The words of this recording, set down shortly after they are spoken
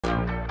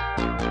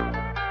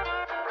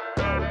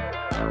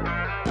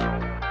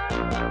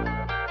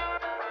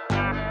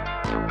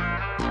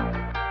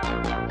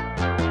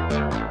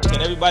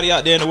Everybody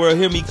out there in the world,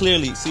 hear me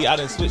clearly. See, I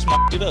done switched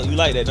my shit up. You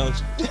like that, don't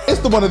you? It's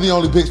the one of the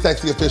only big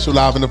sexy official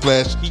live in the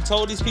flesh. He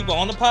told these people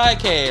on the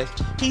podcast,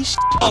 he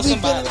on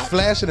somebody.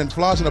 Flashing and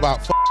flogging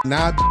about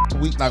 9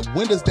 weeks. Like,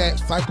 when does that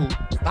cycle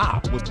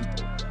stop with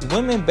people?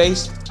 Women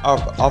based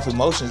off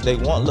emotions. They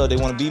want love. They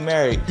want to be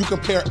married. You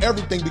compare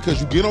everything because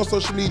you get on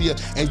social media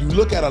and you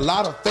look at a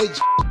lot of fake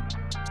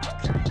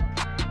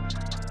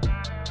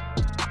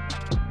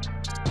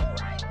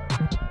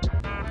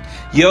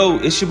Yo,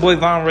 it's your boy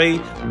Von Ray.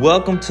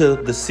 Welcome to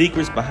The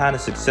Secrets Behind a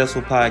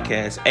Successful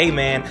Podcast. Hey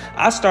man,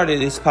 I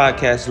started this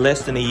podcast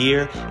less than a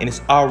year and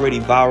it's already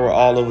viral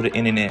all over the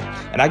internet.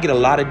 And I get a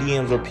lot of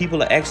DMs where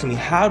people are asking me,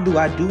 how do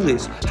I do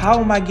this? How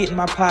am I getting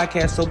my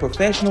podcast so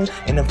professional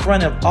and in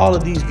front of all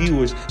of these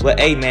viewers? Well,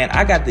 hey man,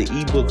 I got the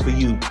ebook for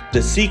you,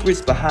 The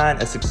Secrets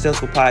Behind a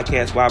Successful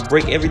Podcast, where I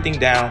break everything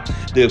down,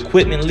 the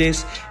equipment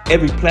list,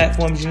 every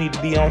platform you need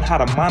to be on, how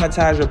to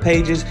monetize your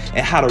pages,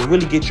 and how to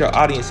really get your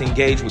audience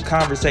engaged with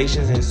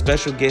conversations and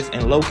special guests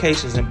and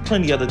locations and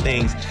plenty other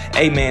things.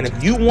 Hey man,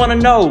 if you want to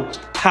know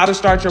how to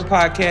start your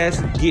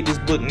podcast, get this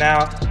book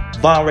now,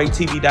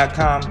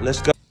 VonRayTV.com. Let's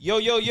go.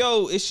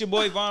 Yo, it's your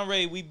boy Von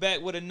Ray. We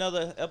back with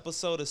another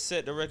episode of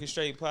Set the Record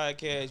Straight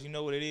Podcast. You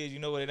know what it is, you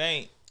know what it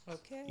ain't.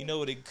 Okay. You know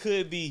what it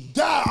could be.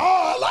 Oh,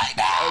 I like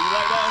that. Oh,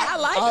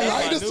 you like that?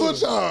 I like the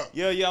switch up.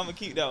 Yeah, I'm gonna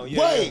keep that one.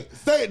 Wait,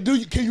 say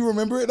it. Can you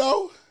remember it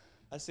though?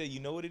 I said, you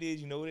know what it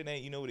is, you know what it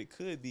ain't, you know what it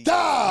could be.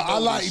 I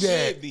like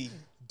that. Be.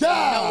 You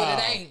know what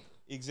it ain't.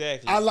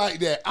 Exactly. I like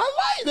that.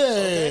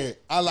 Okay.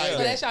 I like that.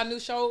 So that's your new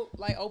show,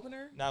 like,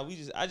 opener? Nah,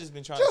 I just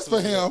been trying just to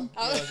for him. You know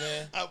what I'm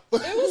saying? It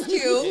was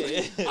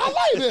cute. Yeah. I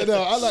like that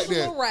though. I like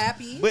that. A little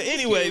rappy. But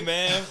anyway,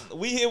 man,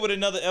 we here with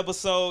another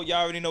episode.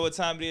 Y'all already know what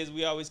time it is.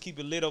 We always keep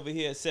it lit over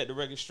here at Set the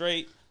Record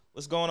Straight.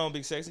 What's going on,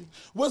 Big Sexy?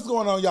 What's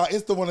going on, y'all?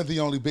 It's the one of the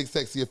only Big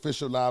Sexy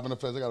official live in the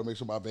flesh. I gotta make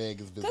sure my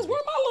bag is visible. Because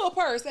where my little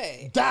purse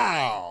at?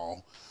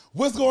 Down.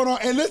 What's going on?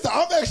 And listen,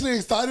 I'm actually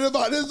excited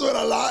about this one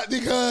a lot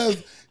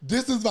because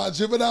this is my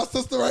Gemini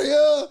sister right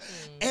here.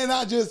 And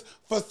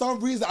for some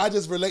reason, I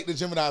just relate to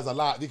Geminis a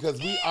lot because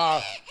we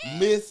are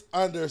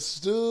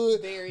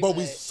misunderstood, but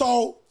we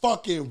so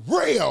fucking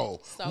real.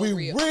 So we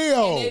real.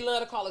 real. And they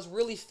love to call us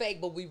really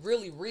fake, but we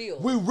really real.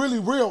 We really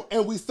real.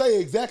 And we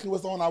say exactly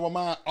what's on our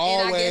mind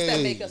always. And I guess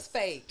that make us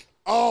fake.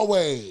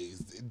 Always.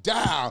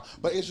 Down.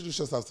 But introduce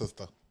yourself,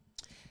 sister.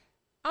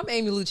 I'm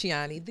Amy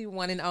Luciani, the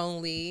one and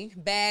only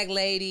bag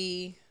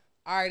lady,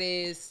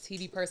 artist,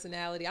 TV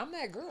personality. I'm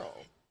that girl.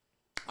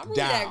 I'm really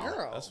that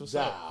girl. That's what's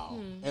up.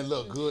 And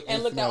look good.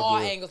 And look at all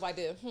angles like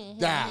this.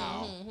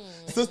 Down.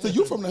 Sister,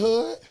 you from the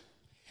hood?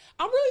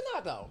 I'm really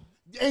not though.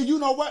 And you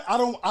know what? I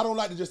don't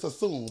like to just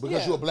assume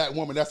because you're a black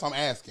woman. That's what I'm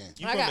asking.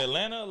 You from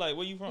Atlanta? Like,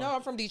 where you from? No,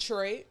 I'm from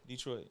Detroit.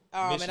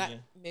 Michigan.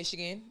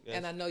 Michigan. Yes.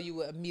 And I know you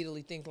would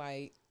immediately think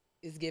like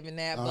it's giving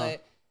that,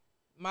 but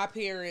my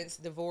parents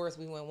divorced.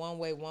 We went one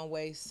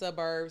way,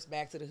 suburbs,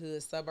 back to the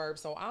hood,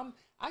 suburbs. So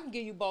I can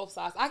give you both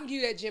sides. I can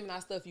give you that Gemini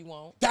stuff you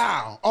want.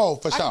 Down. Oh,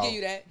 for sure. I can give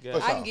you that. Yeah.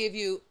 I can give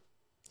you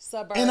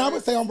suburbs. And I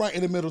would say I'm right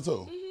in the middle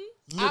too.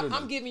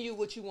 I'm giving you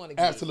what you want to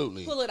get.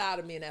 Absolutely. Pull it out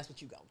of me and that's what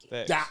you gonna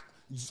get. Down.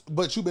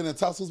 But you been in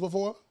tussles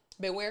before?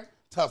 Been where?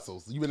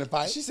 Tussles. You been in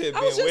fights? She said,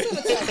 I was just in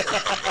a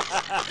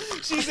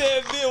tussle. She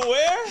said, been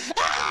where?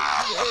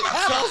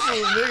 Tussles,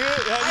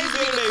 nigga. Have you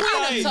been in a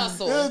fight?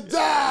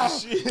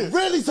 Tussle.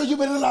 Really? So you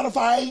been in a lot of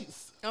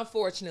fights?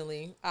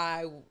 Unfortunately,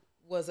 I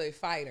was a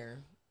fighter.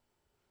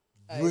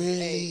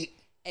 Really?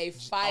 A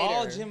fighter.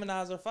 All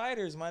Geminis are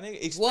fighters, my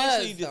nigga.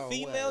 Especially the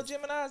female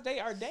Geminis, they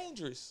are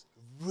dangerous.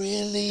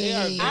 Really? They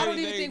are I don't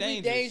even very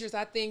think we're dangerous.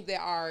 I think that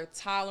our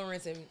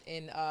tolerance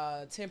and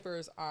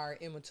tempers are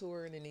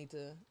immature and they need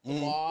to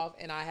evolve.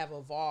 And I have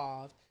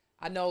evolved.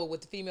 I know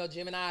with the female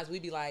Geminis, we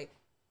be like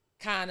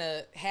kind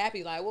of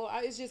happy, like, well,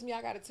 it's just me.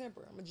 I got a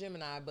temper. I'm a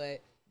Gemini,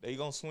 but they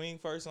gonna swing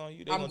first on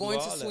you. I'm going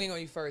to swing on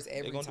you first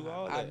every time. Do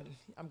all that.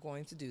 I'm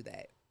going to do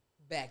that.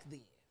 Back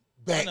then.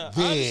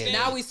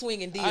 Now we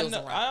swinging deals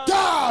around.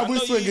 God, we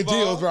swinging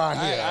deals around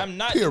here. I'm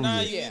not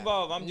denying you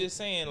evolve. I'm just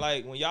saying,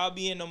 like, when y'all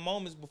be in the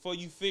moments before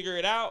you figure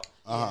it out,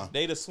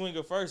 they the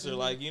swinger first, or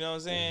like, you know what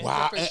I'm saying?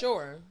 Wow. For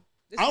sure.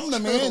 I'm the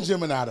man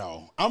Gemini,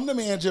 though. I'm the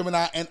man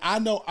Gemini, and I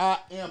know I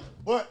am.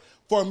 But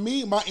for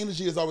me, my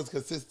energy is always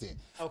consistent.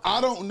 Okay.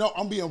 I don't know.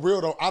 I'm being real,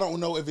 though. I don't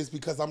know if it's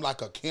because I'm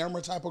like a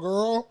camera type of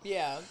girl.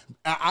 Yeah.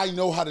 I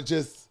know how to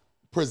just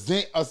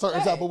present a certain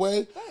type of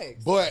way.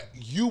 Thanks. But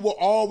you will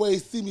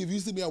always see me. If you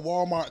see me at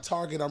Walmart,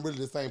 Target, I'm really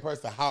the same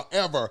person.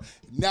 However,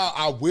 now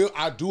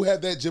I do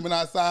have that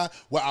Gemini side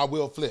where I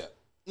will flip.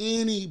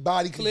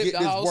 Anybody can get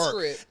this work.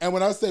 Script. And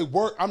when I say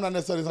work, I'm not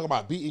necessarily talking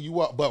about beating you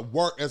up, but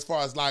work as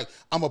far as like,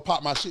 I'm going to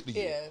pop my shit to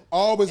you. Yeah.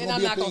 Always going to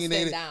be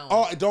opinionated.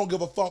 Don't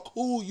give a fuck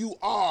who you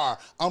are.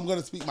 I'm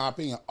going to speak my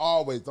opinion.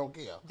 Always. Don't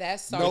care.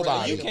 That's so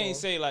nobody. You can't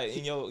say like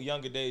in your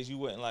younger days you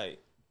wasn't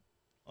like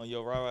on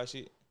your rah-rah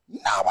shit. No,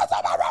 I'm talking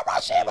about rah-rah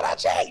shit, but I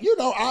check. You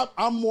know,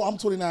 I'm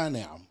 29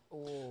 now.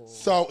 Ooh.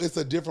 So it's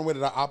a different way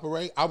that I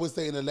operate. I would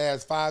say in the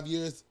last 5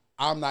 years,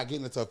 I'm not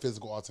getting into a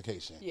physical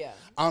altercation. Yeah.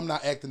 I'm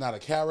not acting out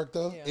of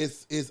character.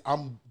 Yeah.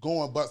 I'm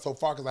going but so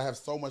far because I have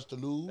so much to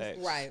lose.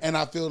 Right. And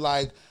I feel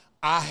like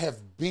I have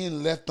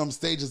been left them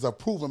stages of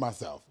proving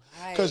myself.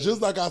 Because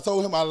just like I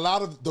told him, a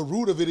lot of the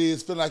root of it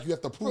is feeling like you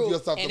have to prove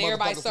yourself. And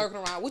everybody's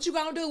circling around. What you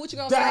gonna do? What you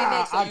gonna say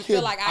next? So you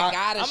feel like I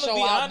gotta show out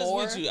more. I'm gonna be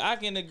honest with you. I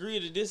can agree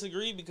to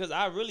disagree because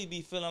I really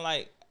be feeling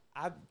like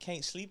I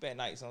can't sleep at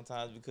night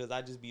sometimes because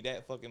I just be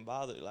that fucking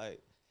bothered.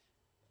 Like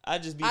I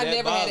just be. I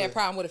never had that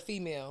problem with a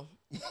female.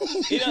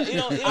 It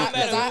don't matter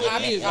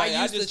who it is.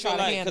 I just feel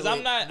like because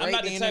I'm not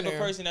the type of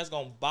person that's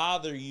gonna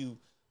bother you.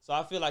 So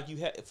I feel like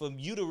for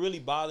you to really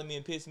bother me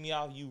and piss me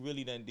off, you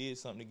really done did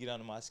something to get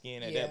under my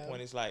skin. At that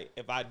point, it's like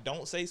if I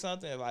don't say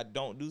something, if I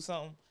don't do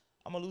something,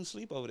 I'm gonna lose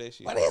sleep over that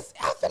shit. But I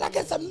feel like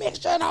it's a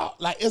mixture and all.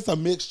 Like it's a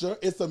mixture.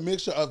 It's a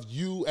mixture of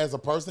you as a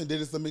person.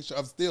 Then it's a mixture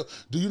of still.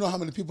 Do you know how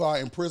many people are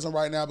in prison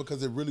right now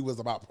because it really was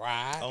about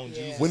pride? Oh,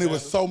 Jesus. When it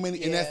was so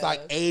many, and that's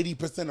like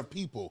 80% of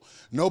people.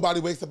 Nobody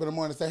wakes up in the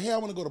morning and say, "Hey, I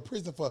want to go to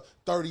prison for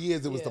 30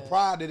 years." It was the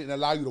pride that didn't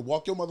allow you to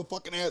walk your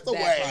motherfucking ass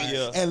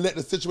away and let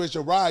the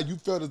situation ride. You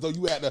felt as though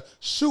you had to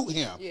shoot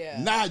him. Yeah.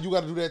 Now you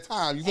got to do that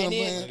time. You feel what I'm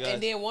saying?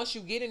 And then once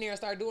you get in there and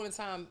start doing the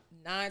time,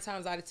 9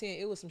 times out of 10,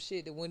 it was some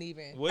shit that wouldn't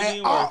even work.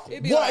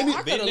 It'd be like,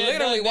 I could have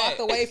literally walked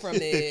away from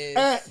this.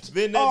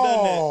 Been there,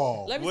 done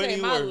that. Let me tell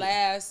you, my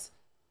last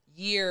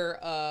year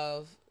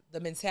of the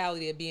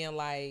mentality of being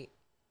like,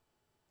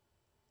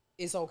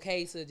 it's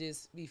okay to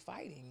just be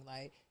fighting,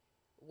 like,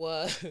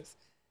 was,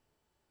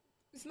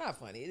 it's not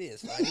funny. It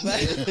is funny.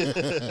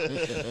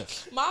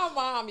 But my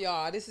mom,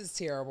 y'all, this is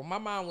terrible. My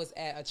mom was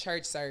at a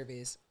church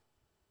service.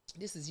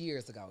 This is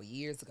years ago,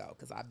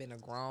 because I've been a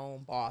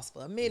grown boss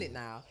for a minute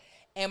now.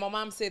 And my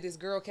mom said this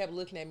girl kept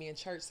looking at me in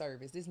church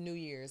service, this New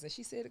Year's. And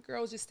she said the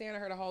girl was just staring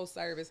at her the whole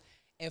service.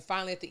 And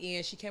finally at the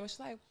end, she came and she's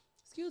like,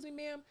 "Excuse me,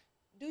 ma'am,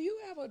 do you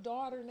have a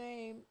daughter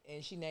named?"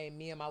 And she named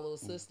me and my little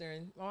sister.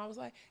 And my mom was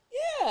like,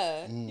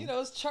 "Yeah, you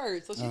know, it's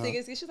church." So she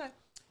thinks, she's like,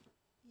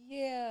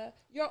 "Yeah,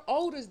 your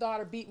oldest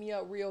daughter beat me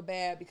up real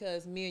bad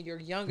because me and your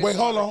youngest Wait,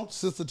 hold on.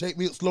 Sister,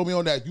 slow me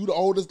on that. You the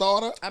oldest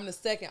daughter? I'm the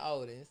second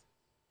oldest.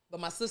 But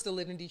my sister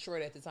lived in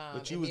Detroit at the time.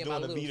 But you was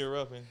doing to beat her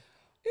up and...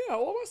 Yeah,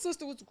 well, my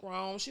sister was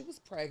grown. She was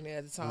pregnant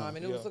at the time,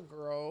 and it was a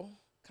girl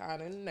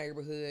kind of in the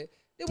neighborhood.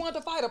 They wanted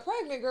to fight a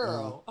pregnant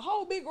girl, a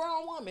whole big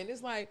grown woman.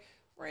 It's like,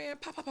 friend,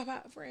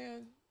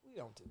 friend, we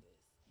don't do this.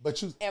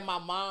 But you... And my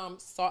mom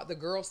the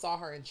girl saw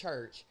her in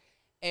church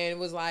and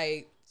was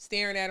like,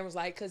 staring at her, was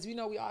like, because, you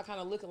know, we all kind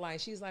of look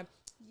alike. She's like,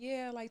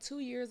 yeah, like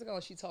 2 years ago.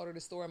 And she told her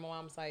the story. My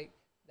mom was like,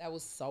 that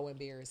was so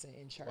embarrassing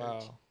in church.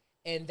 Wow.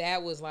 And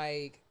that was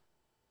like...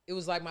 It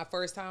was like my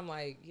first time,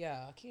 like,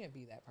 yeah, I can't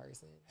be that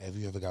person. Have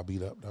you ever got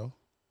beat up, though?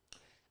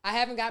 I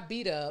haven't got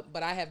beat up,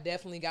 but I have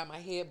definitely got my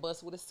head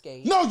busted with a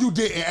skate. No, you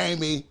didn't,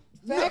 Amy.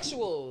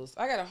 Factuals.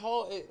 I got a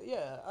whole,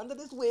 under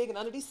this wig and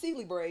under these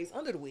Sealy braids,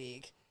 under the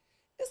wig.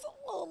 It's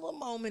a little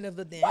moment of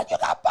the dance. Why you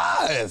got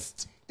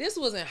buzzed? This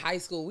was in high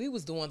school. We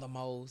was doing the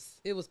most.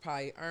 It was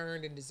probably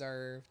earned and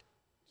deserved.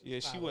 Yeah,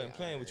 she wasn't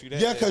playing with you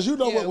that Yeah, because you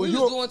know what? When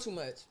you're doing too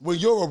much. When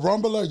you're a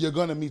rumbler, you're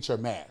gonna meet your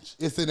match.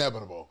 It's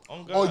inevitable.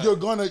 Oh, God. Or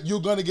you're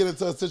gonna get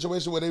into a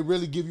situation where they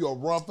really give you a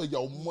run for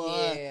your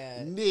money.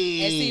 Yeah. And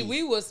see,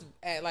 we was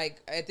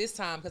at this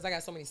time, because I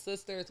got so many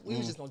sisters, we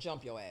was just gonna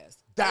jump your ass.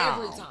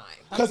 Down. Every time.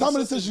 Because how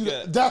many sisters you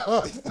got?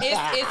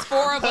 It's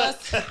 4 of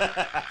us.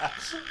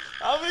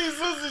 How many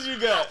sisters you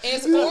got?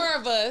 It's 4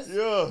 of us.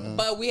 Yeah.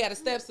 But we had a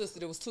stepsister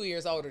that was 2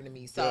 years older than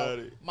me.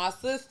 So my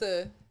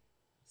sister...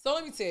 So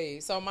let me tell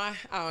you. So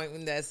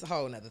that's a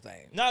whole nother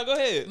thing. No, go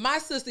ahead. My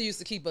sister used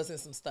to keep us in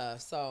some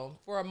stuff. So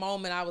for a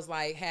moment, I was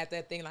like, had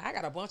that thing like, I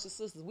got a bunch of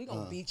sisters. We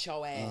gonna beat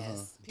your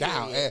ass.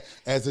 Down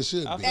as it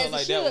should be. I felt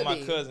like that with my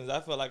cousins.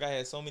 I felt like I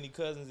had so many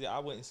cousins that I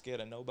wasn't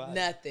scared of nobody.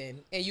 Nothing.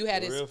 And you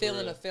had this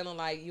feeling of feeling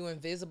like you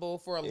invisible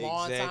for a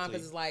long time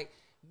because it's like,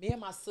 me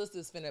and my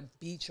sister's finna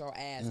beat your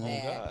ass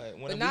bad.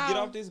 God. When we get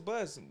off this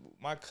bus,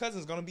 my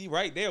cousin's gonna be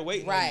right there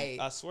waiting on me.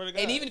 I swear to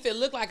God. And even if it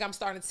look like I'm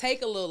starting to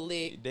take a little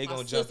lick, they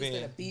gonna jump in.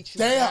 Finna beat you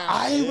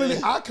Damn,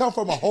 down. I come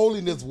from a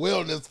holiness,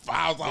 wellness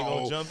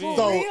household. They gonna jump in.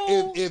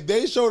 So if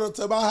they showed up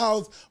to my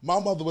house, my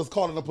mother was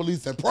calling the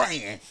police and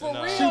praying. For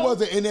real? She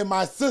wasn't. And then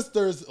my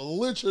sisters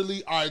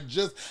literally are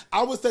just,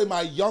 I would say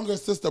my younger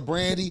sister,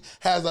 Brandy,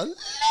 has a little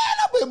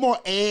bit more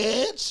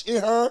edge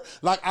in her.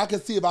 Like I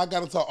could see if I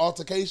got into an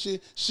altercation,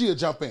 she'll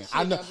jump in.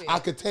 I know. I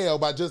could tell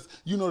by just,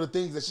 the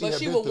things that she had been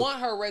through. But she would want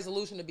her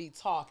resolution to be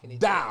talking.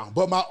 Down.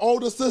 But my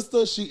older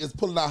sister, she is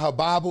pulling out her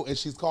Bible and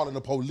she's calling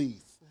the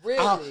police.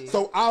 Really?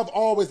 So I've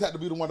always had to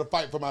be the one to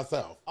fight for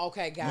myself.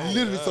 Okay, got it.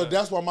 Literally, so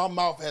that's why my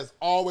mouth has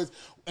always,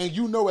 and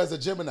as a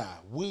Gemini,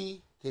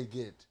 we can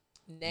get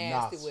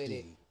nasty with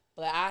it.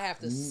 But I have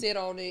to sit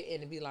on it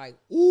and be like,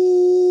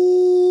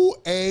 ooh,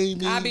 Ooh,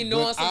 Amy. I be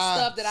knowing some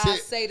stuff that I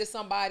say to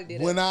somebody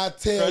that when I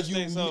tell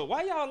you, so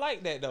why y'all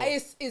like that though?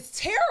 It's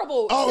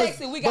terrible. Oh,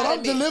 Sexy. We got. But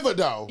I'm delivered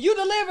though. You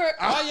delivered.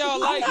 Why y'all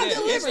like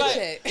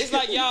that? It's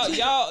like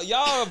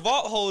y'all are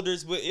vault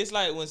holders, but it's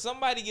like when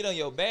somebody get on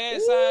your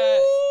bad side,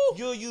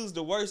 you'll use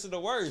the worst of the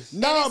worst.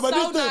 No, but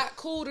it's so not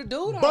cool to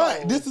do though.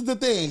 But this is the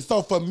thing.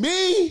 So for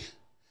me,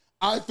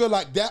 I feel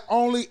like that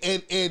only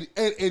and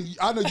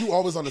I know you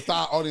always on the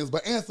side audience,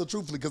 but answer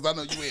truthfully because I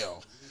know you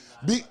will.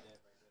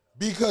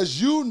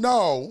 Because you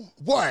know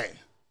what?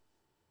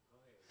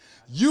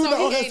 You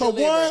know, okay, so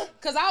one.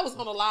 Because I was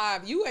on the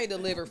live. You ain't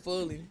delivered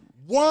fully.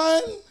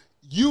 One,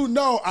 you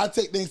know I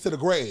take things to the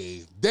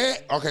grave.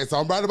 Okay, so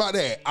I'm right about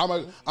that.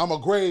 I'm a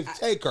grave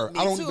taker.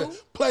 I don't even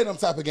play them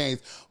type of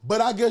games.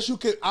 But I guess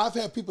I've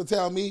had people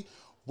tell me,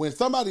 when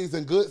somebody's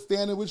in good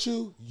standing with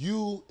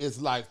you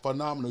is like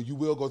phenomenal. You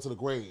will go to the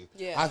grave.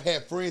 Yeah. I've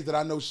had friends that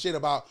I know shit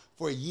about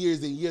for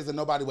years and years and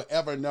nobody would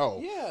ever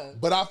know. Yeah.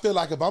 But I feel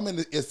like if I'm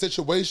in a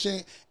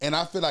situation and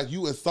I feel like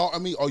you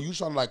insulting me or you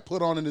trying to like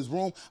put on in this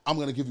room, I'm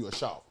going to give you a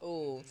show.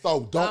 Ooh.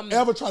 So don't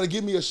ever try to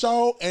give me a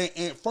show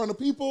in front of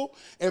people.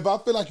 If I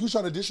feel like you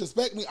trying to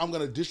disrespect me, I'm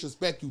going to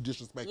disrespect you.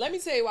 Let me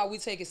tell you why we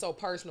take it so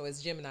personal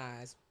as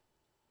Geminis.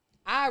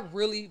 I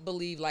really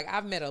believe, like,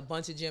 I've met a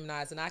bunch of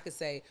Geminis, and I could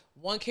say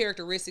one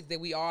characteristic that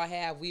we all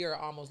have, we are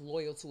almost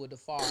loyal to a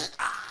default.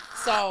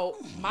 So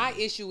my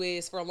issue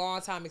is for a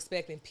long time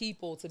expecting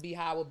people to be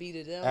how I would be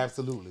to them.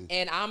 Absolutely.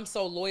 And I'm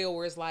so loyal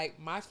where it's like,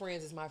 my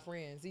friends is my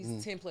friends.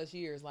 These 10 plus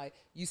years. Like,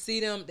 you see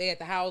them, they at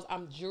the house,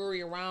 I'm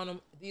jury around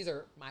them. These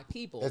are my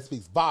people. That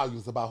speaks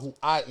volumes about who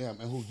I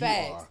am and who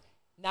Facts. you are.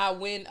 Now,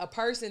 when a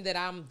person that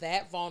I'm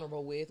that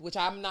vulnerable with, which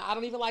I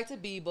don't even like to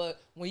be,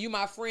 but when you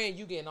my friend,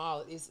 you getting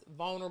all it's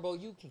vulnerable.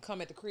 You can come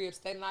at the crib,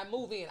 stay the night,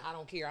 move in. I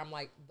don't care. I'm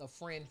like the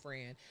friend.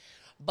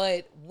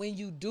 But when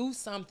you do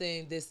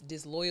something this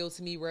disloyal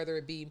to me, whether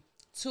it be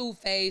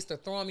two-faced or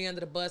throwing me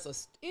under the bus or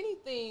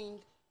anything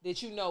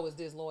that you know is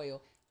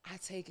disloyal, I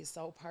take it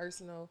so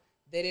personal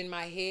that in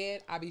my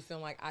head, I be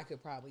feeling like I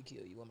could probably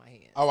kill you with my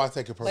hands. Oh, I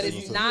take it personal. But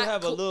it's you not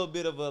have a little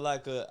bit of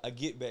a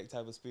get back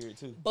type of spirit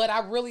too. But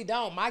I really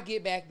don't. My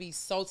get back be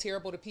so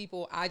terrible to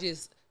people. I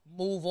just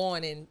move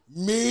on and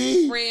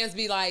friends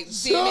be like,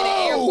 see me in the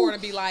airport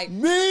and be like,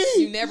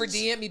 you never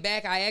DM me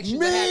back. I asked you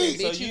what happened.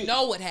 Bitch, so you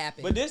know what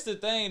happened. But this the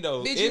thing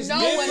though. Bitch, it's you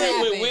know what different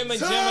happened. with women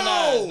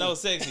Geminis. No,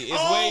 sexy.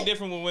 It's way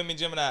different with women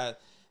Geminis.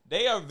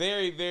 They are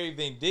very, very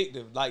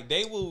vindictive. Like,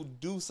 they will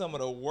do some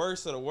of the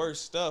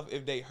worst stuff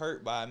if they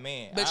hurt by a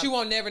man. But you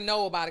won't never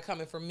know about it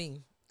coming from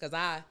me. Because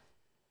I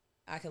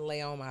can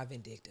lay on my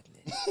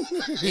vindictiveness.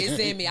 It's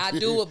in me. I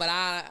do it, but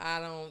I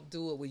don't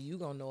do it where you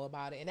gonna know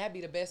about it. And that'd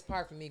be the best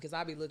part for me because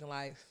I be looking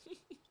like,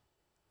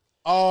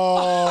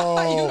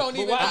 oh. You don't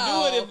even know.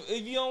 Why do it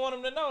if you don't want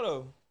them to know,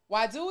 though?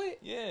 Why do it?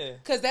 Yeah.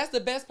 Because that's the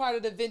best part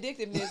of the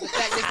vindictiveness. The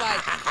fact it's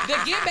like,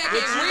 the get back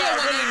is real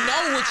when they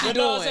know what you're doing.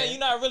 You know what I'm saying? You're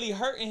not really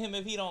hurting him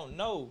if he don't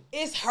know.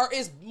 It's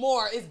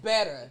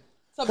better.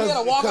 So be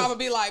able to walk off and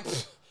be like,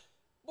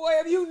 boy,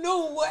 if you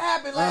knew what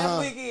happened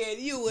last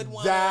weekend, you would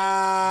want to.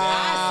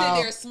 I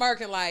sit there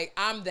smirking like,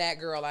 I'm that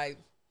girl. Like,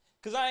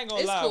 because I ain't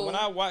going to lie. Cool. When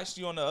I watched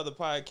you on the other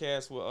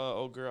podcast with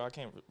old girl, I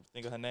can't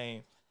think of her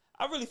name.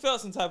 I really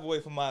felt some type of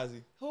way for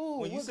Mozzie.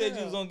 Who? When you said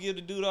you was going to give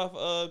the dude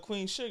off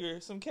Queen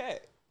Sugar some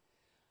cat.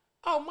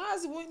 Oh,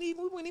 Mozzie, we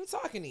weren't even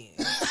talking then. He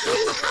was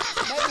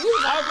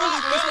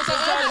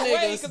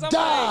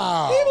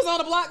on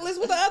the block list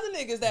with the other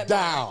niggas that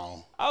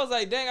down. I was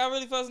like, dang, I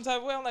really felt some type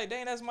of way. I'm like,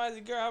 dang, that's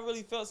Mozzie's girl. I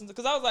really felt some,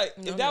 because I was like,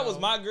 if that was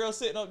my girl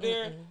sitting up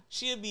there,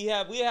 we'd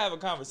have a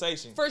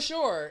conversation for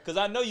sure. Because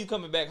I know you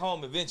coming back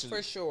home eventually.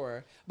 For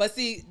sure. But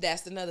see,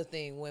 that's another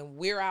thing. When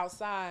we're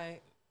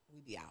outside, we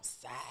be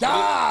outside.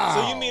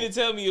 So you mean to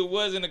tell me it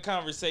wasn't a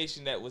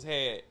conversation that was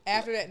had?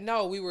 After that,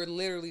 no, we were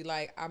literally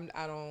like,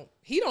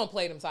 he don't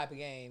play them type of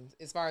games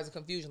as far as the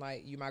confusion.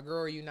 Like, you my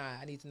girl or you not?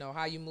 I need to know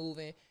how you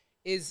moving.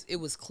 It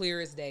was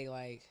clear as day.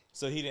 Like,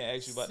 so he didn't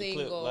ask you about the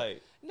clip?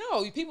 Like,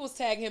 no, people was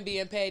tagging him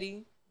being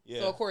petty.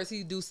 Yeah. So of course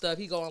he do stuff.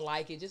 He go and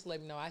like it. Just let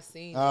me know I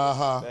seen it.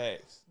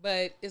 Facts.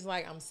 But it's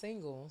like I'm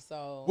single.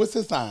 So what's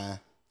his sign?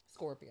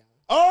 Scorpio.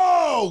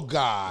 Oh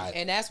God!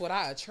 And that's what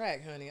I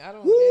attract, honey. I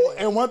don't get it.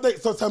 And one thing,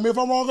 so tell me if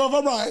I'm wrong or if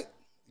I'm right.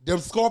 Them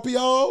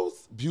Scorpios,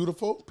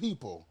 beautiful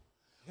people,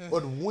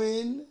 but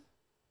when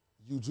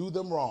you do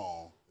them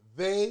wrong,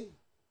 they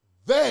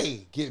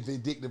get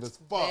vindictive as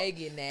fuck. They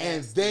get nasty.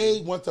 And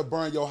they want to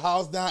burn your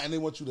house down and they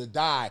want you to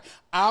die.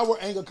 Our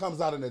anger comes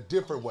out in a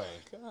different way.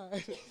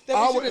 God. They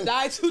want you to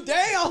die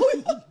today. I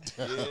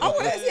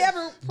would ask you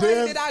ever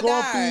prayed that I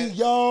died.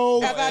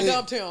 Scorpio. Have I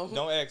dumped him?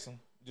 Don't ask him.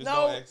 Just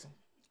don't ask him.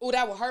 Oh,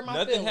 that would hurt my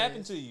feelings. Nothing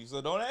happened to you, so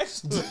don't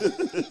ask.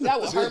 That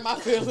would hurt my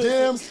feelings.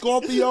 Damn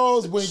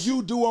Scorpios, when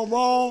you do them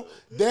wrong,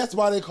 that's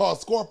why they call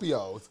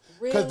Scorpios.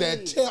 Because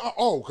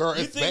Really? Girl,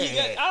 it's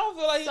bad. I don't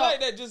feel like he like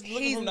that just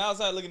looking from the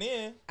outside looking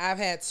in. I've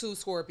had 2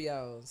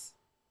 Scorpios.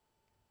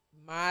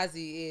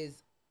 Mozzie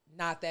is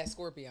not that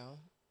Scorpio.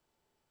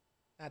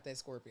 Not that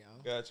Scorpio.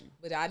 Got you.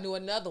 But I knew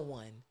another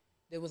one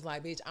that was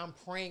like, bitch, I'm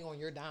praying on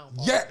your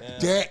downfall. Yeah,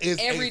 that is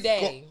every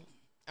day.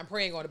 I'm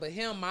praying on it. But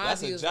him,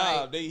 that's a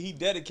job. Like, he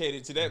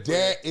dedicated to that.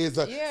 That is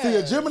a see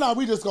a Gemini.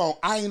 We just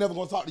I ain't never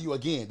gonna talk to you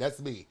again.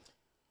 That's me.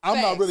 I'm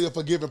not really a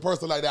forgiving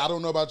person like that. I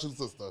don't know about you,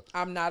 sister.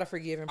 I'm not a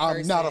forgiving person.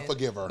 I'm not a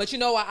forgiver. But you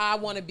know what? I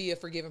want to be a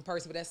forgiving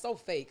person, but that's so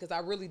fake because I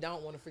really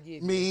don't want to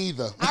forgive you. Me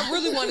either. I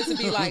really wanted to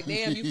be like,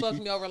 damn, you fucked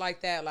me over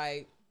like that.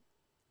 Like,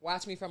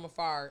 watch me from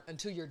afar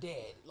until you're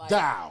dead. Like,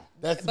 down.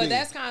 That's but me.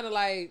 that's kind of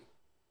like,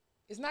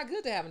 it's not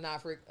good to have an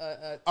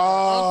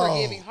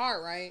unforgiving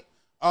heart, right?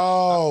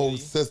 Oh,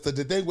 sister,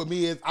 the thing with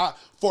me is,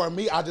 for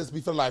me, I just be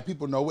feeling like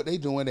people know what they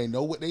doing. They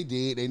know what they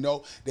did. They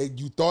know that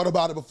you thought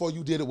about it before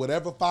you did it.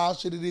 Whatever foul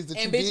shit it is that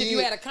you did. And bitch, if you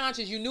had a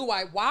conscience, you knew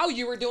why while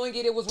you were doing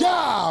it, it was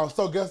wrong.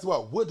 So guess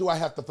what? What do I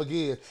have to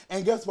forgive?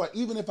 And guess what?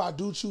 Even if I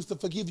do choose to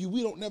forgive you,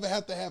 we don't never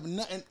have to have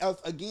nothing else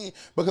again,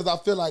 because I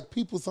feel like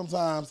people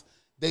sometimes,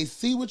 they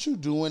see what you're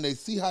doing, they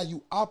see how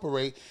you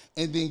operate,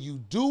 and then you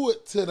do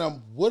it to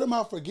them. What am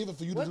I forgiving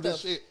for you to do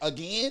this shit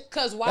again?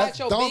 Because why at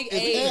your big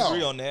age? I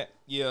agree on that.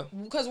 Yeah.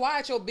 Because why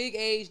at your big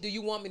age do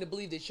you want me to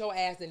believe that your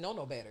ass didn't know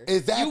no better?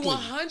 Exactly. You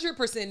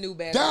 100% knew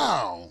better.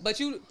 Down. But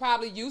you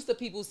probably used to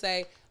people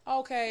say,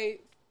 okay,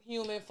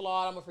 human,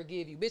 flawed, I'm going to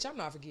forgive you. Bitch, I'm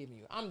not forgiving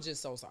you. I'm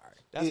just so sorry.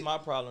 That's my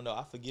problem, though.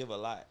 I forgive a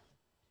lot.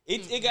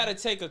 It got to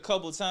take a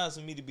couple times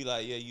for me to be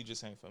like, yeah, you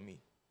just ain't for me.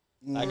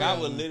 Like, I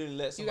would literally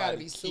let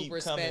somebody keep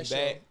coming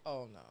back.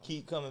 Oh, no.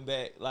 Keep coming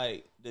back,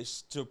 like,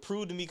 to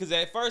prove to me. Because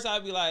at first,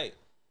 I'd be like,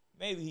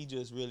 maybe he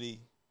just really...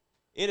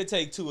 It'll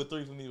take 2 or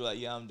 3 for me to be like,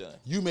 yeah, I'm done.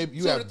 You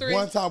have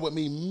one time with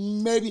me,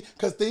 maybe,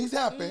 because things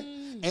happen.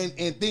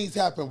 And things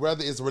happen,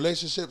 whether it's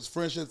relationships,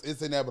 friendships,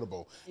 it's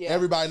inevitable. Yeah.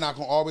 Everybody not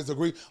going to always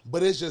agree,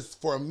 but it's just,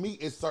 for me,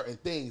 it's certain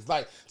things.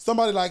 Like,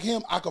 somebody like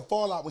him, I could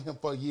fall out with him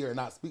for a year and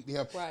not speak to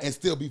him and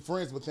still be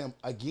friends with him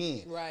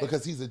again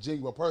because he's a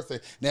genuine person.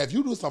 Now, if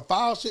you do some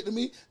foul shit to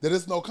me that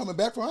there's no coming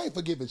back from, I ain't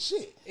forgiving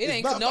shit. It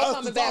ain't no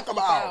coming back from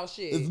foul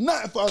shit. It's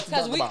nothing for us to talk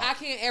about. Because I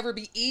can't ever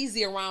be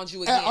easy around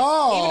you again. At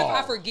all. Even if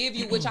I forgive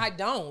you, which I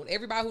don't.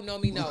 Everybody who know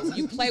me knows.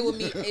 You play with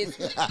me, it's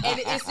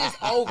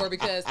just over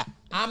because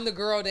I'm the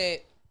girl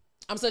that,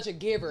 I'm such a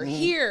giver.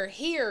 Here,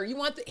 you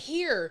want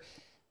here.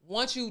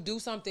 Once you do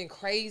something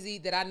crazy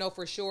that I know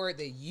for sure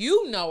that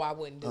you know I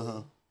wouldn't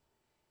do,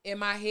 in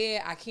my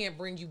head, I can't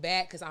bring you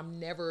back because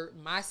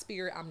my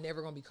spirit, I'm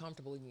never going to be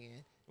comfortable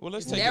again. Well,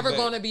 let's it's never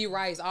going to be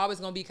right. It's always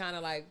going to be kind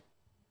of like,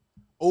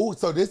 oh,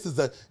 so this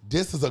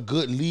is a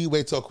good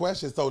leeway to a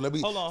question. So let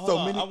me hold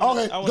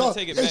on. I want to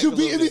take it back. Is you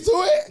beating me to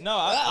it? No,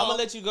 I'm gonna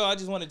let you go. I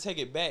just want to take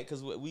it back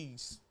because we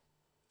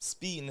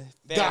speeding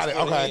fast. Got it.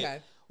 Okay.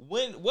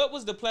 What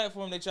was the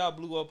platform that y'all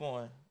blew up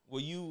on?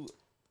 Were you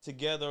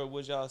together or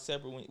was y'all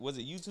separate? Was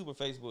it YouTube or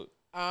Facebook?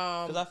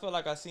 Because I feel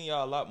like I seen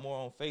y'all a lot more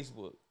on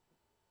Facebook.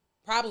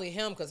 Probably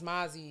him, because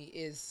Mozzie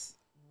is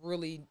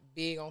really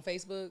big on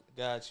Facebook.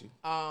 Got you.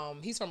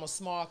 He's from a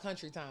small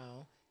country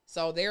town.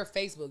 So they're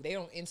Facebook. They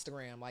don't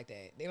Instagram like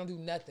that. They don't do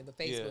nothing but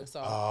Facebook.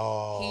 So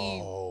he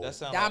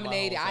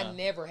dominated.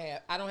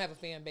 Like I don't have a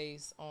fan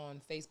base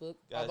on Facebook.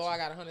 Although I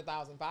got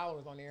 100,000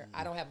 followers on there.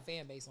 I don't have a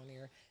fan base on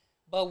there.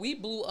 But we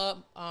blew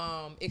up.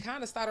 It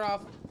kind of started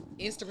off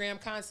Instagram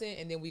content,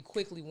 and then we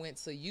quickly went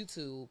to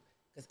YouTube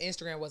because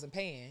Instagram wasn't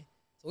paying.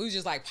 So we was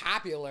just like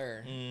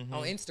popular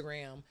on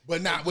Instagram.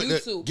 But not with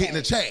YouTube getting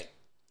a check.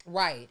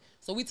 Right.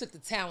 So we took the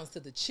talents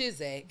to the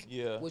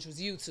Chizek, which was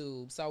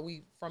YouTube. So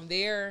we, from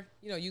there,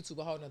 YouTube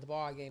a whole nother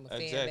ball game of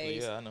fan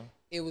base. Yeah, I know.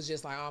 It was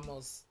just like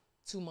almost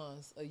 2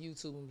 months of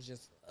YouTube and was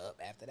just up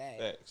after that.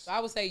 Facts. So I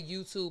would say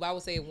YouTube. I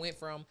would say it went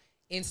from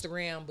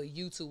Instagram, but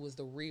YouTube was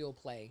the real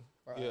play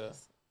for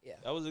us. Yeah.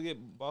 That was a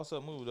good boss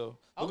up move though.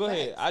 But go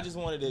ahead. I just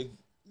wanted to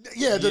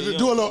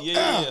do a little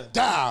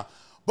down.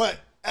 But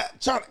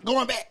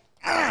going back.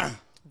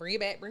 Bring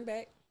it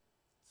back.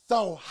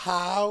 So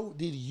how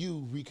did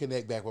you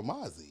reconnect back with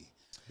Mozzie?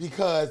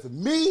 Because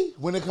me,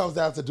 when it comes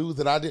down to dudes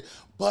that I did,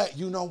 but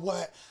you know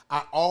what?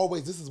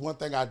 This is one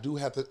thing I do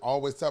have to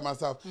always tell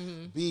myself,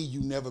 B,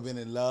 you never been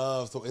in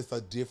love, so it's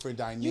a different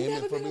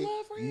dynamic for me. In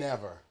love, right?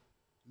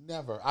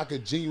 Never. I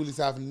could genuinely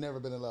say I've never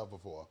been in love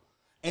before.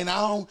 And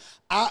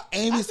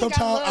sometimes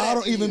I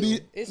don't even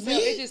be.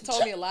 It just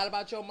told me a lot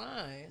about your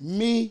mind.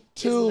 Me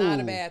too. It's not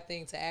a bad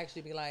thing to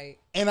actually be like.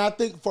 And I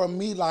think for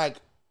me, like,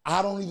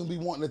 I don't even be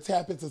wanting to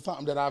tap into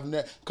something that I've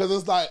never, because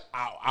it's like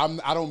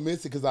I don't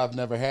miss it because I've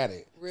never had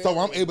it. Really? So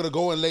I'm able to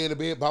go and lay in the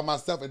bed by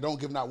myself and don't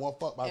give not one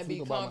fuck about and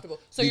be comfortable.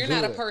 So you're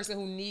not a person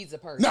who needs a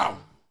person. No,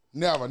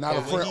 never, not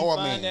a friend or a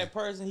man. When you find that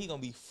person, he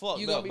gonna be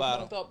fucked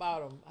up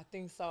about him. I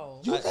think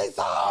so. You think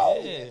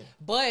so? Yeah.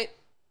 But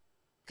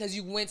because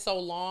you went so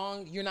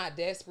long, you're not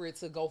desperate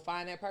to go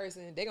find that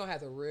person. They're going to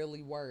have to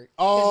really work.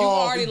 Because you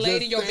already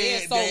laid in your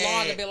bed so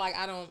long and been like,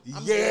 I'm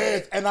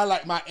yes, and I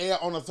like my air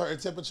on a certain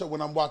temperature when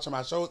I'm watching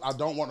my shows. I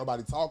don't want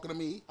nobody talking to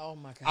me. Oh,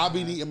 my God. I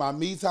be needing my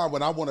me time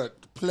when I want to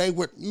play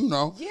with,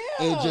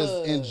 and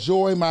just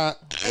enjoy my...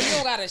 And you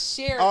don't got to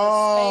share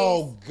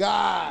space.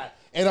 God.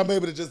 And I'm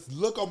able to just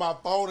look on my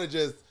phone and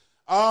just...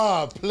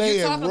 playing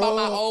You talking rough. about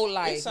my old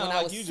life when like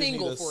I was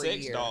single for a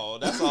sex year. doll.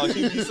 That's all.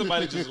 You need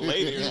somebody just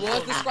lay there. He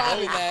was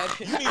describing that.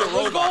 You need a I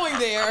was robot. going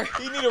there.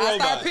 He need a robot. I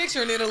started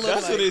picturing it a little.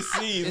 That's like, what it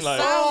seems it like.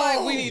 sounds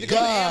like we need to go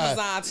to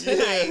Amazon tonight.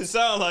 Yeah, it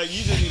sounds like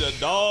you just need a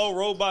doll,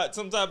 robot,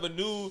 some type of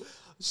new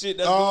shit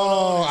that's going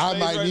on. I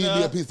might right need now.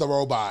 me a piece of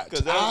robot.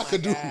 I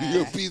could do God.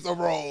 me a piece of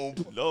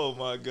robe. Oh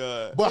my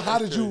God. But how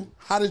did you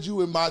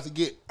and Mozzie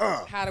get?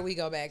 How do we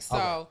go back? So.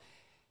 Okay.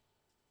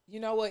 You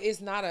know what?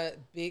 It's not a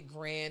big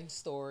grand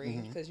story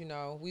because you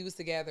know we was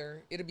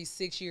together. It'll be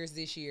 6 years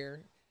this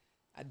year.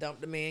 I dumped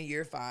the man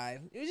year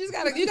 5. You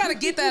gotta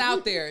get that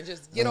out there and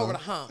just get over the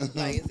hump.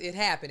 Like it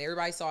happened.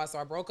 Everybody saw it. So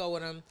I broke up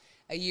with him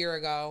a year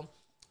ago.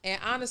 And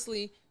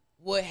honestly,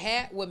 what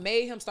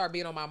made him start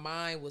being on my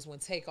mind was when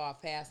Takeoff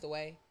passed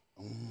away.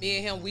 Me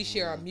and him, we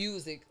share a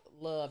music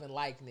love and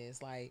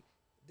likeness. Like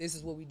this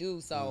is what we do.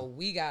 So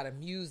we got a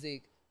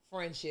music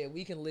friendship.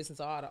 We can listen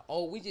to all the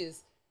old.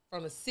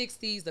 From the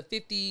 60s, the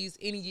 50s,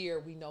 any year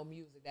we know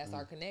music. That's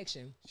our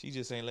connection. She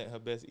just ain't letting her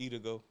best eater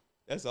go.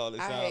 That's all it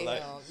sounds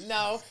like.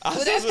 No,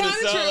 But that's what kind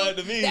it of sound true. like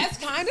to me. That's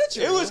kind of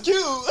true. It was cute.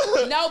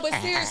 No, but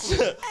seriously,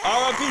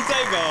 R.I.P.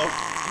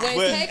 Takeoff. When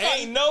But Takeoff-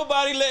 ain't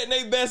nobody letting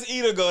their best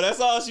eater go. That's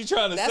all she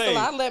trying to That's say. a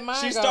lot. Let mine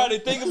she go.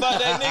 started thinking about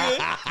that nigga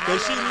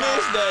because she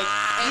missed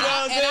that. You know what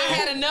I'm and saying? I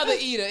had another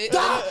eater.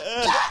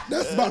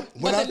 That's my.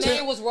 But the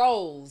name was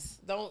Rose.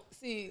 Don't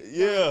see.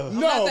 Yeah. I'm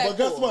No, not that but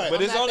guess cool. what? But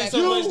I'm it's not only that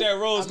so cool. much that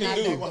Rose I'm can not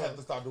do. that We're gonna have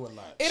to start doing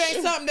that. It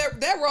ain't something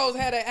that Rose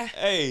had a.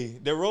 Hey,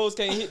 the Rose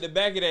can't hit the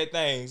back of that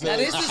thing. So Now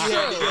this is she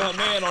had to true. get her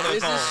man on that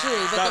This phone. is true,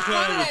 but Stop the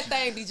front playing of with that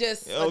thing be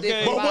just a Okay.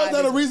 different But was vibe.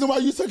 that a reason why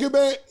you took it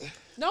back?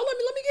 No, let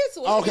me get to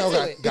it. Let me get to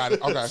Okay, it. got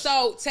it. Okay.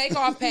 So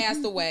Takeoff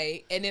passed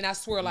away, and then I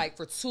swear, like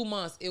for 2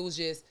 months, it was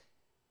just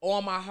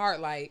on my heart,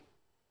 like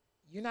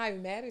you're not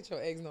even mad at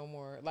your ex no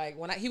more. Like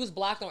when he was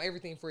blocked on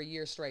everything for a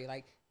year straight.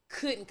 Like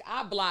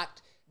I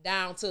blocked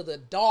down to the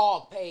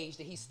dog page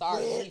that he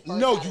started. When he first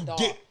No, got a you dog.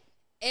 did.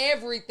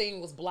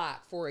 Everything was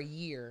blocked for a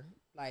year.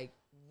 Like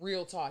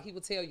real talk, he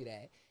would tell you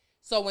that.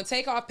 So when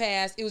Takeoff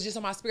passed, it was just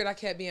on my spirit. I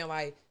kept being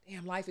like,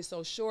 damn, life is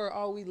so short.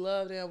 Oh, we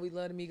love them. We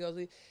love the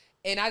Migos.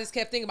 And I just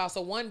kept thinking about,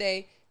 so one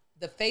day,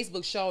 the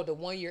Facebook showed the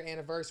 1 year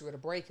anniversary of the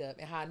breakup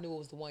and how I knew it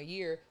was the 1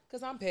 year.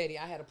 Because I'm petty.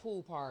 I had a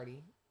pool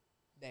party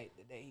the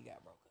day he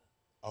got broke up.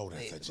 Oh,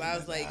 that's a So I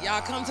was like,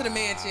 y'all come to the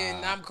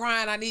mansion. I'm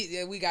crying.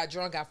 We got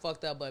drunk, got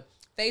fucked up. But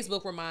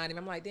Facebook reminded me.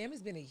 I'm like, damn,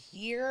 it's been a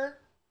year.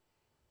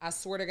 I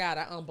swear to God,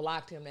 I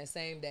unblocked him that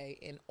same day.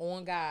 And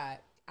on God,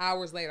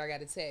 hours later, I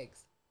got a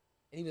text.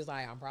 And he was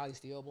like, I'm probably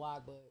still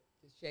blocked, but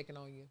just checking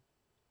on you.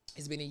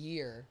 It's been a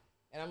year.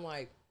 And I'm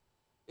like,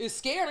 it's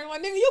scary. I'm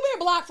like, nigga, you been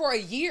blocked for a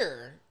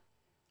year.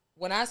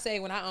 When I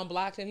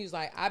unblocked him, he was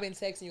like, I've been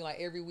texting you like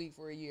every week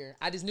for a year.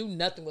 I just knew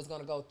nothing was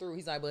going to go through.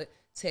 He's like, but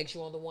text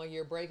you on the 1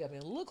 year breakup.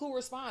 And look who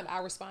responded. I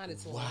responded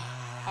to him.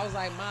 I was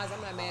like, Maz,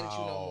 I'm not mad at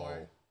you no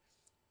more.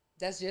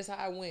 That's just how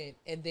I went.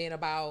 And then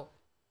about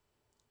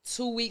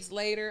 2 weeks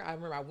later, I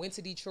remember I went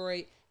to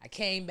Detroit. I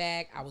came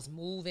back. I was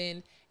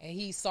moving. And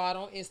he saw it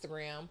on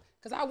Instagram.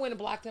 Because I went and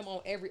blocked him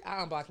on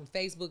I unblocked him.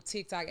 Facebook,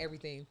 TikTok,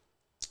 everything.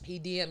 He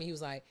DM'd me. He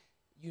was like,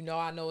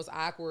 I know it's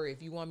awkward.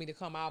 If you want me to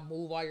come out,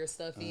 move all your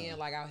stuff in.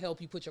 Like, I'll help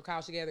you put your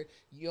couch together.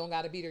 You don't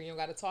got to be there. You don't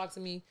got to talk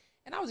to me.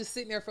 And I was just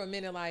sitting there for a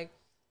minute like,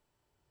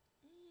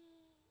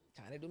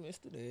 kind of do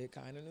Mr. Dead,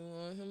 kind of do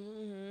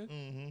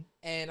him.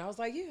 And I was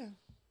like, yeah,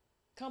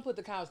 come put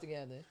the couch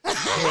together. Come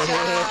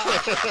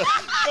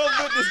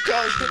put this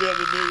couch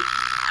together, dude.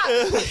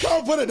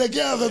 Come put it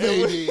together,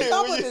 baby.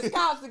 Come put this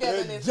couch together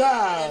and his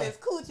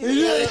coochie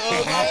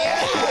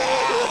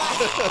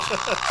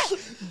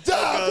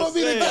Put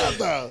me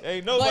together.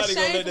 Ain't But nobody gonna let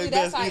shamefully, their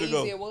that's best how eater easy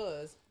go. it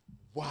was.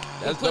 Wow.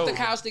 That's Put the dope.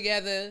 couch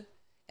together,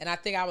 and I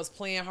think I was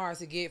playing hard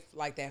to get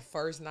like that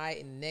first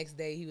night, and the next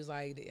day he was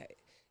like, "Is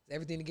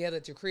everything together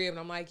at your crib?" And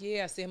I'm like,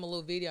 "Yeah." I sent him a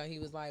little video, and he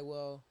was like,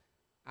 "Well,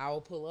 I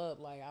will pull up.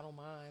 Like, I don't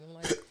mind." I'm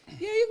like,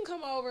 "Yeah, you can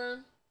come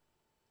over."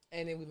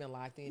 And then we've been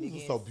locked in again.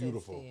 This is so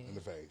beautiful since then. in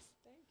the face.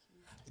 Thank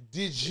you.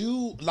 Did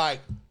you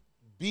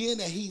being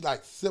that he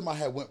semi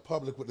had went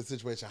public with the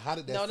situation? How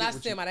did that? No, sit not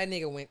with semi. you? That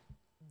nigga went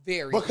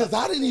very. Because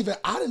public.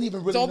 I didn't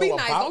even really Don't know be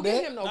nice. about Don't that.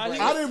 give him no Nah, grace.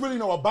 I didn't really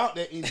know about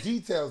that in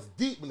details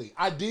deeply.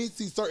 I did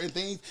see certain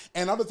things,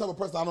 and I'm the type of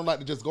person I don't like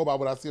to just go by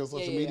what I see on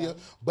social media.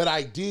 But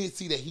I did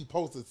see that he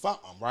posted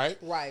something, right?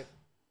 Right.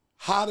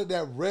 How did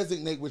that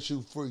resonate with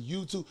you for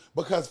you to?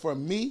 Because for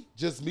me,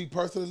 just me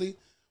personally,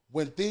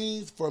 when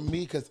things for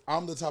me, because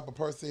I'm the type of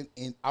person,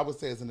 and I would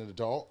say as an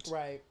adult,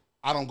 Right.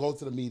 I don't go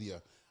to the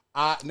media.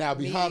 Now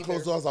behind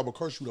closed doors, I would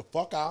curse you the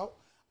fuck out.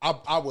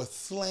 I would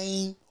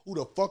slang who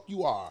the fuck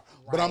you are,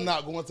 but I'm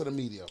not going to the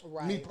media.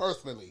 Right. Me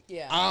personally.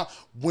 Yeah.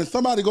 When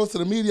somebody goes to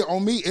the media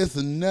on me, it's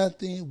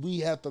nothing we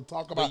have to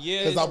talk about. But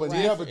yeah, because I would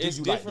never do it's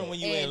you like different that. when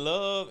you in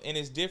love, and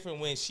it's different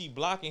when she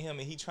blocking him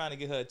and he trying to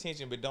get her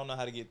attention, but don't know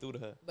how to get through to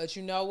her. But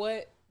you know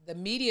what? The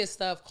media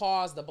stuff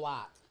caused the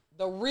block.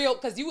 The real,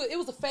 because it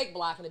was a fake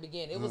block in the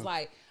beginning. It was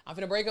like, I'm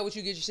finna break up with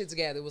you, get your shit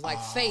together. It was like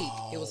fake.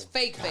 It was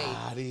fake.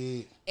 Got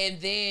it. And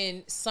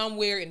then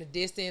somewhere in the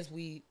distance,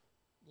 we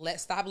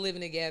let's stop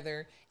living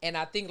together. And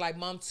I think like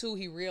mom too,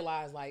 he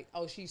realized like,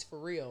 oh, she's for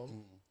real.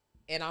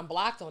 And I'm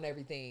blocked on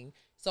everything.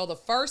 So the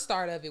first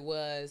start of it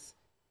was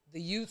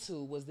the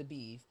YouTube was the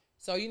beef.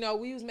 So, you know,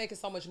 we was making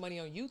so much money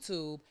on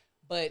YouTube,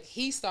 but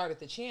he started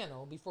the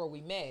channel before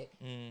we met.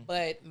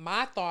 But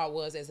my thought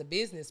was, as a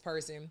business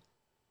person,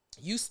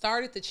 you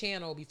started the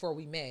channel before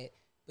we met,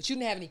 but you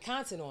didn't have any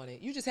content on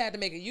it. You just had to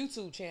make a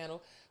YouTube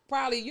channel.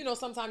 Probably, you know,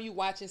 sometimes you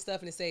watching stuff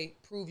and it say,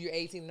 prove you're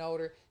 18 and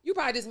older. You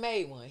probably just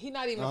made one. He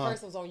not even a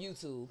person who's on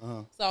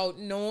YouTube. So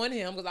knowing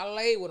him, because I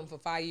laid with him for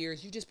 5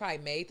 years, you just probably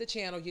made the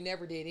channel. You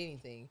never did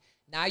anything.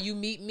 Now you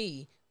meet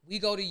me. We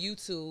go to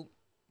YouTube,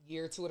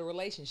 year 2 of the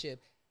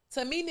relationship.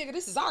 To me, nigga,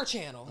 this is our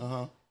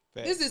channel.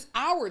 This is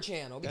our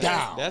channel.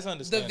 Because that's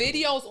understandable. The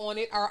videos on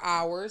it are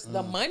ours.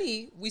 The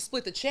money, we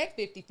split the check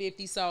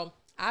 50-50. So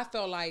I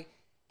felt like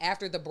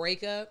after the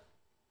breakup,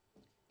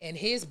 and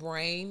his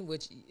brain,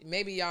 which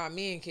maybe y'all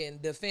men can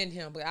defend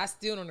him, but I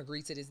still don't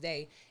agree to this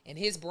day. And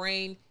his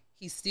brain,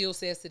 he still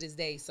says to this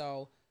day,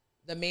 so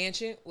the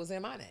mansion was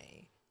in my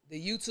name. The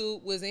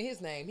YouTube was in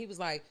his name. He was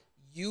like,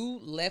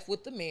 you left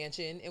with the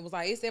mansion and was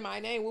like, it's in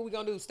my name. What we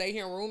gonna do? Stay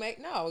here and roommate?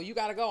 No, you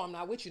gotta go. I'm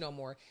not with you no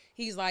more.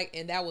 He's like,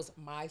 and that was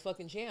my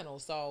fucking channel.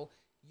 So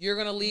you're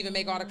gonna leave and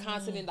make all the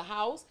content in the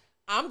house.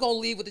 I'm gonna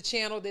leave with the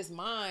channel that's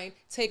mine,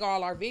 take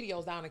all our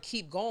videos down and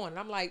keep going. And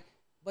I'm like,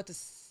 but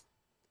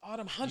all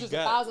them hundreds of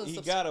thousands.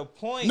 He got a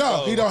point.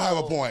 No, he don't have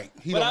a point.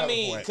 But I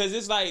mean, because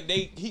it's like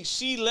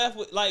she left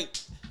with, like,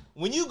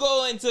 when you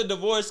go into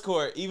divorce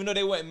court, even though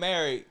they weren't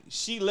married,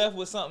 she left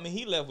with something and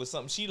he left with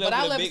something. She left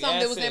with a big asset. But I left something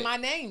that was in my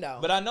name though.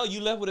 But I know you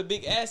left with a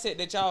big asset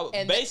that y'all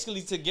basically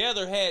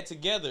had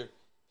together.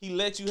 He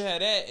let you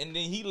have that, and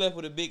then he left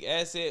with a big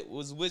asset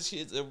which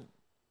is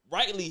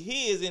rightly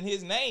his in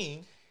his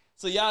name.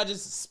 So y'all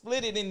just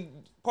split it in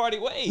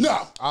parted ways.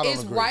 No, I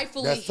don't agree.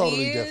 Rightfully That's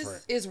totally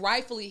different. It's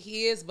rightfully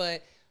his,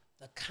 but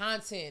the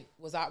content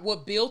was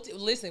what built it.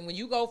 Listen, when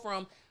you go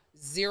from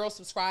 0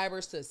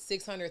 subscribers to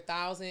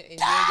 600,000 and you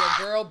and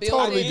your girl built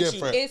totally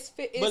different.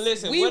 But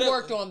listen, we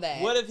worked on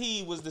that. What if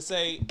he was to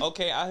say,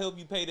 okay, I help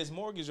you pay this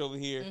mortgage over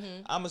here.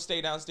 I'm going to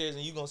stay downstairs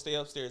and you going to stay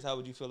upstairs. How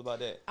would you feel about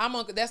that?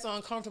 That's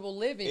uncomfortable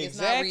living.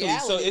 Exactly. It's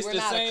not reality. So it's We're the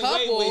not same a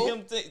couple. way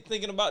with him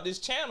thinking about this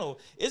channel.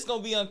 It's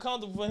going to be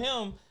uncomfortable for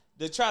him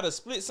to try to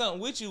split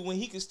something with you when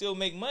he can still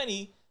make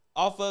money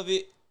off of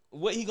it.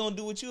 What he going to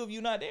do with you if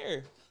you're not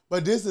there?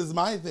 But this is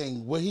my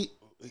thing.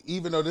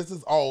 Even though this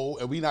is old,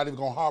 and we not even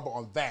gonna harbor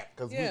on that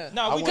because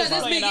because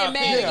it's me getting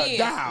mad again.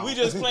 Down. We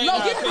just playing our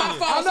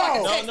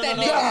opinions.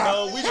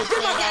 No, we just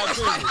playing our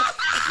opinions.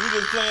 We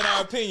just playing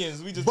our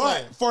opinions. We just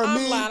playing. But for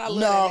me,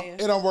 no,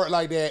 it don't work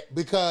like that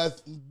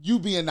because you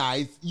being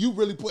nice, you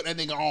really put that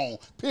nigga on.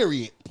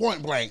 Period.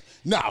 Point blank.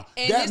 No,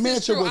 and that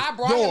mansion was I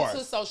brought yours. Him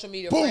to social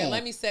media. Boom.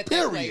 Let me set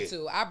that play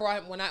too. I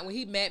brought him when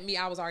he met me.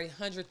 I was already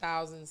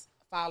 100,000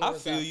 followers. I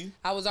feel you.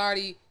 I was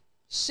already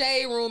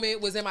shade room.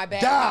 It was in my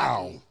back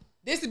pocket.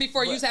 This is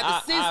before you used to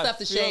have to send stuff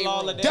to shade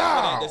room. But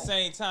at the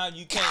same time,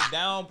 you can't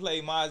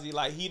downplay Mozzie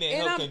like he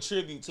didn't help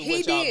contribute to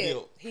what y'all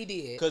built. He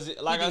did. Because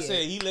like I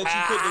said, he let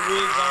you put the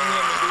wigs on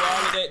him and do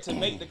all of that to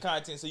make the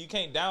content. So you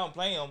can't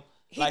downplay him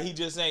like he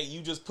just ain't.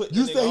 You just put the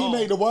nigga on. You say he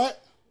made the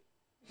what?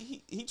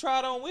 He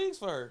tried on wigs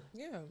for her.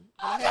 Yeah.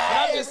 But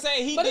I'm just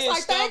saying he did it's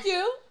like, stuff. thank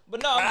you.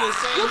 But no, I'm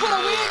just saying. You put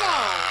a wig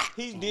on.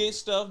 He did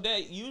stuff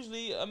that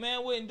usually a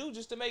man wouldn't do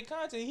just to make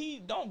content. He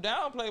don't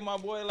downplay my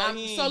boy like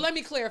So let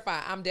me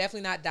clarify. I'm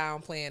definitely not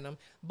downplaying him.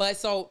 But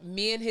so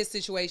me and his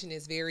situation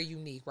is very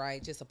unique,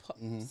 right? Just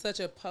such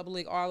a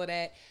public, all of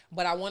that.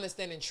 But I want to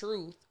stand in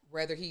truth,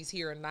 whether he's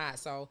here or not.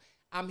 So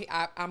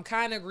I'm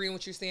kind of agreeing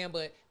with what you're saying.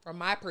 But from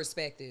my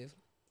perspective,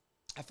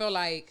 I feel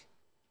like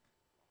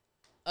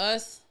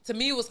to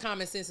me, it was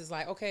common sense. It's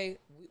like, okay,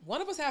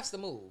 one of us has to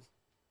move.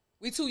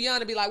 We too young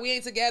to be like, we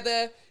ain't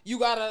together. You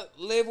got to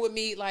live with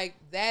me. Like,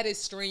 that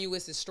is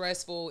strenuous. It's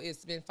stressful.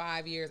 It's been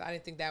 5 years. I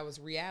didn't think that was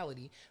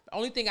reality. The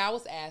only thing I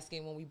was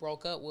asking when we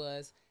broke up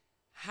was,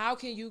 how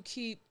can you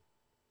keep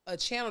a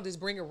channel that's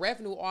bringing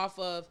revenue off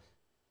of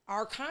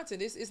our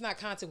content? It's not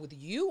content with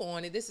you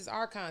on it. This is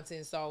our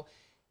content. So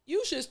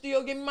you should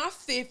still give me my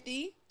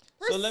 50%.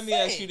 So let me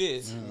ask you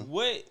this.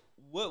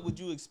 What would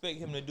you expect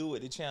him to do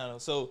with the channel?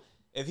 So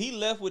if he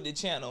left with the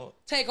channel.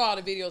 Take all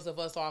the videos of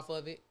us off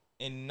of it.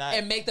 And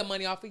make the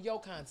money off of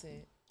your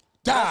content.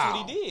 That's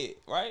what he did,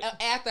 right?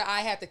 After I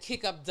had to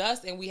kick up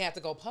dust and we had to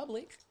go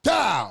public.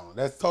 Down.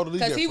 That's totally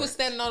different. Because he was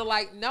standing on it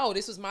like, no,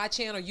 this was my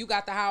channel. You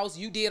got the house.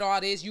 You did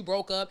all this. You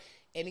broke up.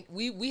 And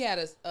we had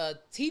a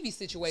TV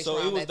situation.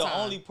 So it was the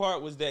only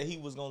part was that he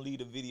was going to leave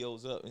the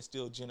videos up and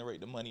still generate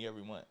the money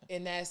every month.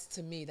 And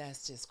to me,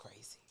 that's just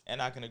crazy.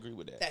 And I can agree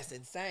with that. That's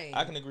insane.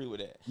 I can agree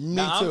with that. Me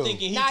now too. I'm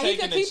thinking he's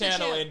taking the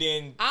channel and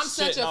then I'm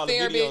such a all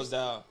fair the videos bitch.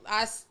 down.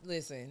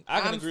 Listen,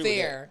 I can I'm agree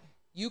fair. with that.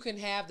 You can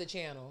have the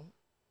channel.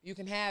 You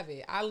can have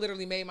it. I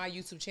literally made my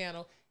YouTube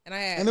channel and I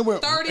had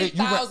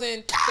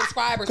 30,000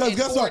 subscribers in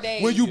 4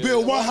 days. When you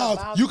build one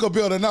house, you could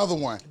build another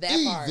one.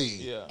 That part.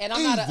 Easy. Yeah. And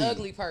I'm not an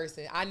ugly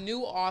person. I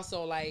knew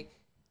also, like,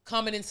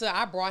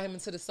 I brought him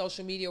into the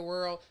social media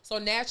world. So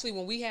naturally,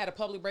 when we had a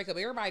public breakup,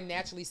 everybody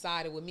naturally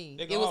sided with me.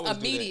 It was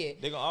immediate.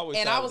 They're gonna always.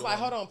 And I was like,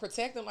 hold on,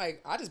 protect him.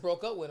 Like, I just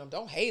broke up with him.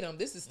 Don't hate him.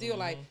 This is still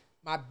like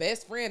my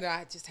best friend that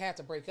I just had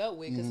to break up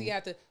with because he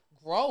had to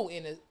grow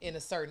in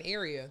a certain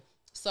area.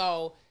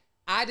 So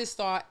I just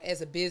thought,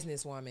 as a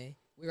businesswoman,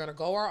 we're gonna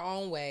go our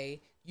own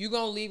way. You're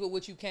gonna leave with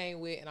what you came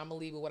with, and I'm gonna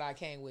leave with what I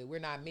came with. We're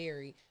not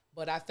married,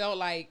 but I felt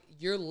like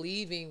you're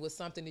leaving with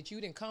something that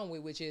you didn't come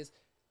with, which is,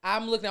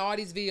 I'm looking at all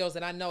these videos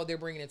and I know they're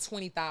bringing in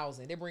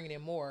 20,000. They're bringing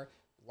in more.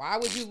 Why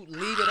would you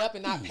leave it up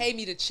and not pay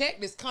me the check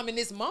that's coming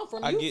this month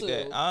from YouTube? I get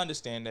that. I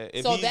understand that.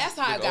 So that's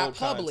how it got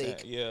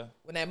public. Yeah.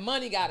 When that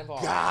money got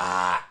involved.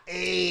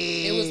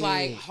 It was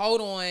like,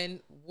 hold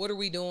on, what are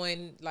we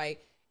doing?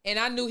 Like, and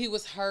I knew he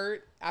was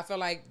hurt. I felt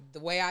like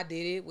the way I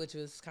did it, which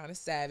was kind of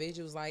savage,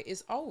 it was like,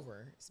 it's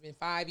over. It's been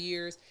 5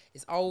 years.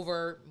 It's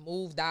over.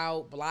 Moved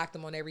out, blocked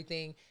him on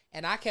everything.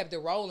 And I kept it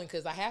rolling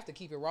because I have to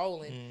keep it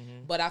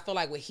rolling. But I feel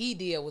like what he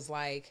did was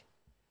like,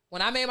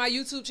 when I made my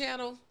YouTube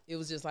channel, it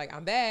was just like,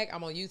 I'm back.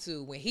 I'm on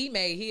YouTube. When he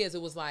made his,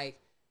 it was like,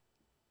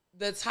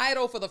 the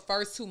title for the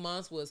first 2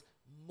 months was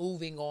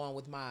Moving On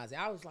with Mozzie.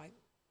 I was like,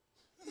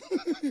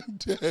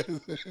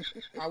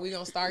 are we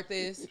going to start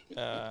this?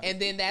 And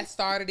then that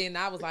started it, and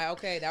I was like,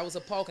 okay, that was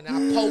a poke. And I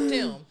poked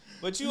him.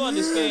 But you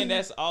understand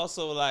that's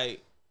also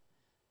like,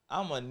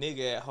 I'm a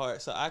nigga at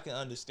heart, so I can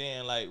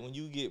understand, like, when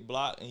you get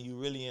blocked and you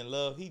really in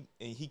love,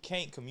 he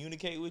can't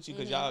communicate with you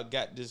because y'all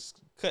got this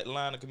cut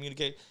line of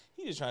communicate.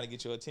 He just trying to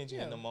get your attention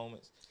in the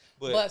moments.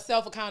 But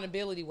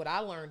self-accountability, what I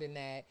learned in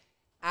that,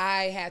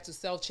 I had to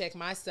self-check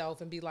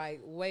myself and be like,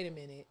 wait a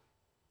minute.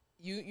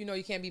 You know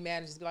you can't be mad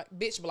and just be like,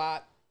 bitch,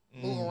 block,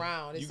 move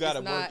around. You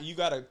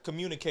gotta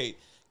communicate.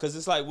 Because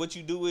it's like what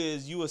you do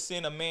is you will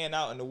send a man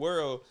out in the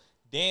world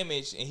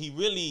damaged, and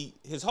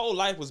his whole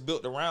life was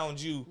built around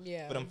you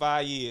for them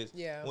 5 years.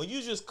 Yeah. When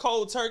you just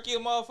cold turkey a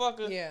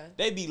motherfucker,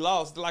 they be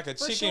lost like a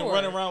chicken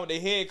running around with their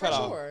head cut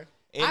off.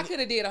 And I could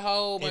have did a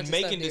whole bunch of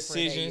stuff making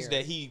decisions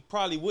that he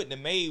probably wouldn't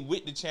have made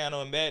with the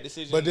channel and bad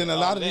decisions. But then a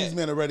lot of these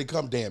men already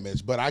come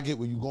damaged. But I get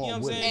where you're going, you know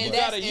what I'm with saying?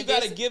 it. You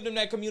gotta give them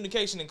that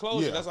communication and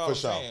closure. That's all I'm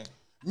saying.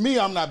 Me,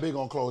 I'm not big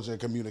on closure and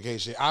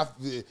communication.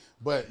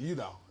 But you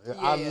know,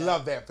 I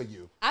love that for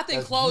you. I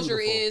think closure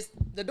is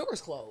the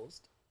door's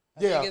closed.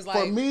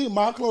 For me,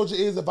 my closure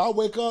is if I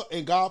wake up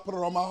and God put it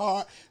on my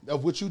heart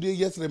of what you did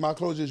yesterday, my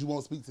closure is you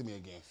won't speak to me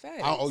again.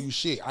 Facts. I don't owe you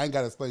shit. I ain't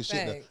got to explain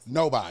shit to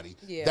nobody.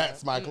 Yeah.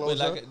 That's my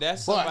closure. But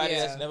that's somebody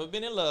that's never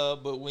been in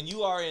love. But when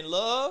you are in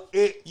love,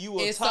 you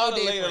will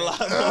tolerate a lot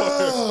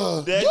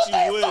more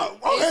that you would.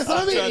 Okay, so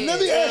let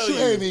me ask you,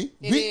 Amy.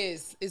 It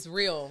is. It's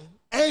real.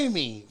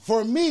 Amy,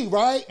 for me,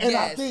 right? And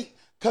I think,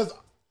 because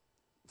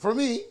for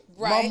me,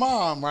 my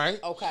mom, right?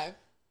 Okay.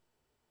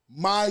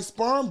 My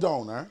sperm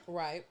donor.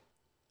 Right.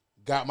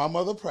 Got my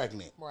mother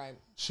pregnant. Right.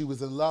 She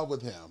was in love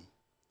with him.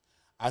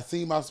 I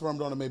seen my sperm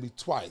donor maybe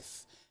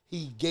twice.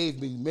 He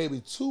gave me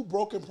maybe 2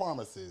 broken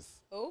promises.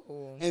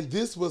 Oh. And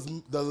this was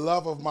the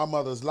love of my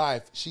mother's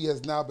life. She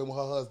has now been with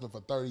her husband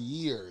for 30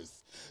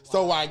 years. Wow.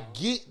 So I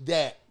get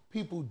that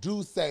people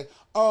do say,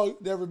 oh,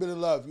 you've never been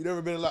in love. You've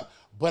never been in love.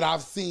 But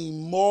I've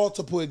seen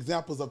multiple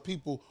examples of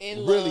people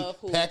really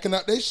packing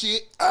up their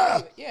shit.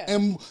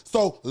 And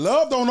so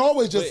love don't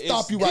always just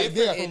stop you right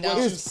there.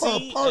 It's per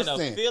person.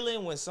 And a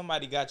feeling when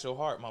somebody got your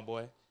heart, my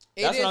boy.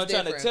 That's what I'm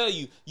trying to tell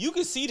you. You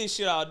can see this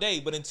shit all day,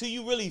 but until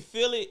you really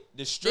feel it,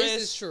 the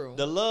stress,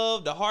 the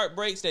love, the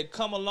heartbreaks that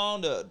come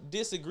along, the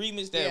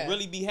disagreements that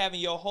really be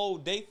having your whole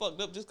day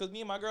fucked up just because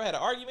me and my girl had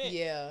an argument.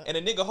 Yeah. And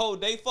a nigga whole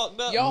day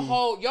fucked up. Your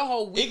whole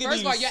week.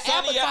 First of all, your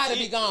appetite will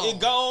be gone. It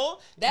gone.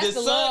 That's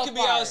the sun can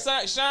be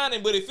outside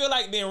shining, but it feel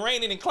like being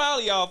raining and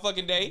cloudy all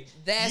fucking day.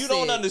 You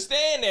don't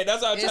understand that.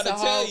 That's what I'm trying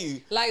to tell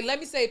you. Like, let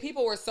me say,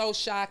 people were so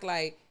shocked,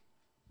 like,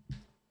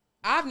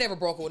 I've never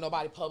broken with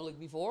nobody public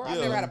before. I've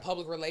never had a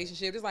public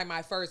relationship. It's like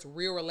my first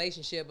real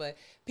relationship. But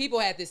people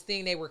had this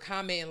thing, they were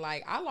commenting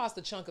like, I lost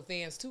a chunk of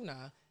fans too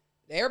now.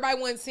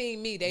 Everybody wasn't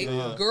seeing me.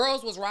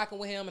 Girls was rocking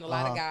with him and a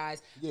lot of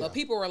guys. But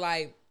people were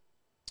like,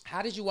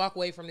 how did you walk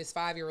away from this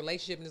 5-year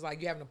relationship? And it's like,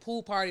 you having a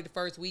pool party the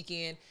first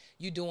weekend,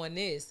 you doing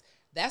this.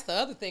 That's the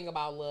other thing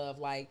about love.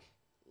 Like,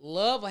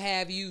 love will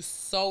have you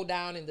so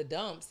down in the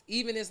dumps.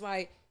 Even it's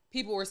like,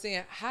 people were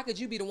saying, how could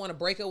you be the one to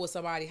break up with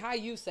somebody? How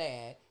you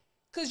sad?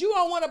 Because you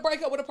don't want to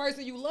break up with a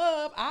person you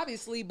love,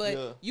 obviously,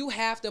 but you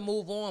have to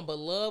move on. But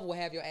love will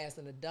have your ass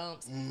in the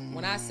dumps.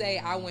 When I say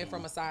I went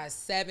from a size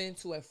 7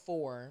 to a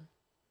 4,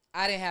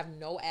 I didn't have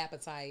no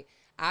appetite.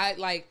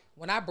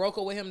 When I broke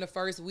up with him the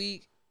first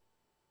week,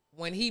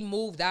 when he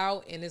moved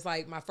out, and it's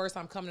like my first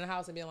time coming to the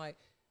house and being like,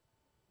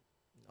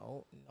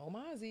 no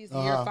Mozzie, it's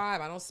year 5,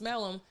 I don't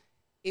smell him.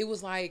 It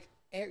was like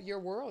your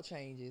world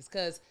changes.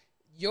 Because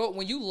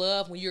when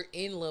you're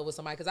in love with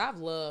somebody, because I've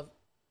loved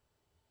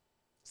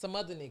some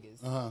other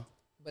niggas,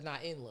 but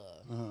not in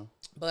love.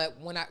 But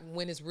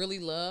when it's really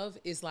love,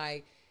 it's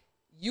like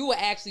you will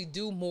actually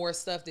do more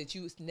stuff that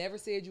you never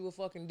said you would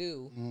fucking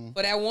do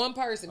for that one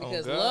person,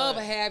 because love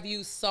will have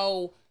you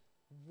so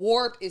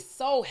warped. It's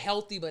so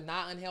healthy, but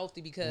not unhealthy,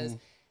 because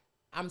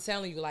I'm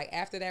telling you, like,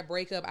 after that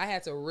breakup, I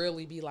had to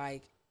really be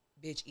like,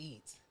 bitch,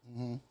 eat.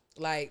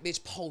 Like,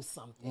 bitch, post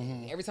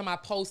something. Every time I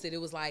posted, it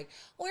was like,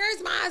 where's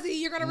Mozzie?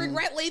 You're going to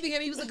regret leaving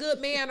him. He was a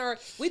good man. Or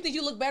we think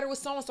you look better with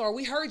so-and-so. Or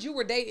we heard you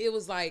were dating. It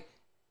was like,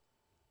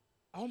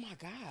 oh, my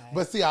God.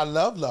 But see, I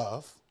love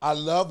love. I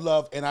love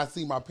love. And I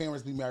see my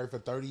parents be married for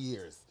 30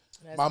 years.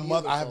 That's my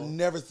beautiful. mother, I have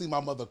never seen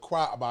my mother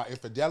cry about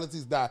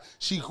infidelities.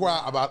 She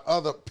cried about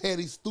other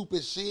petty,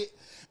 stupid shit.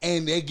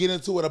 And they get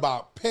into it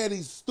about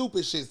petty,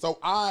 stupid shit. So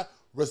I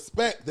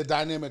respect the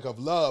dynamic of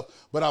love.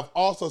 But I've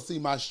also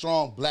seen my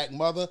strong black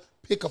mother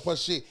pick up her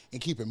shit and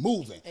keep it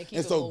moving.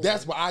 And so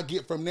that's what I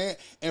get from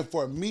that. And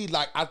for me,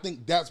 like, I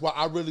think that's why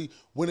I really,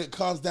 when it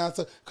comes down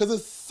to, because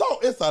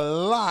it's a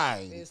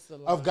line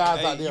of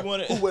guys out there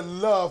who would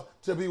love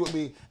to be with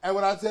me. And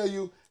when I tell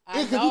you,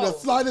 it could be the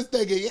slightest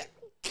thing.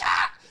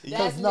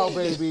 Because no,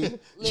 baby,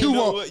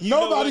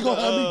 nobody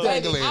gonna have me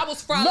dangling. Baby, I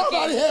was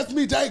nobody has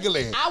me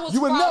dangling.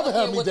 You would never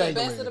have me dangling.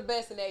 The best of the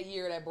best in that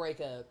year, that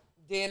breakup,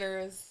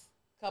 dinners,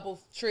 couple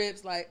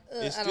trips. Like,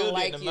 I don't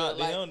like you.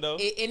 Like,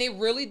 and it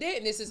really did.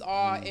 And this is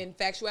all in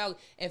factuality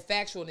and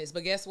factualness.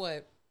 But guess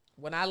what?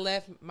 When I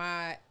left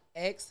my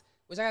ex,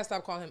 which I gotta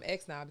stop calling him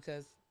ex now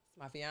because it's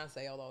my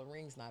fiance, although the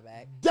ring's not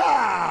back.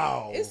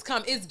 Down. It's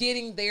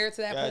getting there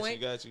to that point.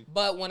 Got you.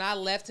 But when I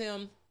left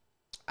him,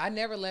 I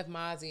never left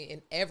Mozzie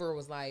and ever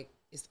was like,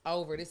 it's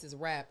over, this is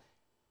rap.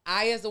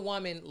 I, as a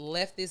woman,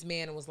 left this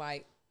man and was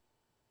like,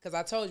 because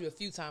I told you a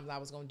few times I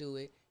was going to do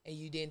it, and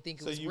you didn't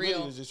think it was real. So you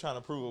really was just trying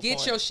to prove a point.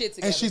 Get your shit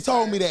together. And she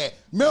told me that.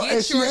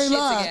 And she ain't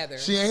lying. Together.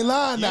 She ain't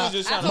lying now. You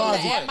was just trying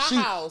to at my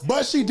house.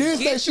 But she did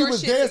say she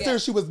was dead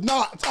serious. She was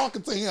not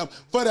talking to him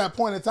for that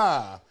point in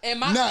time. And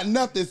not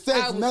nothing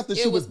sex, nothing.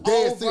 She was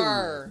dead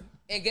serious.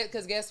 And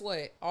because guess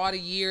what? All the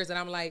years, and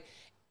I'm like,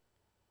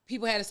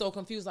 people had it so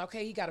confused. Like,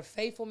 okay, he got a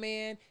faithful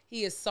man.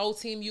 He is so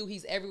team you.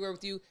 He's everywhere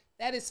with you.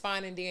 That is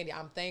fine and dandy.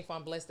 I'm thankful.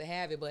 I'm blessed to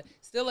have it. But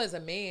still, as a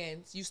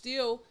man, you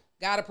still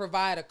got to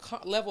provide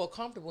a level of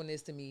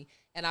comfortableness to me.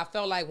 And I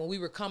felt like when we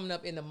were coming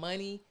up in the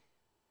money,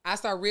 I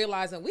started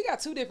realizing we got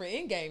two different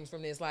end games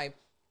from this. Like,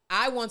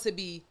 I want to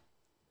be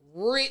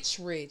rich.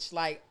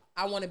 Like,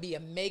 I want to be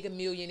a mega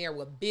millionaire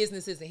with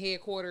businesses and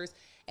headquarters.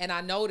 And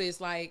I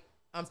noticed, like,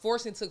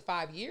 unfortunately, it took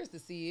 5 years to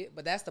see it,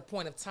 but that's the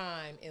point of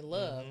time in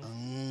love.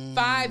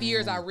 5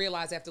 years, I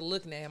realized after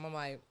looking at him, I'm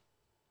like,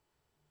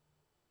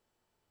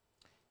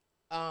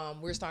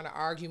 we're starting to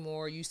argue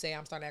more. You say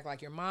I'm starting to act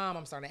like your mom.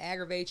 I'm starting to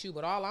aggravate you.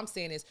 But all I'm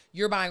saying is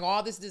you're buying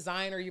all this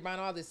designer. You're buying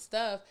all this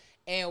stuff.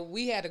 And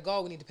we had to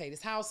go. We need to pay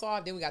this house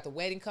off. Then we got the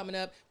wedding coming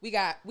up. We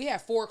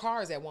had 4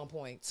 cars at one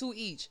point, 2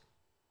 each.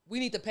 We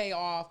need to pay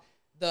off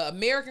the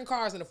American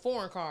cars and the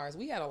foreign cars.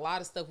 We had a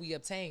lot of stuff we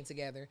obtained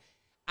together.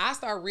 I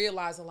started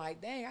realizing,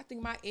 like, dang, I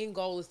think my end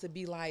goal is to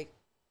be, like,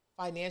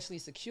 financially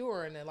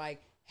secure and to,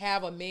 like,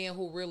 have a man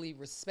who really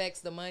respects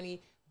the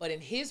money. But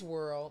in his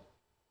world,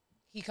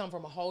 he come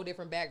from a whole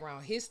different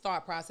background. His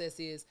thought process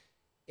is,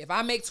 if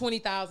I make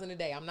 $20,000 a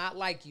day, I'm not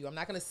like you. I'm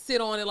not going to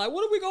sit on it like,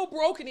 what if we go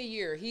broke in a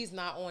year? He's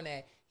not on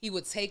that. He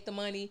would take the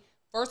money.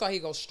 First of all, he'd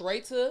go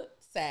straight to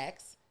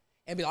Saks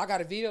and be like, I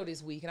got a video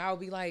this week. And I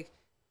would be like,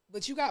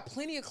 but you got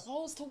plenty of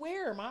clothes to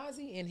wear,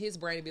 Mozzie. And his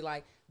brain would be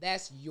like,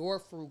 that's your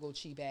frugal,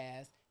 cheap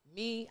ass.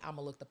 Me, I'm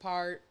going to look the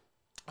part.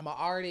 I'm an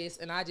artist.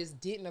 And I just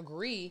didn't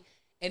agree.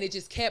 And it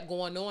just kept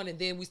going on. And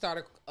then we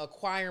started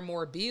acquiring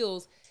more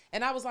bills.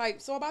 And I was like,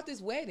 so about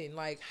this wedding,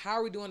 like, how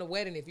are we doing a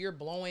wedding if you're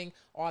blowing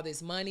all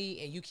this money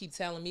and you keep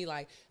telling me,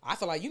 like, I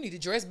feel like you need to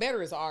dress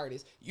better as an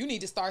artist. You need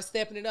to start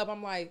stepping it up.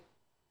 I'm like,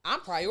 I'm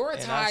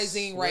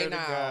prioritizing right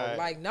now. God,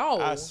 like, no.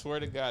 I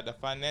swear to God, the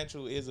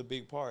financial is a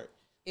big part.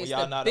 When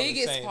y'all not on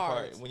the same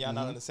part. When y'all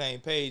not on the same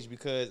page,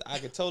 because I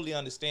could totally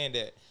understand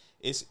that.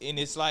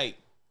 It's like,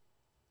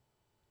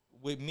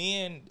 with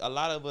men, a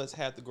lot of us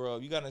have to grow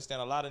up. You gotta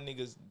understand, a lot of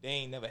niggas, they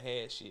ain't never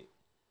had shit.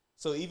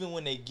 So even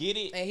when they get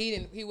it,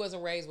 and he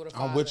wasn't raised with a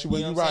father. I'm with you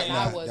when you right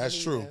now.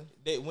 That's true.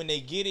 When they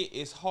get it,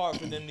 it's hard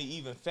for them to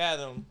even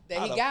fathom that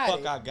how he the got fuck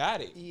it. I got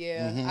it.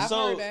 Yeah, I've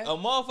heard that. So a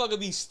motherfucker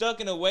be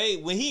stuck in a way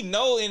when he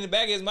know in the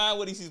back of his mind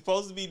what he's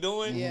supposed to be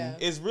doing. Yeah,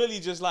 it's really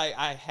just like,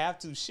 I have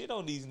to shit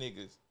on these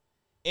niggas.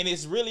 And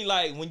it's really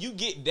like, when you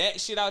get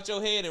that shit out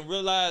your head and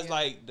realize,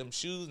 like, them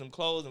shoes, them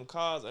clothes, them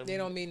cars, they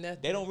don't mean nothing.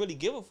 They don't really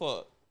give a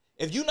fuck.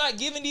 If you not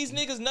giving these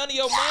niggas none of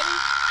your money,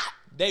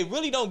 they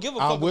really don't give a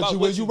fuck about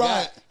what you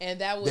got.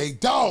 And that was, they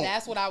don't.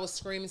 That's what I was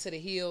screaming to the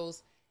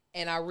hills.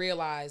 And I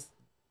realized,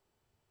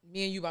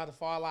 me and you about to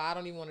fall out. I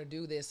don't even want to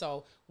do this.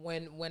 So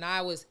when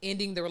I was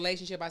ending the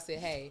relationship, I said,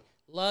 hey,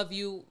 love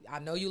you. I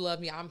know you love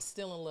me. I'm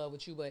still in love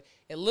with you. But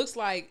it looks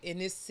like in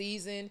this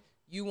season,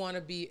 you want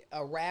to be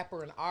a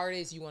rapper, an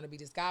artist. You want to be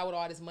this guy with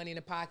all this money in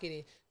the pocket.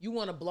 And you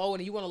want to blow it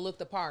and you want to look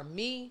the part.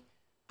 Me,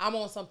 I'm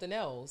on something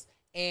else.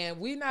 And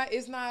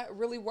it's not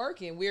really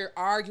working. We're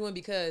arguing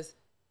because,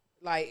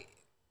 like,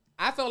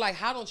 I feel like,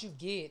 how don't you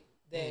get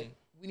that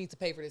we need to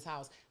pay for this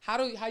house?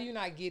 How you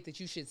not get that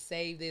you should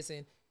save this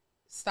and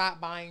stop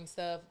buying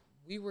stuff?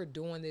 We were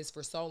doing this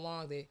for so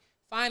long that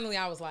finally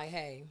I was like,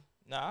 hey,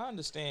 No, I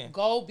understand.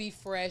 Go be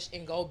fresh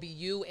and go be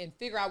you and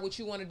figure out what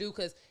you want to do,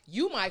 because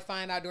you might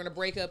find out during a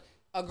breakup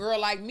a girl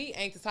like me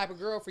ain't the type of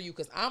girl for you,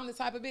 because I'm the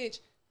type of bitch.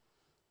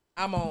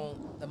 I'm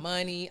on the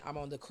money. I'm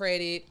on the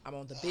credit. I'm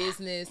on the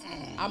business.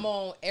 I'm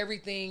on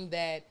everything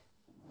that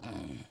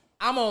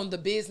I'm on the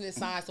business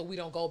side, so we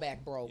don't go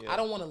back broke. Yeah. I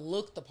don't want to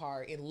look the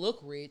part and look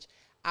rich.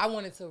 I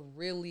wanted to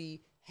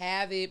really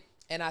have it.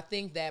 And I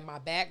think that my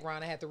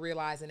background, I had to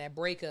realize in that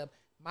breakup,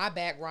 my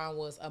background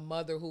was a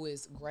mother who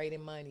is great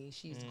in money.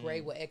 She's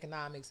great with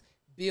economics.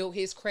 Built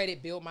his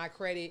credit, built my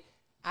credit.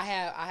 I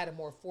had a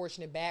more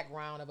fortunate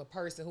background of a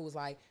person who was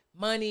like,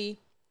 money,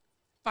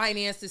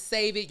 finances,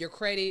 save it, your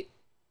credit.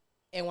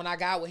 And when I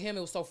got with him,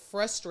 it was so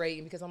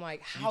frustrating because I'm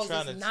like, how is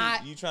this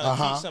not? You trying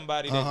to teach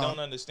somebody that don't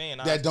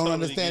understand. That don't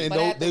understand,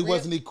 and they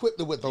wasn't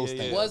equipped with those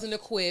things. Wasn't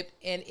equipped.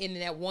 And in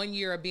that 1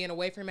 year of being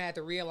away from him, I had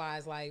to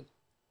realize, like,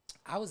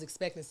 I was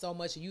expecting so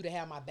much of you to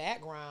have my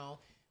background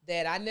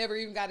that I never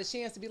even got a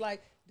chance to be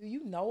like, do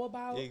you know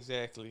about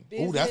exactly?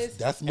 Oh,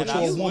 that's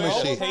mature woman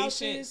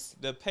shit.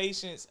 The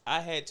patience, I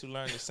had to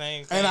learn the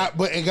same thing.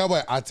 And guess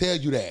what? I tell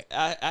you that.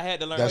 I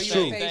had to learn the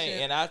same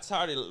thing, and I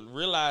started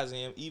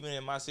realizing, even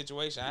in my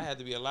situation, I had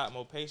to be a lot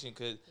more patient,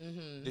 because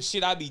the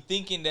shit I be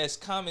thinking that's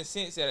common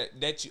sense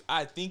that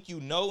I think you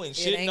know and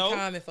should know. It ain't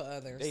common for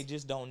others. They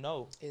just don't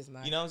know. It's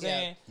not. You know what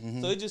I'm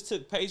saying? So it just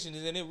took patience,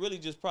 and it really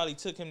just probably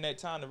took him that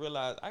time to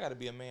realize, I got to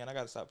be a man. I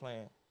got to stop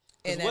playing.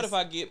 Because what if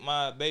I get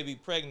my baby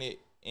pregnant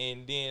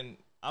and then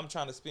I'm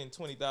trying to spend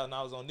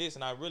 $20,000 on this,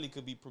 and I really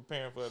could be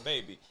preparing for a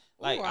baby?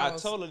 Like, I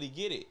totally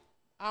get it.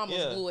 I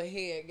almost blew a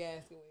head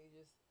gasket when you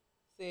just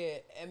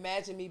said,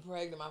 imagine me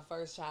pregnant my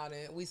first child,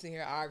 and we sit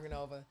here arguing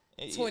over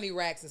 20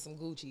 racks and some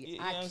Gucci.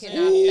 I cannot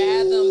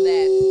fathom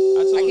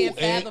that. I can't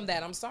fathom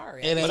that. I'm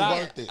sorry. It ain't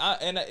worth it.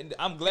 And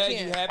I'm glad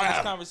you had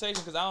this conversation,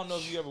 because I don't know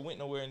if you ever went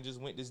nowhere and just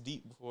went this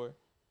deep before.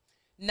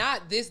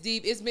 Not this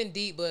deep. It's been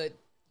deep, but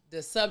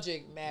the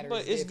subject matter.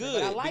 But it's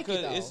good, but I like because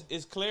it, though.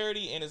 it's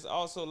clarity, and it's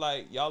also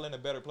like y'all in a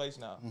better place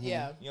now. Yeah. You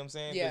know what I'm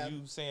saying? Yeah. Because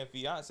you saying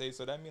fiance,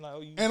 so that mean like, oh,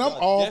 you. And I'm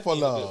all for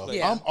love.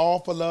 Yeah. I'm all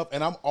for love,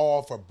 and I'm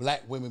all for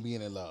black women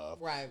being in love.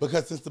 Right.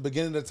 Because since the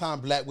beginning of the time,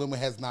 black women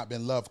has not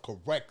been loved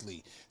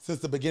correctly.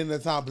 Since the beginning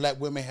of the time, black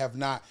women have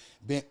not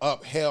been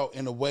upheld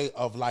in a way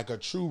of like a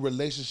true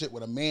relationship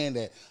with a man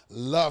that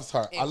loves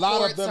her. And a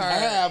lot of them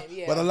have,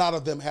 yeah. but a lot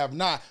of them have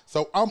not.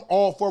 So I'm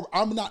all for.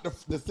 I'm not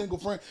the single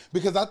friend,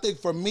 because I think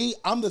for me,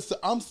 I'm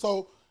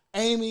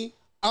Amy.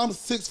 I'm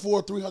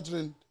 6'4", 300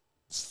 and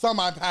some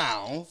odd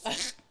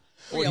pounds.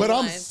 But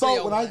I'm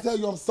so, when I tell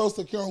you I'm so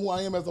secure in who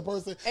I am as a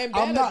person,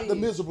 I'm not the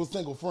miserable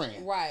single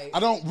friend. Right. I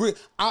don't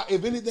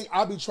if anything,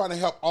 I'll be trying to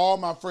help all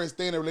my friends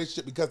stay in a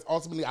relationship, because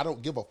ultimately I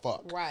don't give a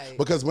fuck. Right.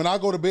 Because when I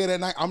go to bed at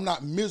night, I'm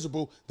not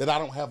miserable that I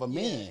don't have a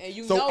man. And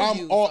you so know I'm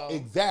you, all so.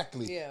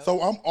 exactly. Yeah.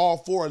 So I'm all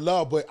for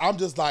love, but I'm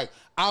just like,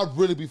 I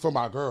really be for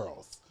my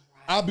girls.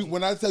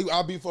 When I tell you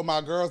I'll be for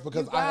my girls,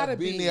 because I have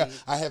been there.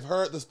 I have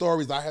heard the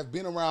stories. I have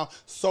been around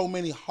so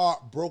many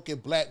heartbroken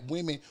black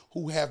women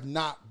who have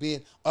not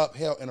been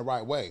upheld in the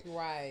right way.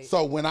 Right.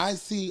 So when I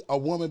see a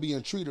woman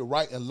being treated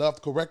right and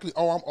loved correctly,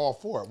 I'm all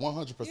for it,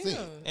 100%.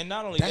 Yeah. And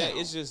not only that,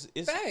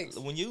 it's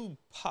when you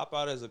pop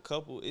out as a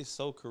couple, it's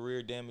so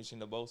career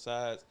damaging to both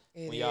sides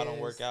when y'all don't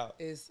work out.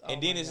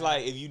 And then it's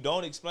like, if you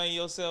don't explain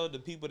yourself, the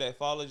people that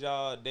follow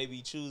y'all, they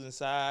be choosing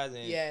sides.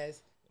 And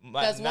yes.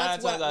 Because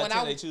 9 times out of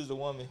 10, they choose the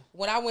woman.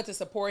 When I went to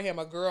support him,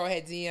 a girl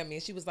had DM'd me,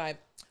 and she was like,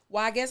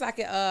 well, I guess I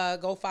could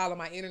go follow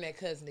my internet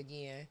cousin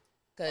again.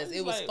 Because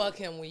it was like, fuck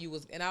him when you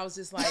was... And I was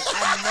just like,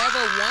 I never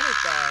wanted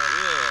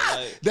that.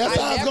 Yeah, like... That's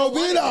how it's going to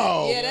be,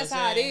 though. Yeah, that's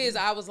how it is.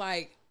 I was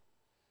like,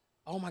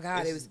 oh, my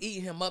God, it was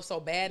eating him up so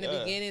bad in the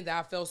beginning that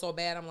I felt so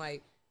bad. I'm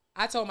like...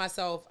 I told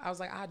myself, I was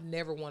like, I'd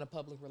never want a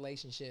public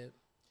relationship.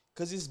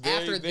 Because it's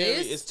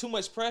it's too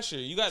much pressure.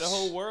 You got the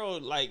whole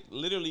world, like,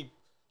 literally...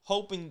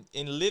 hoping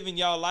and living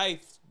y'all life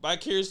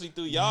vicariously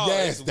through y'all.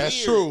 Yes,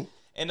 that's true.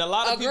 And a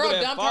lot of people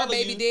that dumped follow her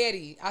baby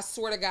daddy. I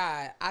swear to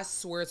God,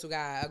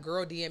 a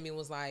girl DM me and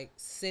was like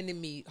sending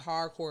me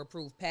hardcore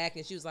proof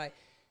packing. She was like,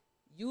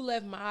 you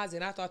left Maz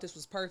and I thought this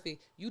was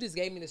perfect. You just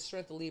gave me the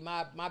strength to leave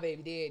my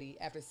baby daddy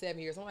after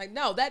 7 years. I'm like,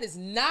 no, that is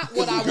not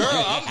what I want. Girl,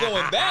 I'm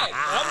going back.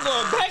 I'm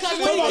going back. Because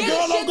when you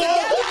get shit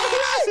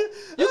together,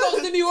 you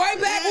gonna send me right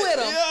back with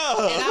him.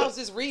 Yeah. And I was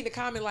just reading the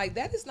comment like,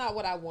 that is not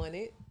what I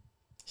wanted.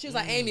 She was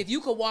like, Amy, if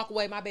you could walk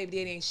away, my baby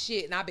daddy ain't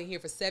shit. And I've been here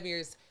for 7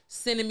 years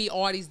sending me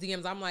all these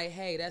DMs. I'm like,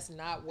 hey, that's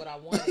not what I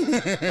wanted.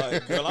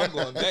 Like, girl, I'm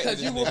going back.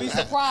 Because you will be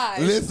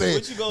surprised. Listen.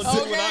 What you going to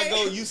do when I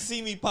go, you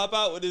see me pop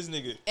out with this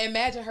nigga?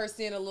 Imagine her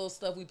seeing the little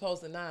stuff we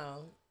posting now.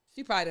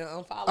 She probably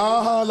didn't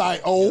unfollow me.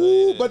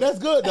 Like, but that's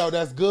good, though.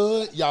 That's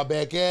good. Y'all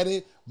back at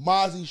it.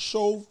 Mozzie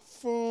show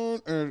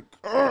fun. And,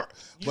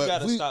 you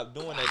got to stop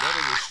doing that.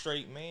 That is a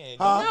straight man.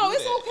 No,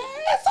 it's okay.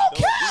 It's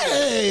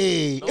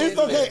okay. It's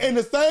okay. In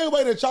the same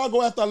way that y'all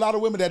go after a lot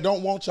of women that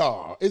don't want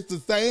y'all. It's the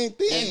same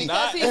thing.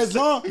 Because he's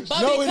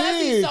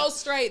so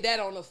straight, that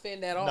don't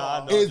offend at all.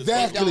 Nah,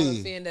 exactly. It don't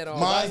offend at all.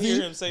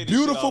 Mozzie,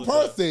 beautiful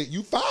person.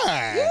 You fine.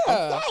 Yeah.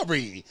 I'm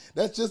sorry.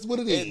 That's just what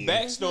it is. And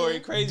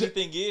backstory, crazy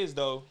thing is,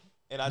 though,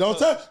 And I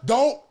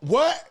don't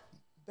what?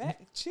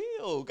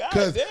 Chill, God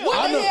damn.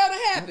 What the hell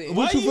happened?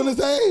 What you finna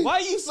say? Why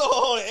you so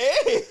on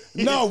edge?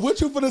 No, what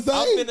you finna say?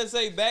 I'm finna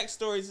say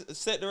backstories,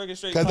 set the record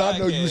straight. Because I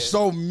know you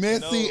so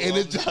messy and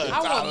it's just.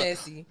 I want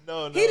messy.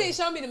 No. He didn't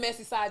show me the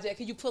messy side yet.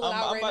 Can you pull it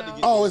out right now?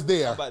 Oh, it's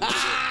there. I'm about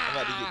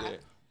to get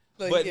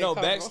there. But no,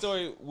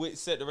 backstory with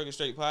Set the Record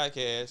Straight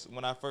podcast,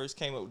 when I first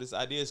came up with this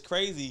idea, is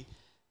crazy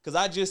because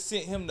I just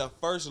sent him the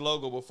first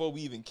logo before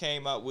we even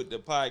came out with the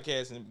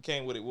podcast and it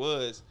became what it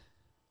was.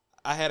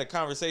 I had a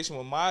conversation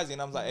with Mozzie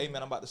and I was like, hey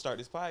man, I'm about to start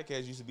this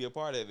podcast. You should be a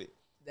part of it.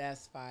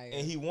 That's fire.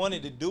 And he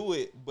wanted to do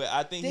it, but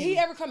I think Did he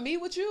ever come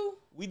meet with you?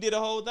 We did a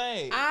whole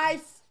thing.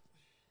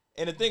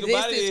 And the thing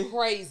about it is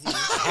crazy.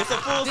 It's a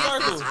full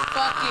circle. This is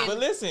fucking but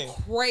listen,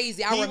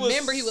 crazy. I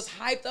remember he was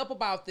hyped up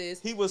about this.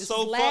 He was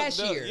so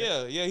last fucked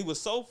year. up. Yeah, he was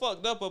so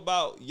fucked up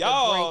about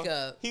y'all. The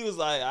breakup. He was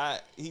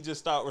like, he just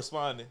stopped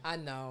responding. I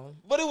know.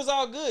 But it was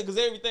all good because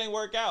everything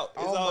worked out.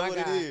 It's all what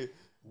it is.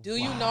 Do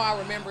you know I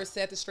remember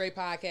Set the Straight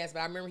podcast,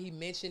 but I remember he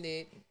mentioned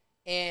it.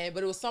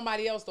 But it was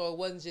somebody else though. It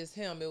wasn't just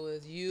him. It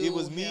was you. It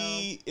was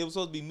me. It was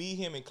supposed to be me,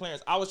 him, and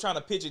Clarence. I was trying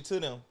to pitch it to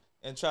them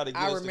and try to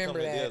get us to come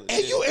together.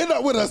 And you end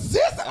up with a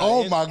sis?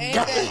 Oh my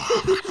God.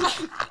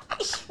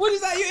 What you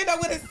say? You end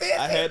up with a sis?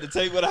 I had to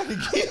take what I could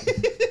get.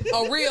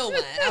 A real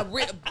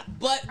one.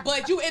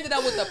 But you ended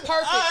up with the perfect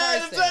person. I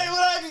had to take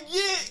what I could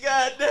get.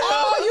 Goddamn.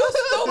 Oh, you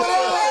stupid.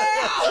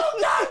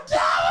 God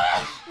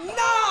damn it.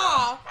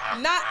 No.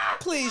 Not,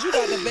 please. You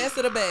got the best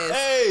of the best.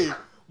 Hey.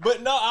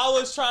 But no, I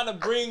was trying to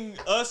bring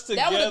us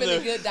together. That would have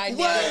been a good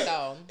dynamic,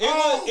 though.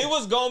 It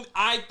was going.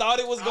 I thought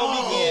it was going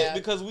to be good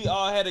because we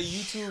all had a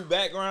YouTube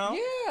background.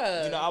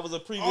 Yeah. You know, I was a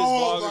previous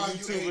blogger,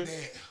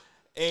 YouTuber,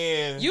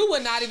 and you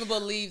would not even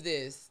believe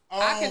this.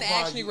 I can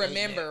actually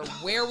remember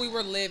where we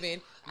were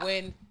living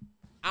when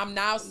I'm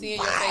now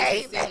seeing your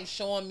face and him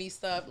showing me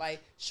stuff,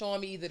 like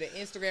showing me either the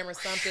Instagram or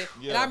something.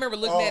 Yeah. And I remember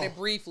looking at it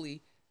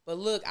briefly. But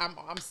look, I'm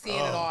seeing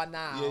it all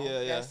now.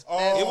 Yeah.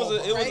 It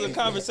was a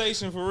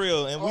conversation for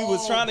real, and we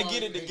was trying to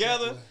get it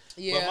together.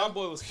 Yeah. But my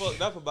boy was fucked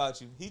up about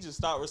you. He just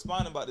stopped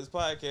responding about this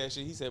podcast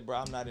shit. He said, "Bro,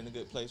 I'm not in a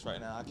good place right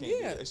now. I can't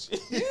do that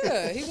shit."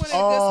 Yeah, he went in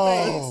a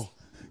good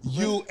space.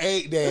 You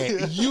ate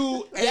that.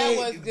 You ate that.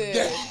 Was good.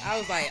 That. I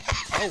was like,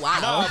 oh wow.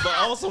 Nah, but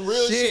on some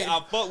real shit,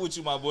 I fuck with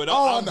you, my boy.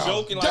 I'm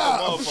joking like a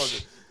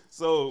motherfucker.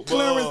 So,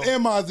 Clarence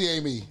and Mozzie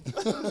ain't me.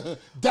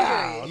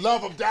 Down.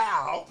 Love them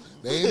down.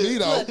 They ain't me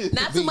though. Look,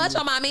 not too much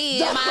on my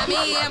man.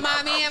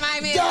 My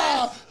man.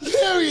 Down.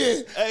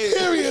 Period. Hey.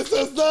 Period,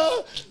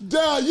 sister.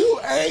 Down. You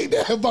ain't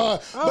that boy.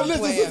 But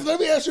listen, sister, let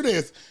me ask you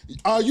this.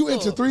 Are you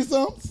into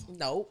threesomes?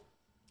 Nope.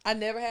 I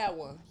never had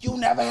one. You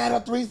never had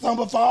a threesome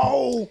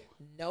before?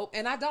 Nope.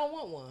 And I don't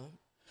want one.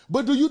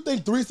 But do you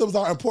think threesomes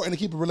are important to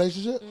keep a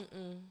relationship?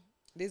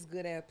 This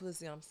good ass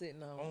pussy I'm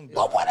sitting on.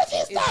 But what if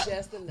he's not?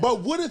 Enough.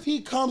 But what if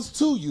he comes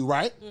to you,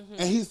 right?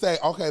 And he say,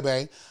 okay,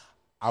 babe,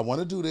 I want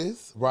to do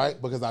this,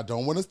 right? Because I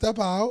don't want to step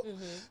out.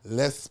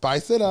 Let's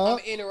spice it up. I'm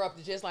going to interrupt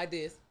you just like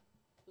this.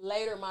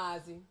 Later,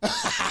 Mozzie.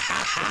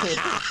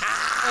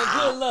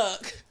 And good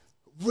luck.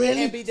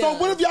 Really? So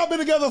what if y'all been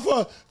together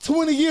for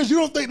 20 years? You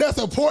don't think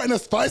that's important to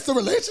spice the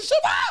relationship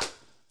up?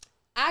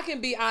 I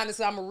can be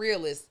honest. I'm a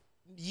realist.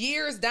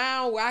 Years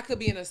down where I could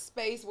be in a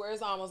space where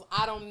it's almost,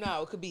 I don't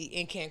know, it could be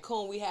in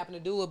Cancun, we happen to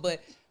do it, but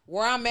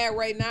where I'm at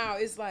right now,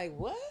 it's like,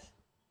 what?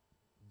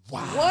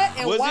 Wow. What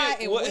and why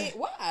and when?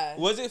 Why?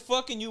 Was it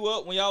fucking you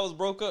up when y'all was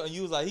broke up and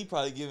you was like, he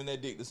probably giving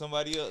that dick to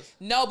somebody else?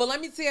 No, but let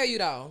me tell you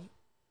though.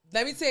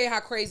 Let me tell you how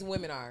crazy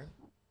women are.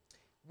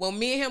 When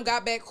me and him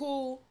got back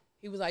cool,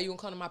 he was like, you gonna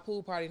come to my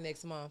pool party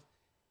next month?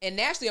 And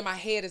naturally in my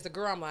head as a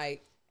girl, I'm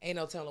like, ain't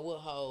no telling what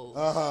hoes.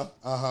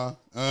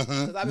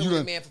 Because I've been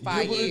with a man for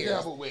 5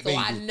 years. So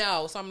I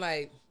know. So I'm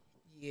like,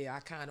 yeah,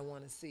 I kind of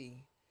want to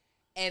see.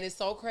 And it's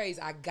so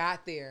crazy. I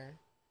got there.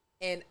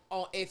 And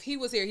if he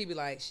was here, he'd be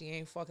like, she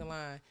ain't fucking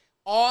lying.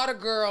 All the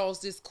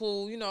girls just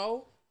cool, you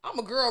know. I'm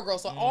a girl,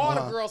 so all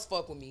the girls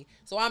fuck with me.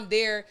 So I'm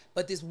there.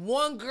 But this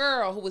one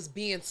girl who was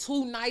being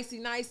too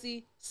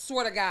nicey,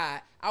 swear to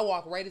God, I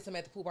walked right into him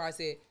at the pool party. I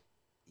said,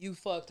 you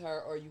fucked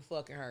her or you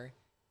fucking her?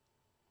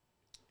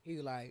 He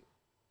was like,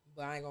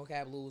 but I ain't gonna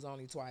cap, lose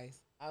only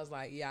twice. I was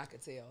like, yeah, I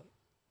could tell.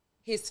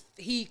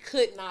 He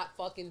could not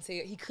fucking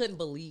tell. He couldn't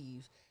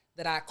believe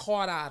that I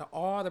caught out of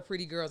all the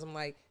pretty girls. I'm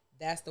like,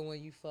 that's the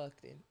one you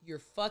fucked in. You're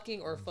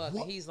fucking or fucking.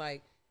 What? He's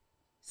like,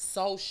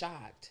 so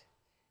shocked.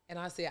 And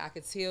I said, I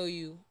could tell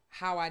you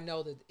how I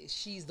know that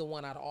she's the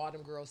one out of all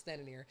them girls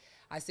standing there.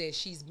 I said,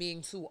 she's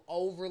being too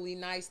overly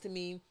nice to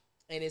me.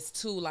 And it's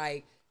too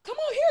like, come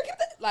on here, get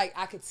that. Like,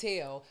 I could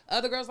tell.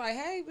 Other girls like,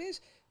 hey, bitch,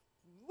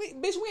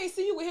 we ain't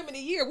seen you with him in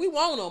a year. We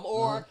want him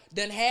or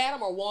done had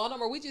him or want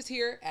him or we just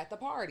here at the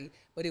party.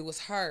 But it was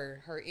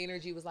her. Her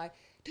energy was like,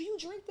 do you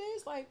drink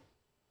this? Like,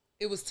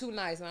 it was too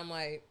nice. And I'm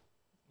like,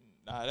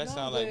 nah, that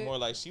sounds like more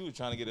like she was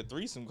trying to get a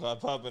threesome card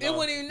popping. It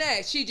wasn't even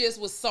that. She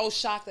just was so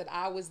shocked that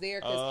I was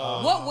there.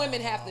 Because what women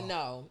have to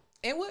know,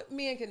 and what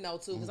men can know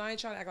too, because I ain't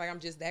trying to act like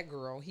I'm just that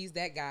girl. He's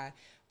that guy.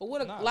 But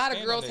what a lot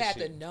of girls have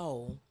to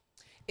know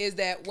is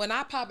that when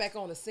I pop back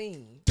on the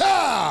scene,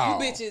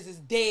 Down. you bitches is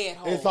dead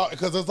home.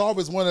 Because there's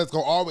always one that's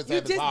gonna always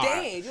have just his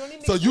dead. You don't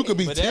even so you could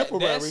be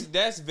temporary.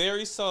 That's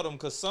very seldom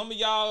because some of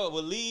y'all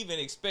will leave and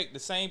expect the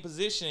same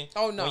position.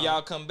 Oh no, when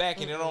y'all come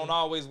back and it don't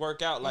always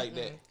work out like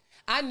that.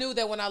 I knew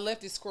that when I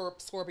left this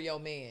Scorpio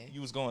man,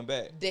 you was going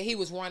back. That he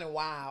was running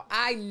wild.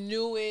 I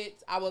knew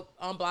it. I would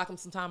unblock him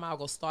sometime. I would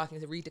go stalking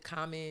to read the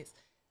comments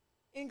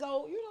and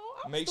go,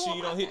 make sure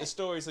you don't hit the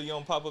story so you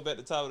don't pop up at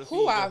the top of the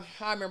feed. I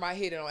remember I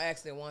hit it on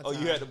accident one time. Oh,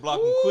 you had to block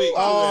him quick.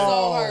 I was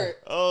so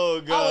hurt.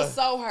 Oh, God. I was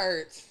so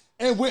hurt.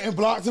 And went and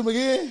blocked him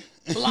again?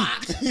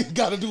 Blocked.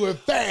 Got to do it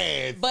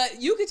fast.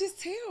 But you could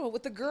just tell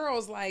with the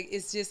girls, like,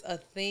 it's just a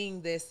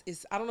thing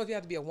I don't know if you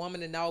have to be a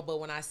woman to know, but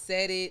when I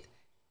said it,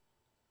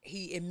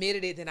 he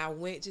admitted it. Then I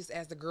went just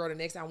as the girl the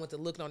next time I went to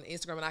look on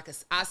Instagram and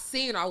I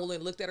seen her. I went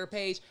and looked at her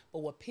page. But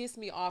what pissed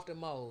me off the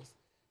most,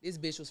 this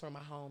bitch was from my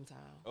hometown.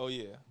 Oh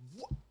yeah,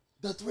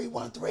 the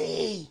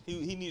 313.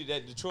 He needed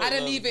that Detroit. I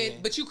didn't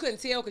even, but you couldn't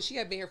tell because she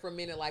had been here for a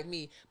minute like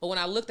me. But when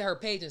I looked at her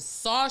page and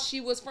saw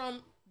she was from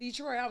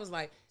Detroit, I was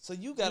like, so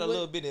you got a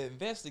little bit of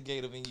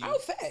investigative in you. Oh,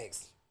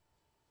 facts.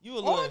 You a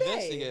little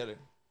investigator.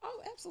 Oh,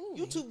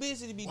 absolutely. You too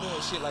busy to be doing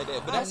shit like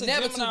that. But that's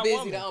never too busy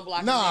woman. to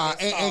unblock. Nah,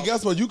 and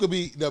guess what? You could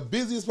be the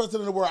busiest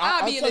person in the world.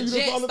 I'll I be tell in you the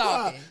this jet all the time.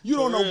 stalking. You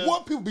don't know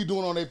what people be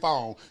doing on their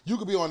phone. You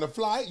could be on the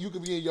flight. You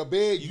could be in your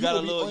bed. You got could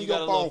a be little, on you your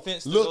got a little phone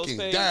Finsta looking ghost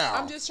page? down.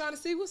 I'm just trying to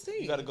see what's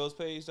see. You got a ghost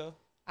page though?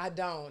 I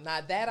don't.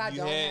 Not that I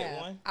don't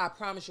have. One? I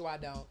promise you I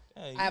don't.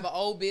 I have an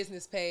old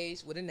business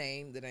page with a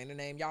name that ain't a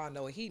name. Y'all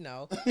know what he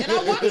know. And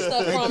I watch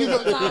stuff from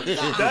time to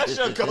time. That's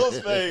your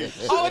ghost page.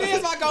 Oh, it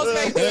is my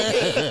ghost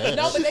page.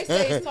 No, but they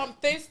say it's some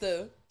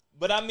Finsta.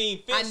 But I mean,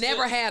 Finsta, I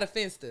never had a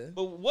Finsta.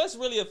 But what's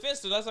really a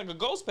Finsta? That's like a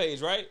ghost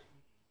page, right?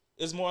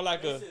 It's more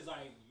like this is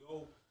like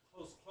yo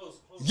close.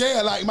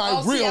 Yeah, like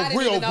my real I thought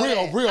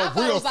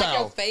it was style. like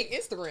your fake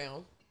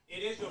Instagram.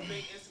 It is your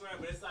fake Instagram,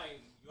 but it's like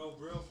your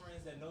real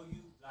friends that know you.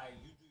 Like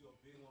you do your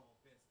big one on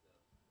Finsta.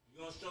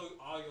 You gonna show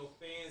all your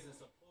fans and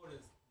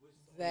supporters which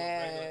is your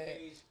regular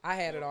page. I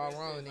had it all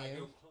wrong then. Like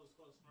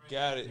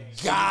got it. And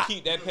so you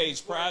keep that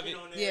page private.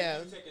 Yeah.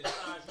 You take a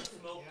shot, you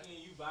smoking,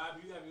 you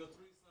vibe, you have your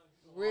threesome.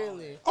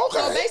 Really? Okay.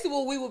 So basically,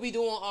 what we will be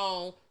doing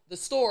on the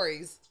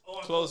stories,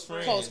 close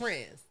friends. Close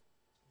friends.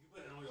 You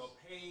put it on your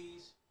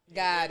page.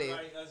 Got it.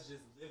 Us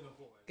just living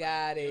for it.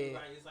 Got it.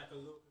 It's like a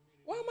little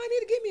community. Well, I might need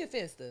to give me a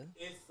Finsta.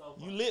 It's so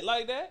fun. You lit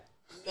like that?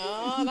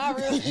 No, not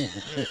really.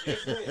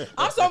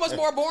 I'm so much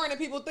more boring than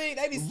people think.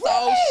 They be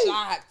so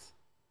shocked.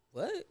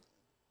 What?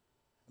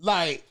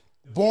 Like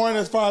boring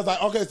as far as like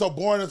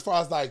boring as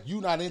far as like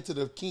you not into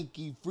the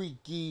kinky,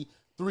 freaky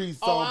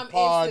threesome I'm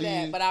party.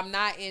 into that, but I'm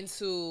not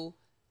into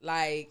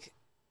like.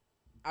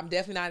 I'm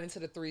definitely not into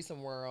the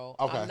threesome world.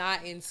 Okay. I'm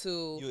not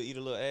into. You'll eat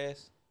a little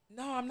ass?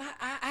 No, I'm not.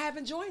 I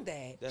haven't joined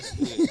that. That's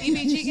good.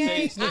 EBG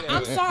game.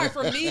 I'm sorry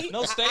for me.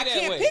 No, stay that way. I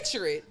can't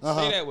picture it.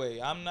 Stay that way.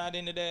 I'm not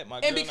into that. My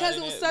and girl because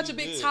not it was into such that, a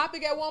big good.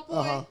 topic at one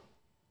point,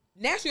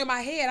 naturally in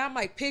my head, I'm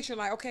like picturing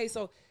like, okay,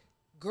 so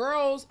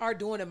girls are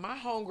doing it. My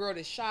homegirl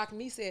that shocked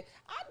me said,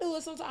 I do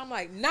it sometimes. I'm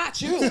like,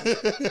 not you.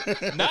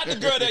 Not the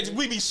girl that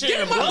we be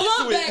sharing Get my blunts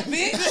blood with. back,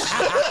 bitch.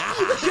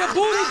 Your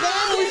booty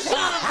bad.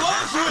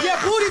 Your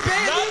booty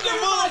bad. Not the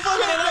motherfucker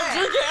that I'm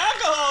drinking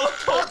alcohol.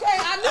 Okay,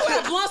 I knew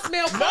that blunt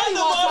smell Not funny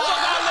the once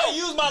motherfucker I let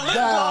use my lip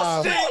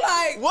gloss stick.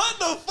 Like, what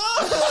the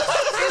fuck?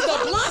 Is the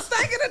blunt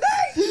stinking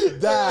today?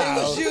 It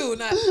was you.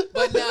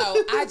 But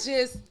no,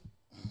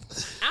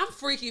 I'm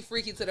freaky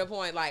to the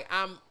point. Like,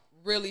 I'm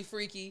really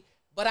freaky.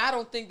 But I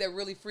don't think that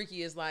really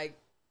freaky is like,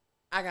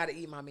 I got to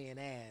eat my man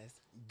ass.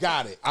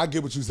 Got it. I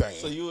get what you're saying.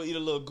 So you will eat a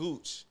little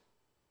gooch.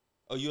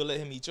 Or you'll let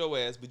him eat your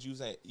ass, but you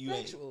ain't.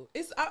 Sexual.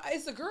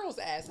 It's a girl's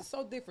ass. It's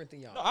so different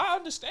than y'all. No, I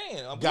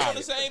understand. I'm Got on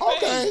the it. same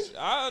Okay. page.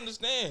 I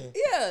understand.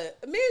 Yeah,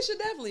 men should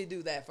definitely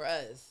do that for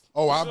us.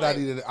 I'm not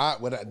eating.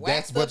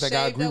 That's what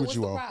I agree with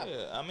you on.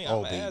 Yeah, I mean,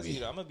 I'm an ass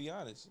eater. I'm gonna be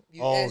honest.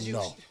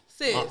 No.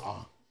 Sis,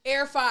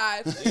 Air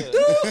 5. Yeah.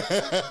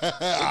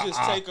 It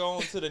just take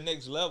on to the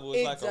next level.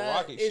 It's like a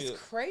rocket ship.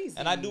 It's crazy.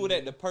 And I do it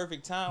at the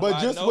perfect time. But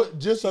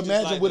just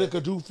imagine like what it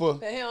could do for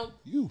him.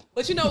 You.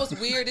 But you know what's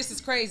weird? This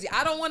is crazy.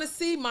 I don't want to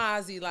see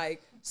Mozzie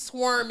like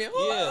squirming.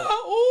 Yeah.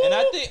 Ooh. And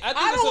I think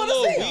it's a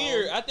little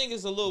weird. Him. I think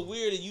it's a little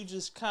weird that you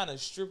just kind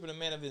of stripping a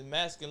man of his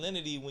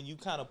masculinity when you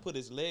kind of put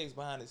his legs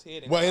behind his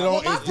head. And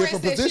it's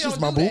different positions,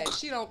 my book.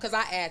 She don't, because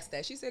I asked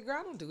that. She said, girl,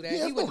 I don't do that.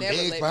 Yeah, he would never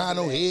legs let behind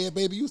me no do head,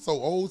 baby. You so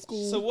old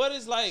school. So what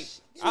is like?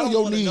 You I don't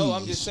your want to know. knees.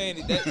 I'm just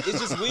saying that it's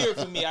just weird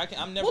for me.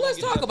 I'm never. Well, let's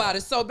talk about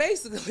it. So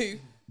basically,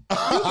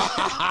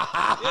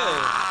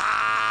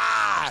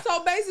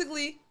 So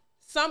basically,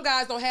 some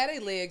guys don't have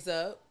their legs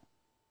up.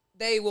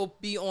 They will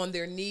be on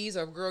their knees,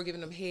 or a girl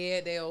giving them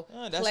head. They'll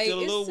that's play. still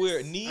a little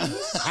weird. Knees. Yeah,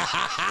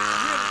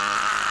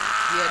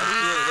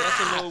 that's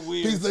a little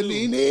weird. Piece of too.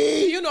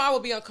 knee. You know, I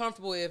would be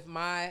uncomfortable if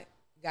my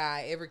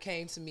guy ever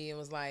came to me and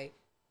was like,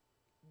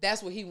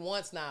 that's what he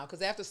wants now.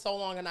 Because after so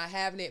long of not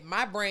having it,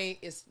 my brain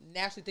is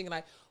naturally thinking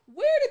like,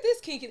 where did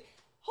this kink get?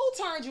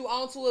 Who turned you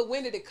onto it?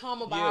 When did it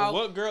come about? Yeah,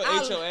 what girl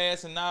ate your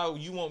ass and now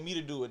you want me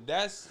to do it?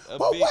 That's a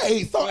but big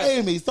wait, so question.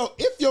 Amy, so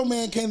if your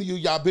man came to you,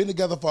 y'all been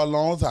together for a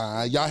long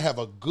time, y'all have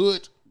a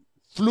good,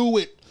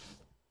 fluid,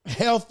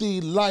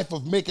 healthy life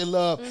of making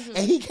love, and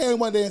he came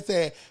one day and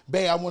said,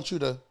 babe, I want you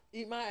to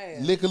eat my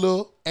ass, lick a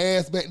little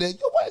ass back there.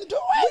 You wouldn't do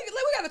it.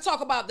 We got to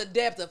talk about the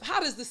depth of how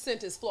does the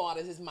sentence flow out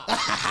of his mouth.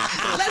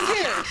 Let's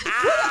hear it.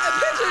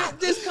 Picture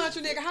this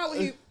country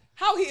nigga.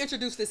 How he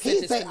introduced this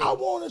sentence He said, to me. I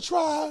want to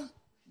try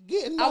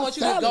getting I my want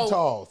you to salad go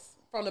tossed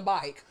from the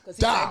bike because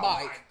he said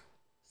bike.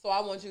 So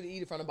I want you to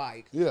eat it from the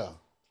bike. Yeah.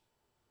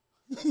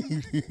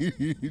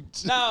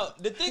 Now,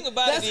 the thing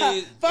about it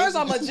is... First,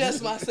 I'm going to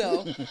adjust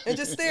myself and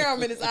just stare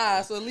him in his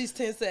eyes for at least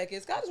 10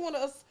 seconds. I just want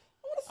to...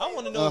 I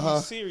want to know if you're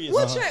serious.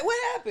 What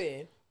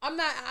happened?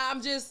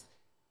 I'm just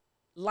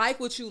like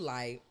what you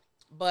like,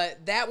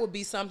 but that would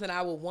be something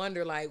I would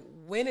wonder, like,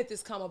 when did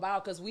this come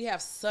about? Because we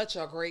have such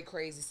a great,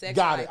 crazy sex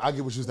Got life. it. I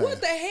get what you're saying.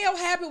 What the hell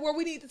happened where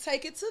we need to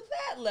take it to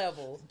that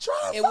level?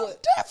 Try something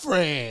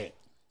different.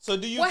 So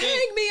do you think...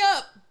 hang me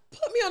up.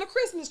 Put me on a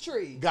Christmas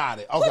tree. Got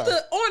it. Okay. Put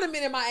the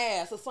ornament in my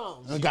ass or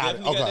something. Got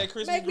it. Okay. Got that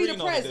Christmas Make me green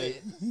the on present.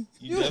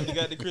 You definitely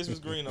got the Christmas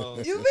green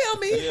on. You feel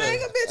me? Yeah. Hang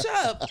a bitch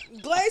up.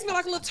 Glaze me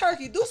like a little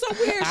turkey. Do some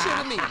weird shit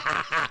to me.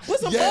 Put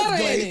some Yes, butter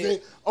glaze in it.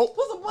 it. Oh.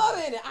 Put some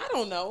butter in it. I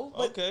don't know.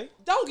 But Okay.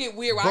 don't get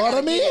weird where I Butter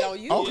gotta me? get it on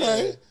you.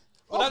 Okay.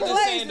 But I'm just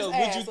Glaze saying, his though,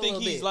 ass would you a think little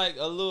he's bit. like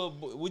a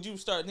little... Would you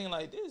start thinking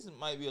like, this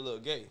might be a little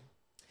gay?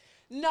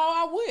 No,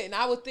 I wouldn't.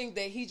 I would think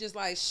that he just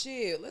like,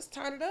 shit, let's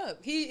turn it up.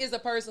 He is a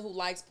person who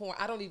likes porn.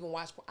 I don't even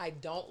watch porn. I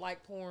don't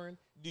like porn.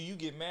 Do you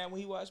get mad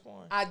when he watch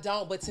porn? I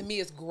don't, but to me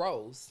it's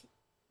gross.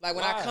 Like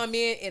when Why? I come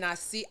in and I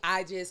see,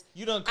 I just...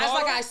 You done It's caught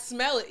like him? I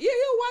smell it. Yeah,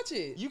 he'll watch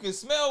it. You can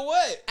smell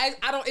what? I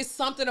don't, it's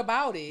something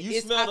about it. You I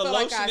smell the feel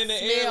lotion like I in the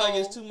air like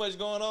it's smell- too much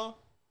going on?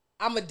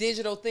 I'm a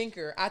digital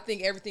thinker. I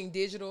think everything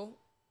digital.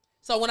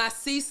 So when I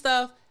see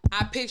stuff,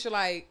 I picture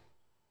like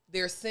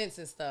their scents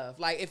and stuff.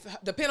 Like if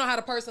depending on how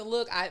the person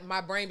look,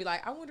 my brain be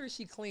like, I wonder if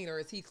she clean or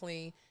is he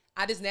clean.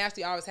 I just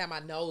naturally always have my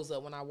nose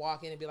up when I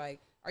walk in and be like,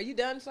 are you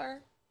done,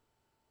 sir?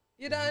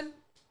 You done?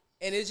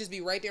 And it just be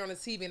right there on the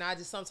TV, and I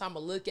just sometimes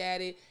look at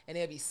it, and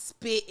they'll be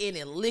spitting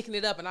and licking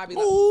it up, and I'll be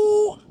like,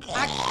 Ooh.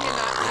 I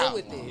cannot deal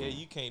with it. Yeah,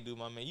 you can't do,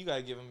 my man. You got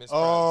to give him his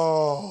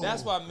Oh. privacy.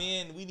 That's why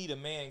men, we need a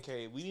man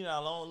cave. We need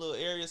our own little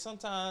area.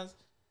 Sometimes,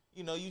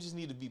 you know, you just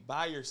need to be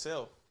by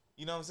yourself.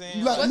 You know what I'm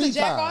saying? Like What, me the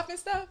jack time. off and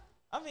stuff?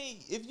 I mean,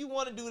 if you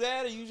want to do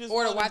that or you just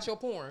Or to wanna, watch your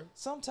porn?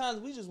 sometimes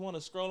we just want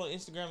to scroll on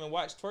Instagram and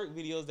watch twerk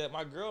videos that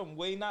my girl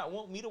may not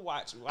want me to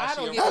watch. I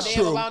don't her give a That's damn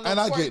true, about no and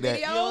I twerk get that.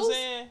 videos. You know what I'm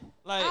saying?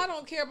 Like, I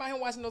don't care about him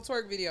watching no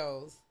twerk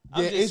videos.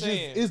 I'm Yeah, just it's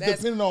saying. it's That's-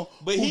 depending on.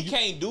 But who he you-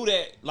 can't do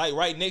that like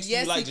right next to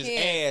Yes, you, like he just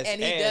can, ass,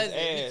 and he ass, does it.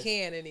 ass. He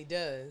can, and he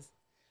does.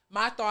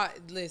 My thought,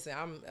 listen,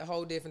 I'm a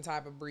whole different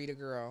type of breed of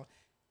girl.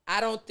 I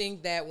don't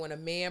think that when a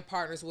man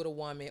partners with a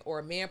woman, or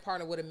a man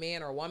partner with a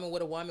man, or a woman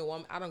with a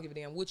woman, I don't give a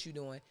damn what you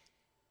doing.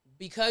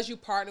 Because you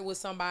partner with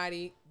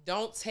somebody,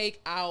 don't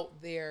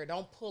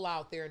pull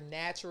out their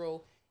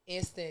natural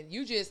instinct.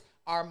 You just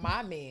are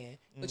my man,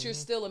 but you're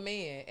still a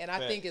man. And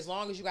I think as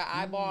long as you got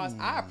eyeballs,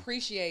 I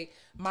appreciate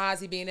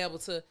Mozzie being able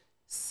to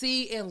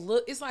see and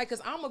look. It's like,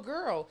 because I'm a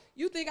girl.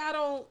 You think I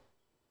don't?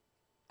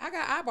 I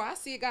got eyeballs. I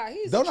see a guy.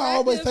 He's Don't I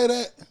always say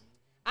attractive. that?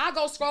 I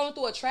go scrolling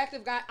through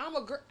attractive guy. I'm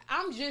a girl.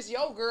 I'm just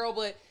your girl,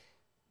 but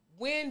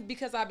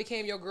because I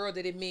became your girl,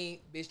 did it mean,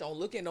 bitch, don't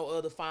look at no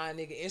other fine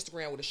nigga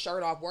Instagram with a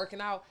shirt off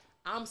working out?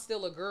 I'm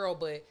still a girl,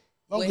 but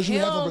Long with as you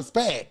have a him,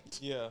 respect.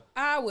 Yeah.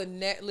 I would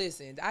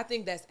listen. I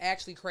think that's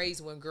actually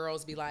crazy when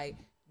girls be like,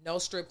 no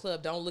strip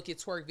club, don't look at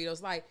twerk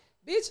videos. Like,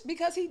 bitch,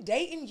 because he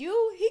dating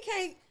you, he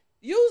can't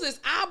use his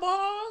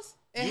eyeballs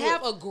and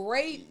have a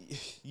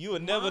great... You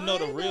would never know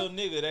the mind. real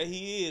nigga that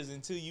he is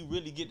until you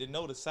really get to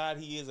know the side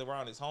he is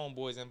around his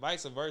homeboys, and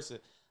vice versa.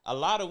 A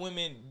lot of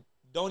women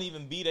don't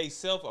even be they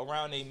self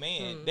around a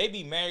man. They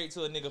be married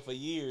to a nigga for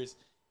years,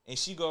 and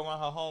she go around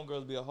her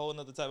homegirls be a whole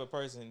nother type of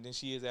person than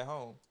she is at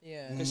home.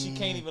 Yeah. Because she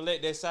can't even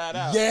let that side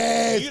out.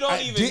 Yes, You don't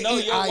even know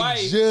your wife.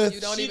 Just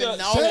You don't She even done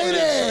know say her.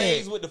 that.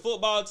 trains with the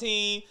football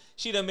team.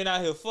 She done been out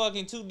here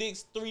fucking 2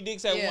 dicks, 3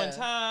 dicks at Yeah. one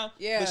time.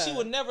 Yeah. But she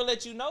would never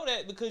let you know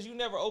that because you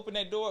never opened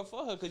that door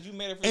for her because you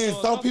made her feel And so some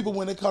uncomfortable. people,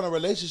 when they come to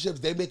relationships,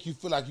 they make you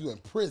feel like you in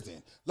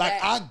prison.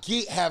 Like, Right. I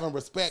get having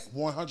respect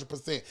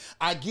 100%.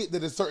 I get that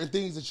there's certain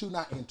things that you're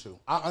not into.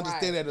 I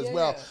understand Right. that as Yeah.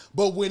 well.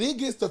 But when it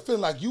gets to feel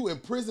like you in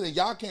prison and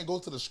y'all can't go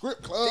to the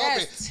strip club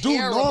That's and do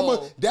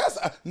normal,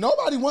 terrible.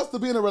 nobody wants to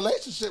be in a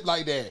relationship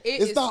like that.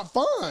 It It's is- not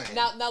fun.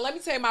 Now, let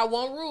me tell you my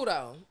one rule,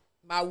 though.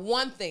 My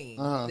one thing.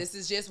 Uh-huh. This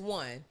is just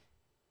one.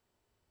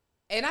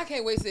 And I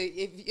can't wait to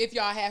if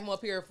y'all have them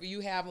up here, if you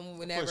have them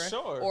whenever, For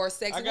sure. or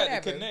sex I or got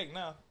whatever. to connect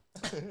now.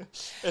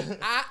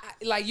 I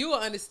like, you will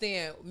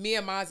understand. Me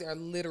and Mozzie are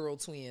literal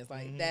twins.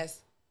 Like that's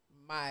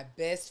my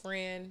best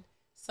friend.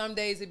 Some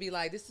days it'd be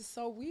like, this is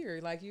so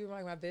weird. Like, you're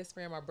like my best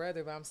friend, my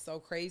brother, but I'm so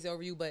crazy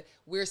over you. But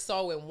we're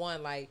so in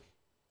one. Like,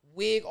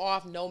 wig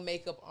off, no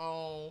makeup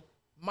on.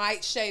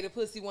 Might shade a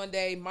pussy one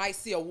day. Might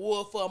see a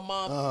wolf for a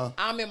month.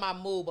 I'm in my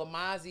mood, but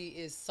Mozzie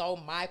is so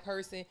my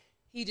person.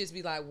 he just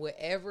be like,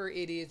 whatever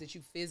it is that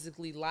you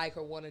physically like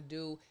or want to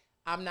do,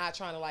 I'm not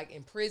trying to like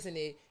imprison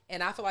it.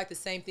 And I feel like the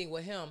same thing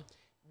with him.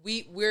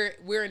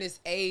 We're in this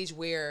age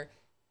where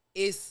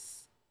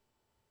it's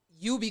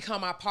you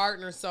become my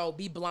partner, so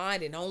be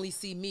blind and only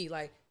see me.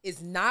 Like,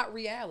 it's not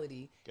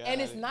reality.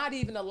 It's not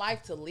even a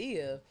life to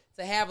live.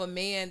 To have a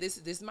man, this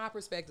is my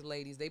perspective,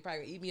 ladies. They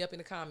probably eat me up in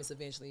the comments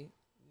eventually,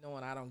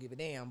 knowing I don't give a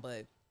damn.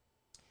 But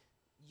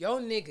your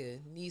nigga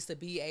needs to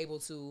be able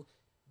to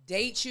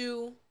date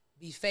you,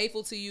 be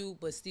faithful to you,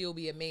 but still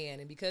be a man.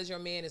 And because your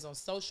man is on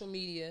social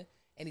media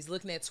and he's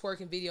looking at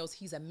twerking videos,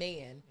 he's a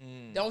man.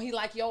 Don't he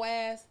like your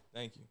ass?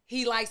 Thank you.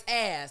 He likes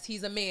ass.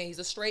 He's a man. He's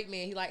a straight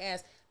man. He like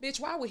ass. Bitch,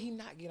 why would he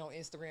not get on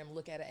Instagram and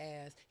look at an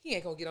ass? He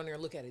ain't gonna get on there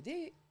and look at a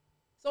dick.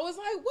 So it's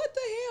like, what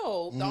the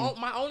hell?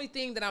 My only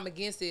thing that I'm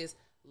against is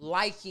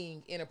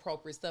liking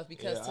inappropriate stuff,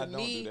 because to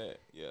me,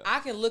 I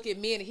can look at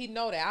men and he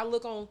know that. I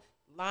look online,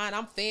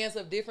 I'm fans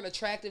of different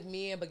attractive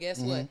men, but guess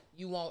what?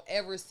 You won't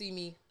ever see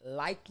me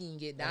liking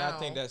it down. And I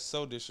think that's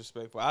so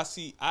disrespectful. I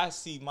see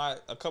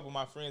a couple of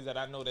my friends that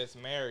I know that's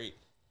married.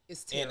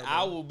 It's terrible. And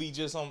I will be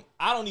just on,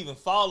 I don't even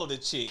follow the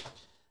chick.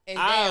 And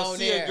I'll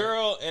see a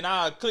girl and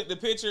I'll click the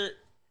picture.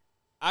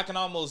 I can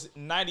almost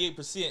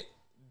 98%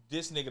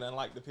 this nigga done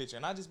like the picture.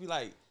 And I just be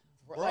like,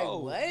 bro,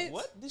 like,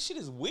 what? This shit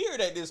is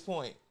weird at this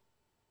point.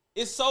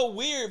 It's so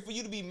weird for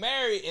you to be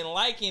married and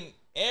liking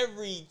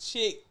every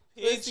chick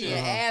picture.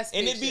 And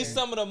it be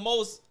some of the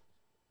most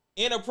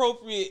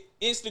inappropriate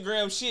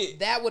Instagram shit.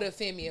 That would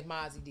offend me if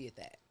Mozzie did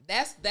that.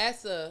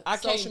 That's a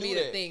social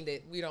media thing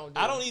that we don't do.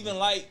 I don't even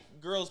like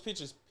girls'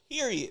 pictures,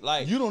 period.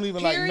 Like, you don't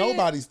even like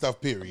nobody's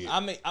stuff, period.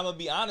 I'm gonna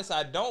be honest,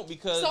 I don't,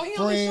 because so he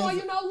only show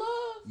you no love.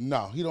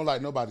 No, he don't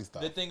like nobody's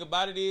stuff. The thing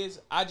about it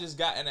is, I just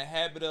got in a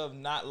habit of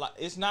not like.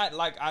 It's not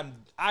like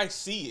I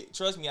see it.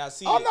 Trust me, I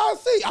see it. Oh no, I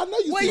see. I know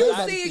you see it. When you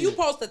see it, you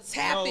supposed to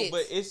tap it.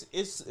 But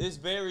it's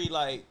very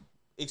like,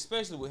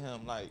 especially with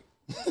him, like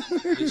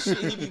the shit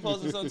he be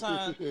posting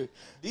sometimes.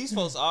 These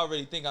folks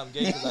already think I'm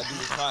gay because I do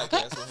this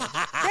podcast with him.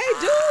 They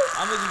do.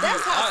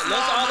 That's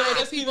how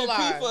let's keep it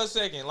P for a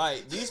second.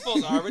 Like, these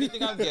folks already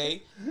think I'm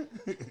gay.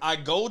 I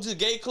go to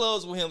gay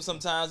clubs with him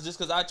sometimes just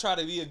because I try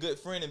to be a good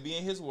friend and be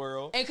in his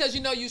world. And because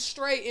you know you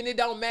straight and it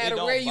don't matter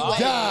where you at. at.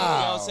 You know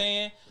what I'm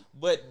saying?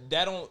 But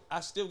I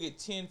still get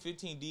 10,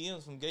 15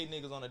 DMs from gay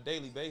niggas on a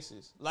daily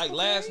basis. Like,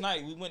 last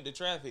night we went to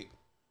traffic.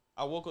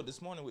 I woke up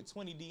this morning with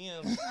 20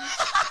 DMs in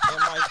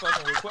my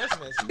fucking request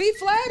message. Be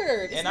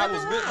flattered. And I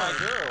was with my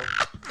girl.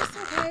 It's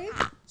okay.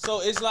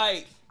 So it's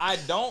like, I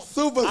don't.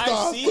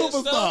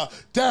 Superstar,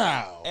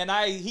 down. And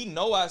he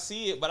know I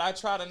see it, but I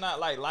try to not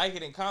like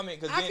it and comment,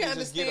 because then it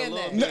just get a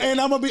little bit. And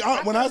I'm gonna be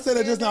honest, when I say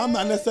that just now, I'm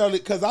not necessarily,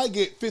 because I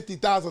get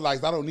 50,000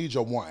 likes. I don't need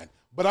your one.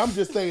 But I'm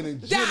just saying in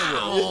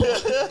general.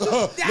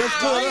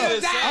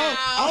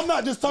 I'm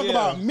not just talking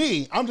about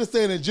me. I'm just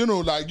saying in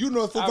general. Like, you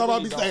know, sometimes I'll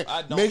be saying,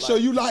 make sure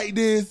you like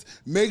this.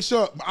 Make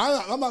sure.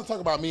 I'm not talking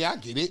about me. I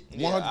get it.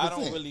 100%. I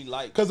don't really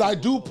like. Because I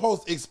do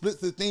post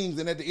explicit things.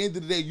 And at the end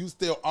of the day, you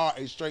still are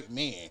a straight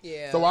man.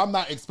 Yeah. So I'm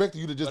not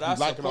expecting you to just be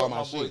liking all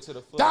my shit. Yes,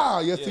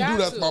 you do.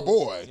 That's my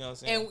boy. You know what I'm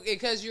saying? And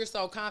because you're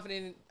so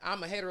confident,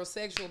 I'm a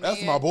heterosexual man.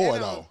 That's my boy,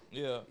 though.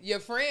 Yeah. Your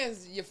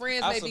friends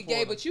may be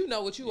gay, but you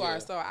know what you are.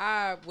 So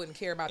I wouldn't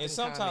care about. And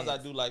sometimes I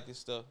do like this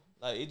stuff.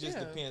 Like, it just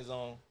depends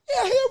on.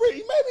 Yeah,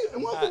 maybe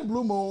once in a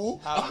blue moon.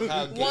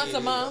 Once a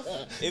month.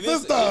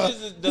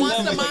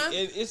 Once a month.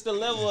 It's the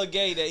level of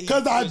gay that he.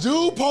 Because I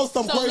do post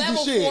some crazy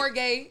level shit. 4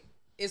 gay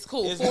is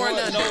cool. It's 4 more,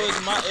 and no,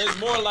 it's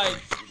more like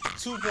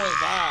 2.5.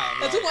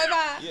 Like,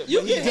 2.5. Yeah, You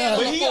can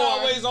handle but he 4.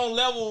 always on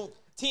level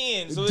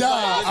 10. So it's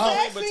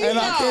and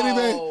I can't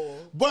even.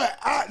 But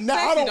I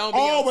don't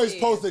always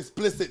post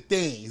explicit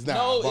things now.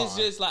 No, it's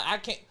just like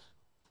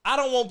I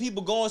don't want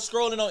people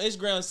scrolling on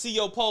Instagram and see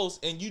your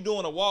post and you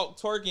doing a walk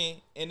twerking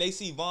and they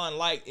see Vaughn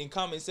like and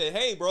comment and say,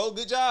 "Hey, bro,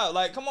 good job."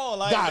 Like, come on,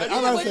 like, got it. I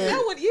understand.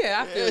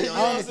 I feel you.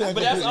 I understand.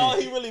 But that's all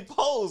he really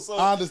posts. So,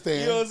 I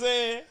understand. You know what I'm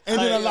saying? And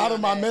then a lot of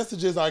my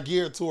messages are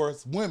geared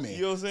towards women.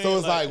 You know what I'm saying? So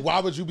it's like,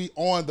 why would you be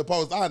on the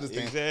post? I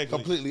understand exactly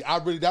completely.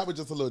 That was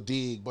just a little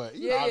dig, but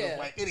you know, I was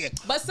like, idiot.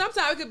 But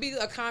sometimes it could be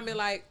a comment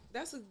like,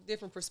 "That's a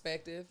different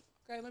perspective."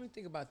 Okay, let me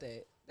think about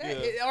that.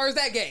 Or is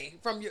that gay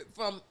from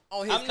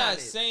on his I'm not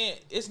saying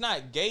it's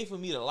not gay for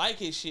me to like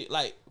his shit.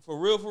 Like, for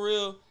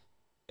real,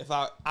 if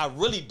I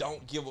really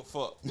don't give a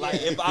fuck.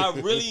 Like, if I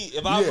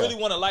really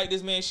want to like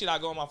this man's shit, I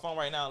go on my phone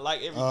right now and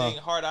like everything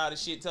hard out of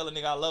shit, tell a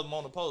nigga I love him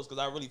on the post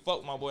because I really fuck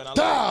with my boy. And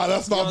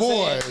that's my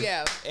boy.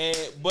 Yeah.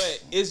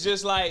 But it's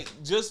just like,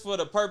 just for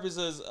the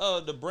purposes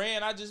of the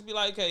brand, I just be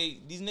like, hey,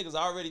 these niggas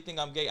already think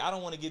I'm gay. I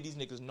don't want to give these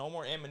niggas no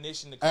more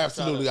ammunition to come.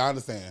 Absolutely, I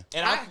understand.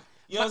 And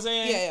you know what I'm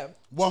saying? Yeah.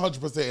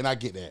 100%, and I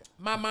get that.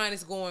 My mind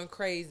is going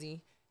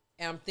crazy,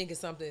 and I'm thinking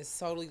something that's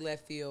totally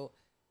left field.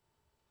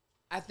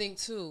 I think,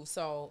 too,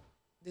 so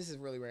this is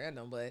really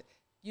random, but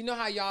you know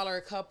how y'all are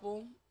a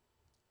couple?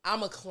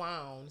 I'm a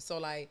clown. So,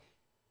 like,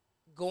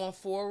 going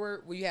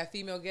forward, when you have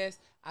female guests,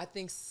 I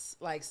think,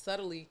 like,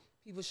 subtly,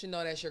 people should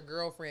know that's your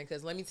girlfriend.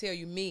 Because let me tell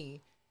you,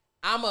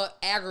 I'm a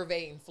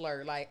aggravating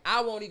flirt. Like,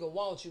 I won't even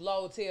want you.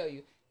 Lo will tell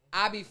you.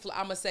 I'm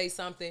gonna say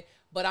something,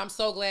 but I'm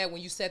so glad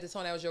when you set the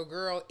tone that was your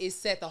girl, it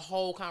set the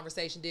whole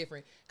conversation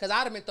different. Cause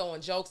I'd have been throwing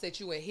jokes at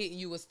you and hitting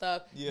you with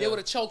stuff. Yeah. They would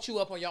have choked you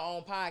up on your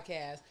own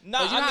podcast.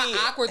 No, you know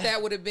how awkward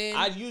that would have been.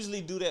 I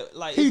usually do that.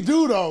 Like he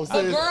do though.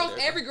 So girls,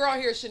 every girl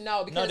here should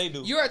know because they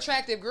do. You're an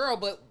attractive girl,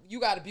 but you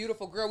got a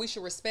beautiful girl. We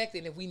should respect it.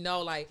 And if we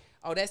know, like,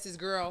 oh, that's his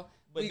girl.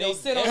 But we gonna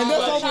sit on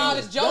our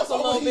childish jokes a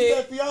little bit.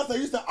 Said fiance,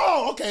 you said,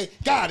 "Oh, okay,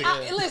 got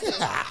it." Listen,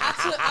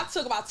 I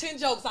took about 10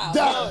 jokes out.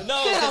 No,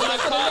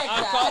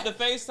 I caught the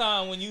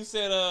FaceTime when you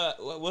said,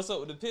 "What's up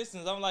with the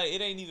Pistons?" I'm like,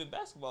 it ain't even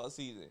basketball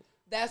season.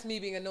 That's me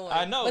being annoying.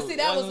 I know, but see,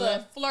 that was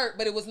a flirt,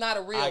 but it was not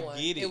a real one. I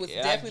get it. It was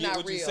definitely not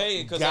real. What you're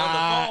saying, because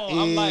on the phone,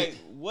 I'm like,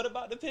 "What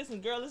about the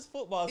Pistons, girl? It's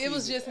football season." It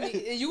was just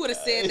me. You would have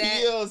said that.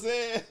 You know what I'm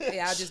saying?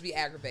 Yeah, I'll just be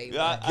aggravated.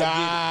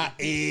 I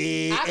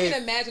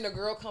can imagine a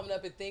girl coming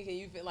up and thinking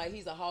you feel like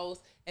he's a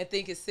host and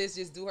thinking sis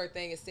just do her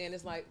thing and saying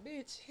it's like,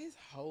 bitch, his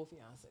whole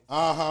fiance.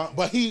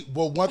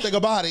 But one thing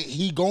about it,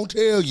 he gonna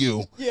tell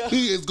you. Yeah.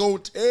 He is gonna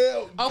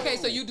tell you. Okay,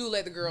 so you do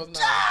let the girls know.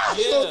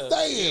 He gonna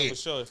say it. For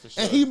sure.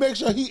 And he makes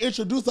sure he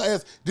introduces her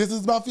as, this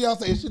is my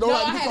fiance. And she don't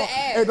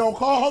and don't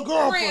call her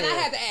girlfriend. I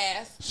had to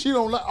ask. She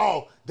don't let,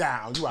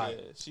 down, you right.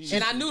 Yeah,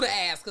 and I knew to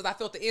ask because I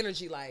felt the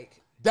energy like.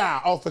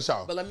 Down, for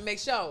sure. But let me make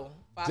sure.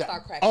 I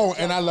start cracking.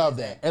 And I love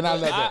that. And I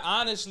love that.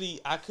 Honestly,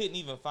 I couldn't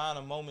even find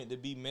a moment to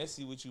be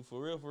messy with you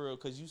for real,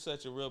 because you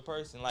such a real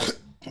person. Like,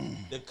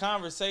 the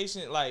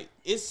conversation, like,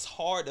 it's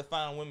hard to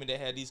find women that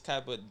have these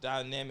type of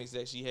dynamics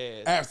that she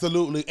has.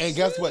 Absolutely. And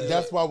guess what?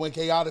 That's why when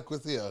Chaotic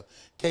was here,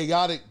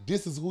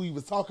 this is who he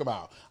was talking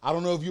about. I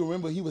don't know if you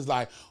remember, he was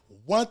like,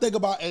 one thing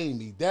about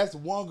Amy, that's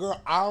one girl,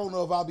 I don't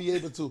know if I'll be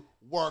able to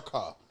work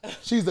her.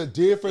 She's a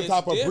different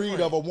type of breed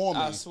of a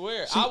woman. I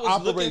swear. I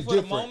was looking for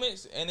the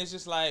moments, and it's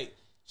just like,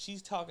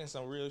 she's talking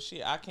some real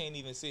shit. I can't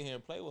even sit here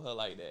and play with her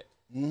like that.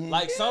 Mm-hmm.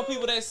 Like, some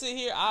people that sit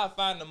here, I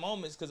find the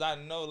moments because I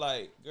know,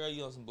 like, girl,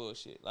 you on some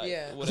bullshit. Like,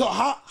 whatever. So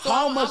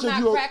how much I'm of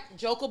you? Not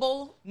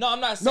jokeable? No,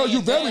 I'm not saying. No,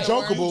 you're very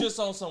jokeable. You just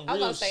on some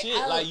real shit.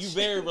 Like, you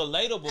very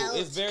relatable.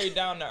 It's very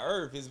down to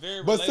earth. It's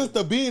very. But relatable.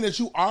 Sister, being that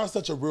you are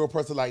such a real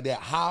person like that,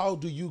 how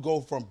do you go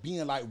from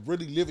being like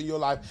really living your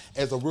life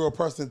as a real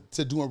person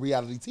to doing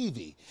reality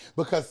TV?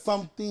 Because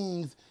some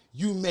things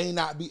you may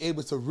not be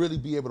able to really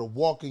be able to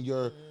walk in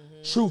your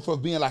truth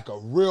of being like a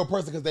real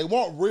person, because they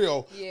want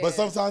real, but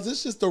sometimes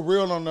it's just the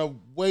real on the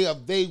way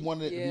of they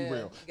want it to be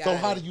real. So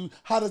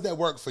how does that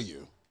work for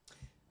you?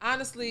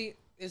 Honestly,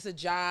 it's a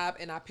job,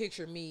 and I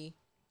picture me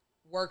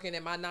working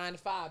at my 9 to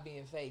 5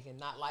 being fake and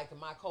not liking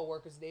my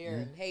coworkers there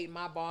and hating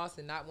my boss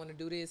and not want to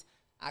do this.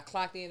 I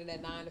clocked into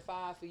that 9 to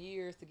 5 for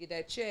years to get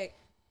that check.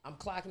 I'm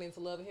clocking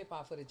into Love and Hip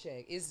Hop for the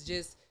check.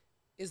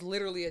 It's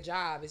literally a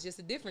job. It's just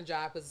a different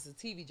job because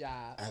it's a TV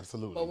job.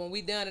 Absolutely. But when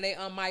we done and they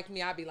unmic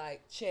me, I'll be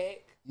like,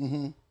 check.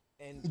 And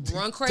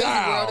run crazy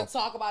world and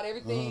talk about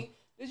everything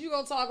that you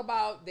gonna talk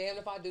about. Damn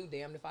if I do,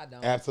 damn if I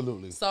don't.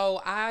 Absolutely.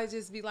 So I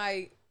just be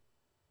like,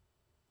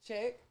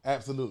 check.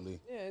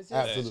 Absolutely. Yeah, it's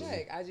just a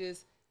check.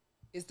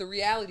 It's the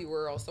reality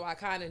world. So I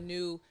kind of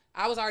knew,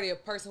 I was already a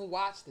person who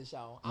watched the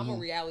show. I'm a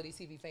reality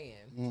TV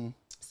fan.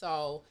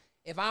 So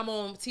if I'm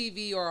on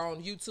TV or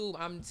on YouTube,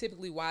 I'm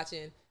typically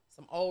watching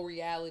some old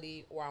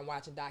reality or I'm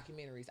watching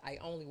documentaries. I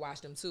only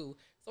watch them too.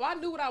 So I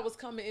knew what I was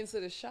coming into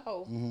the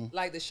show,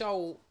 like the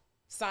show,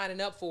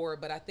 signing up for it,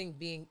 but I think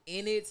being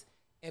in it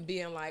and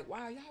being like,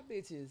 wow, y'all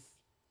bitches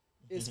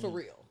is for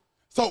real.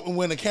 So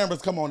when the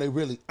cameras come on, they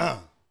really,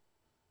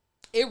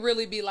 It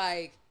really be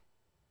like,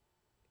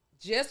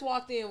 just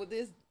walked in with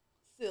this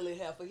silly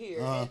heifer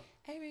here. And,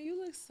 hey, man,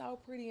 you look so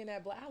pretty in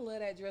that black. I love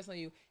that dress on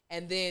you.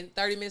 And then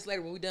 30 minutes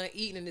later, when we done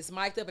eating and it's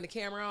mic'd up and the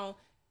camera on,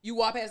 you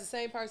walk past the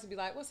same person and be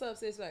like, what's up,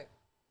 sis? Like,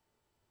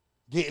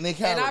 getting in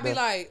camera. And I be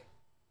like,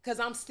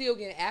 because I'm still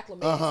getting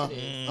acclimated to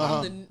this.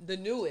 I'm the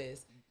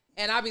newest.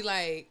 And I be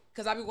like,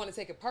 because I be wanting to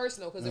take it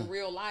personal, because in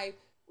real life,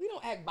 we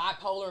don't act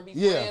bipolar and be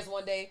friends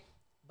one day.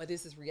 But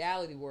this is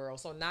reality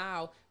world. So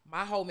now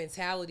my whole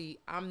mentality,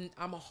 I'm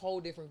a whole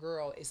different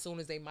girl as soon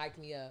as they mic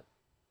me up.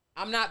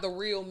 I'm not the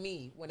real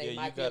me when they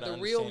mic me up. The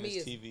real me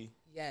is TV.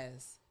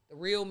 Yes. The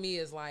real me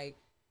is like,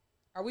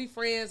 are we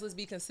friends? Let's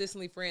be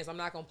consistently friends. I'm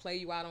not gonna play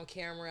you out on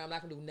camera. I'm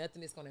not gonna do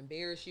nothing that's gonna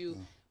embarrass you.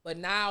 But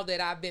now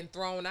that I've been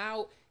thrown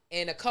out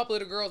and a couple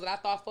of the girls that I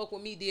thought fuck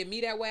with me did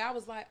me that way, I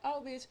was like,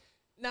 oh bitch,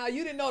 now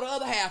you didn't know the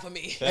other half of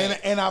me.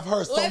 And I've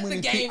heard so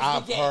many people.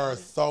 I've heard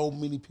so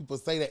many people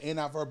say that, and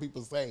I've heard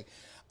people say,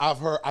 I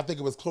think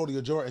it was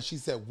Claudia Jordan. She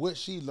said what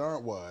she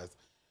learned was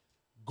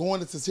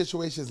going into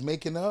situations,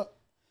 making up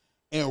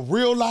in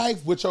real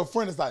life with your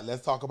friend. It's like,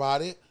 let's talk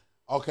about it.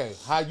 Okay,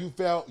 how you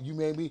felt, you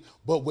made me.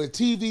 But with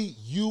TV,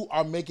 you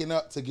are making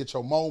up to get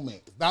your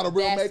moment. It's not a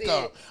real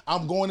makeup.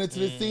 I'm going into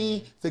the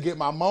scene to get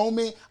my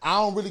moment. I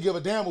don't really give a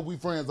damn if we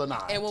friends or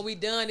not. And when we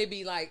done, it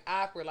be like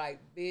awkward, like,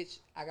 bitch,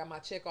 I got my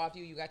check off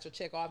you, you got your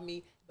check off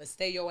me, but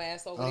stay your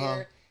ass over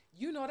there.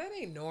 You know, that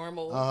ain't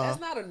normal. That's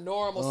not a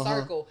normal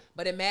circle.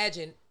 But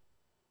imagine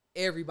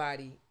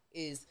everybody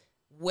is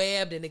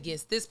webbed and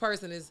against this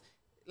person is,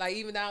 like,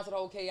 even down to the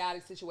whole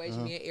chaotic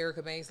situation, me and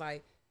Erica Banks,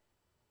 like,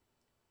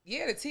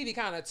 yeah, the TV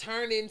kind of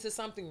turned into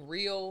something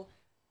real.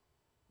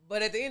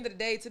 But at the end of the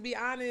day, to be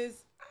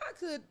honest, I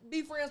could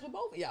be friends with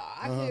both of y'all.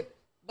 I could,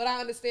 but I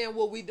understand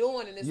what we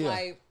doing, and it's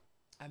like,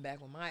 I'm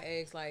back with my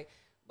ex, like,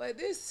 but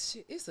this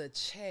shit, it's a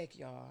check,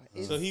 y'all.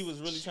 So he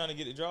was really trying to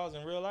get the draws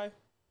in real life?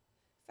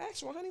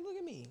 Factual, honey, look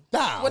at me.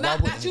 Nah, well,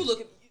 not you, look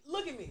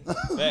at me.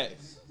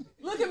 Facts.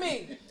 Look at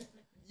me.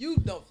 You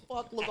the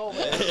fuck look over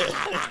there.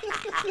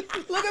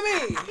 Look at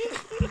me.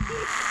 Let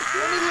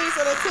me leave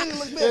so that titty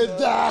look bigger.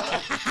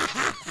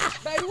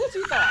 Baby, what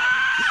you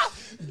thought?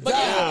 But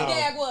the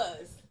gag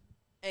was,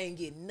 ain't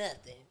getting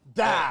nothing.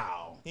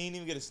 Down. He didn't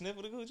even get a sniff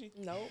of the Gucci?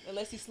 No,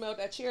 unless he smelled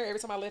that chair every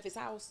time I left his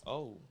house.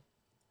 Oh.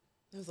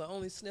 It was the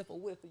only sniffle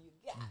whiff you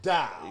got.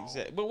 Down.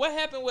 Exactly. But what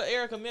happened with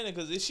Erica Mena?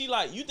 Because is she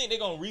like, you think they're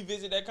going to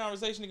revisit that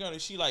conversation again, or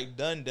is she like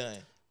done?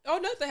 Oh,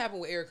 nothing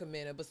happened with Erica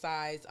Mena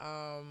besides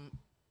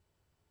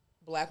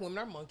black women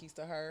are monkeys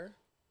to her.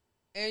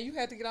 And you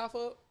had to get off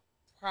of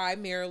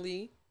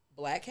primarily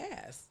black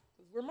cast.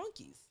 Because we're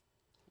monkeys.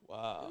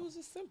 Wow. It was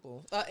just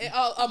simple.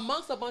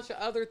 Amongst a bunch of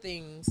other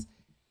things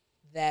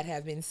that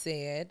have been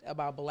said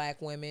about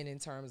black women in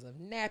terms of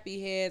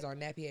nappy heads or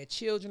nappy head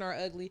children are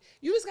ugly.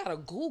 You just got to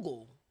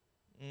Google.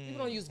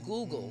 People don't use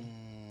Google.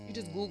 You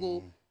just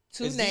Google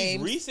two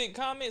names. These recent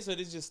comments, or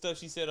this just stuff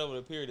she said over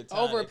a period of time?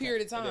 Over a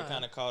period of time. That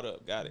kind of caught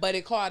up. Got it. But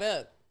it caught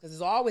up because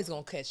it's always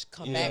going to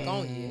come back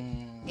on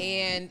you.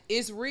 And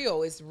it's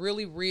real. It's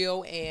really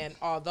real. And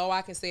although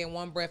I can say in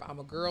one breath, I'm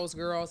a girl's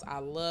girl.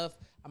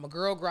 I'm a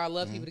girl. I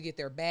love people to get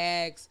their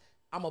bags.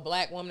 I'm a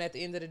black woman at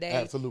the end of the day.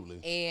 Absolutely.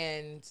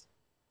 And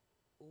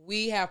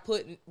we have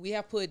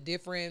put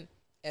different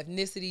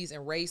ethnicities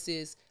and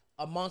races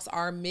amongst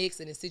our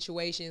mix and in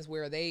situations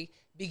where they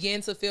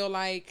begin to feel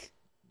like,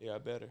 yeah,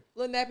 better.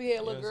 Little nappy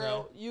head, little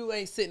girl, you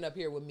ain't sitting up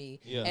here with me.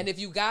 Yeah. And if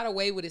you got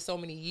away with it so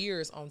many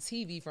years on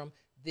TV, from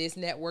this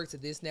network to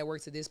this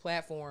network to this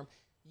platform,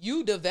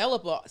 you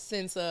develop a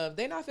sense of,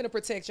 they're not finna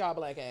protect y'all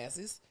black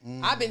asses.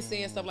 I've been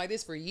saying stuff like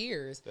this for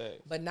years.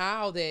 Thanks. But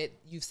now that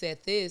you've said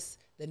this,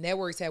 the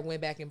networks have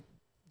went back and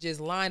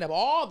just lined up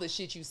all the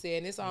shit you said.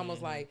 And it's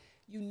almost like,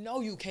 you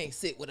know you can't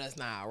sit with us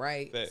now,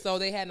 right? Thanks. So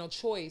they had no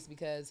choice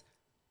because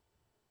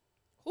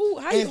who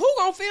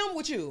gonna film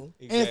with you?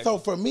 Exactly. And so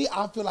for me,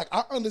 I feel like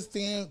I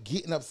understand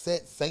getting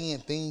upset, saying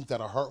things that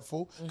are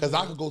hurtful, because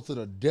I could go to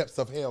the depths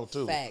of hell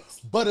too. Facts.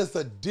 But it's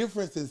a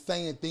difference in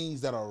saying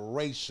things that are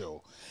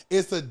racial.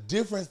 It's a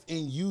difference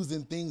in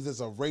using things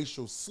as a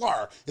racial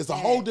slur. It's a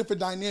whole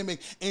different dynamic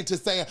into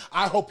saying,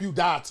 I hope you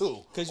die too.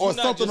 Or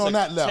something on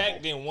that level.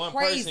 Attacking one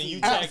person, you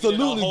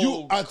absolutely,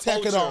 you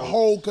attacking a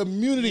whole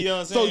community. You know what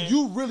I'm saying? So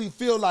you really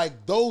feel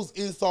like those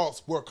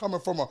insults were coming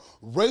from a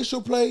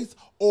racial place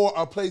or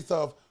a place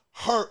of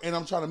hurt, and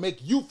I'm trying to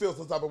make you feel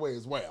some type of way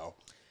as well.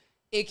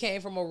 It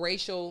came from a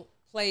racial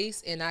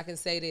place, and I can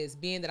say this,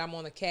 being that I'm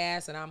on the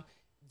cast and I'm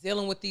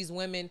dealing with these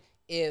women,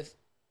 if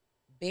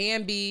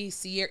Bambi,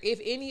 Sierra, if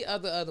any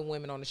other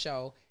women on the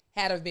show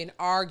had have been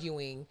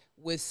arguing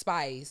with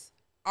Spice,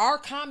 our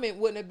comment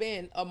wouldn't have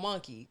been a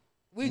monkey.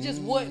 We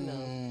just wouldn't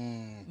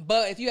have.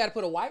 But if you had to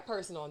put a white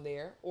person on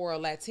there, or a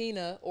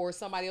Latina, or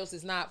somebody else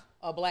is not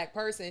a black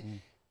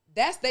person,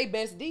 that's their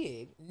best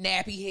dig.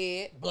 Nappy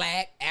head,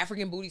 black,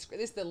 African booty.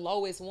 It's the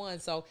lowest one.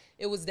 So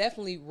it was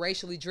definitely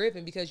racially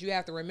driven, because you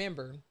have to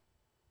remember,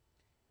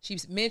 she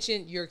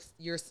mentioned you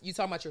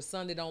talking about your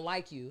son that don't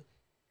like you.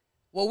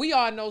 Well, we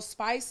all know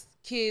Spice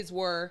kids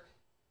were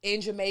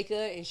in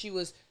Jamaica, and she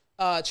was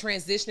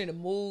transitioning to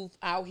move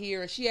out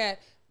here, and she had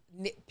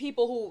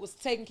people who was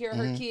taking care of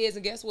her kids,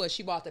 and guess what?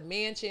 She bought the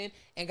mansion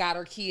and got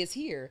her kids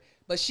here.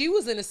 But she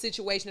was in a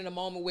situation in a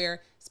moment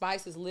where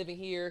Spice is living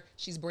here.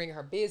 She's bringing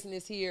her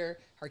business here.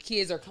 Her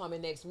kids are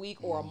coming next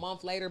week or a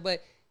month later,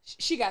 but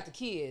she got the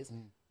kids.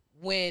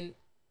 When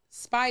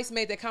Spice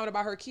made that comment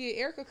about her kid,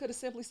 Erica could have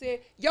simply said,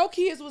 your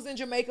kids was in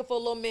Jamaica for a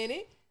little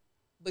minute,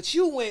 but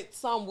you went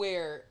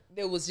somewhere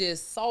that was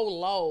just so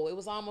low. It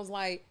was almost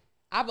like,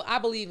 I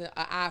believe in an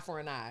eye for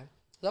an eye.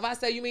 So if I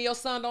say, you mean your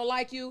son don't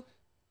like you?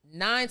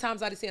 9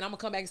 times out of 10, I'm going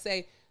to come back and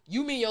say,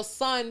 you mean your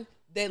son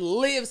that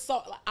lives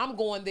so, I'm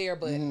going there,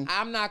 but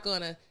I'm not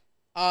gonna,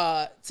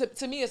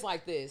 to me, it's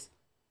like this.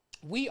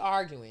 We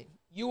arguing,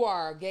 you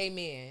are a gay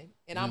man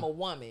and I'm a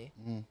woman,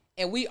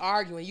 and we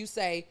arguing, you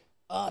say,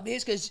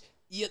 bitch, cause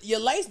your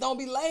lace don't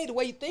be laid the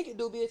way you think it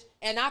do, bitch.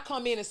 And I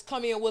come in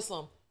with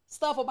some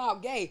stuff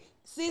about gay.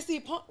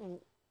 Sissy,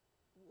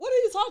 what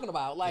are you talking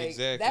about? Like,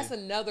 exactly. That's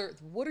another,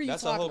 what are you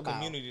talking about? That's a whole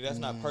community. That's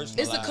not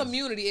personal. It's a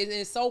community, and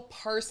it's so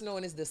personal,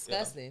 and it's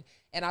disgusting. Yeah.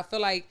 And I feel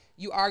like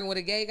you arguing with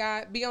a gay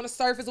guy, be on the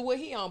surface of what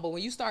he on, but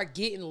when you start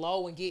getting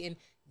low and getting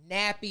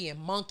nappy and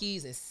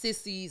monkeys and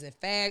sissies and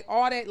fag,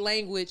 all that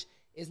language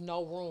is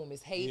no room.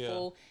 It's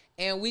hateful.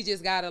 Yeah. And we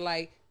just gotta,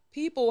 like,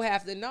 people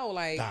have to know,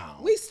 like,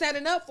 we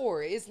setting up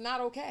for it. It's not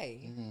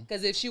okay.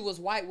 Because if she was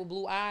white with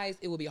blue eyes,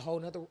 it would be a whole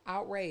nother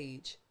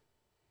outrage.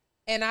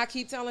 And I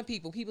keep telling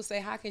people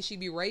say, how can she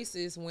be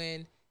racist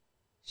when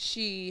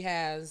she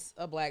has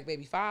a black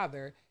baby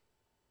father?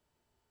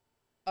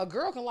 a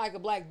girl can like a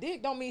black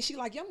dick don't mean she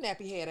like your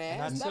nappy head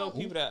ass. And I tell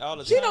people that all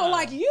the time. She don't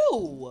like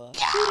you.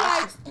 She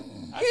likes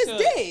his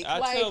dick.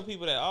 I tell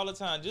people that all the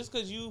time. Just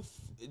because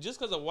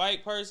a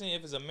white person,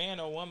 if it's a man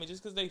or a woman,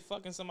 just because they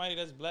fucking somebody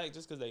that's black,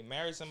 just because they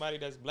marry somebody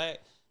that's black,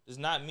 does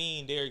not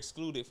mean they're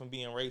excluded from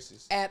being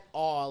racist. At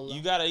all.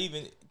 You gotta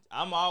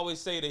I'm always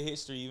say the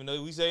history, even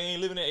though we say they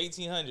ain't living in the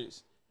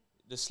 1800s.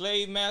 The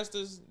slave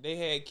masters, they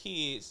had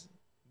kids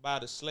by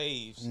the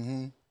slaves.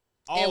 Mm-hmm.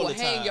 All and the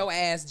time. Hang your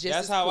ass just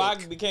That's as how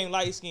quick. I became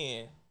light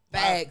skinned.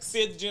 Facts. My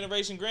 5th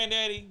generation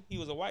granddaddy, he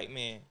was a white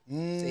man.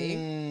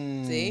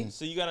 See?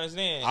 So you gotta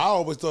understand. I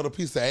always thought a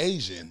piece of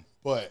Asian,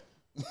 but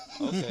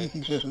okay.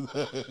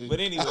 But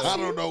anyway, I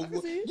don't know.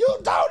 You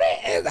don't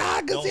it.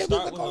 I can see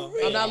start with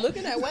her. I'm not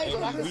looking that way,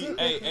 but I can see.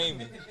 Hey,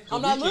 Amy,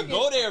 I'm we not can looking.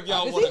 go there if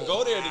y'all want to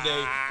go there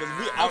today.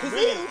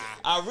 Because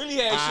I really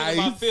had shit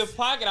in my 5th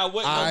pocket. I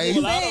wasn't gonna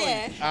pull out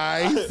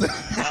on you.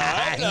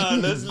 Alright, now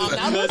let's God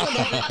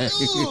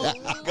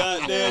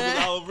damn,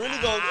 I was really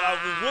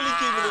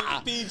keeping it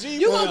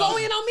PG. You gonna go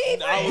in on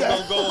me? I was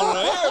gonna go on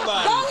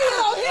everybody. Go in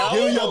on him.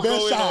 Give me your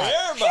best shot.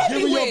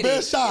 Give me your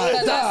best shot.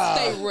 Because I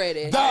stay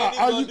ready. I ain't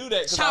even gonna do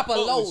that. Chopper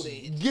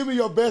loaded. Give me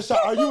your best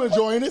shot. Are you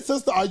enjoying it,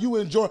 sister? Are you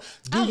enjoying?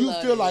 Do you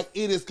feel like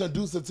it is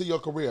conducive to your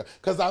career?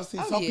 Because I've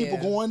seen some people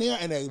go in there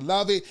and they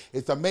love it.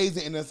 It's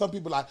amazing, and then some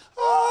people like,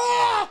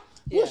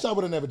 wish I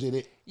would have never did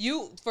it.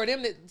 For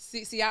them to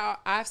see,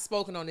 I've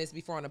spoken on this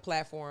before on the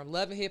platform.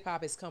 Love and Hip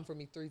Hop has come for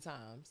me 3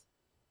 times.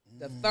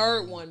 The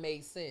third one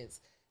made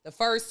sense. The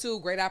first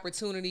 2, great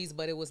opportunities,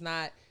 but it was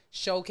not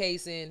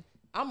showcasing.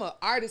 I'm an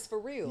artist for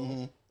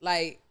real.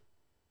 Like,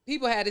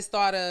 people had this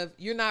thought of,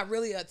 you're not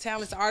really a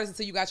talented artist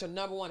until you got your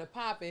 #1 and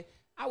popping.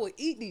 I would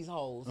eat these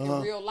hoes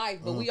in real life,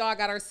 but we all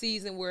got our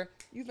season where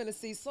you finna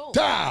see soon.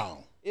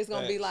 Down. It's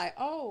gonna be like,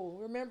 oh,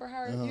 remember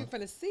her? You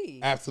finna see.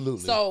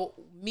 Absolutely. So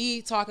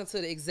me talking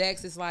to the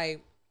execs, it's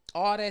like,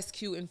 all that's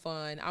cute and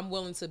fun. I'm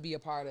willing to be a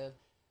part of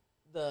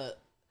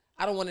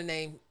I don't want to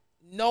name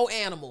no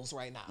animals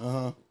right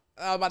now.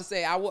 I was about to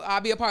say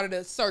I'll be a part of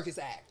the circus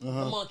act, the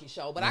monkey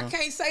show, but I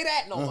can't say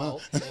that no more.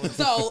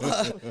 So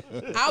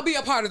I'll be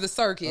a part of the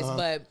circus,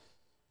 but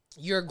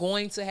you're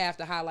going to have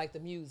to highlight the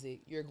music.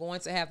 You're going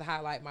to have to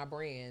highlight my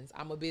brands.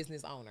 I'm a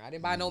business owner. I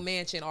didn't buy no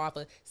mansion off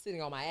of sitting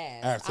on my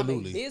ass.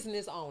 Absolutely. I'm a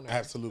business owner.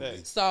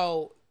 Absolutely.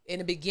 So in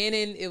the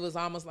beginning, it was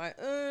almost like,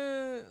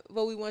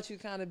 but we want you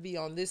to kind of be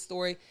on this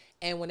story.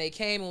 And when they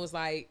came and was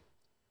like,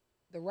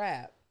 the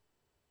rap,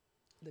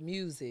 the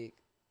music,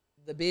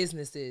 the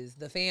businesses,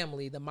 the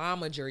family, the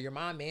momager, your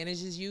mom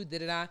manages you,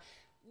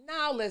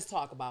 now let's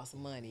talk about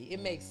some money. It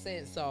makes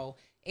sense. So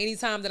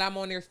anytime that I'm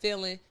on there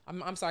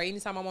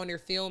anytime I'm on there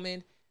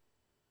filming,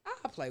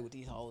 I play with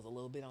these hoes a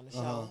little bit on the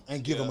show.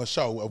 And give them a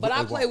show. But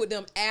I play with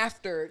them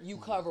after you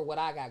cover what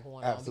I got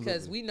going on.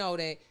 Because we know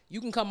that you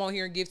can come on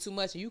here and give too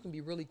much and you can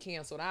be really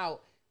canceled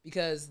out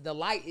because the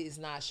light is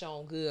not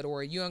shown good,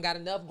 or you ain't got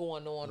enough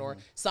going on, or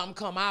something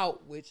come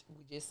out, which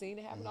we just seen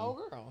it happen to old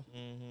girl.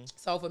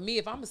 So for me,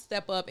 if I'm going to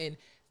step up and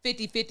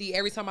 50-50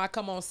 every time I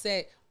come on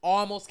set,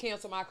 almost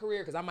cancel my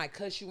career because I might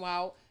cuss you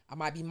out, I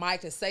might be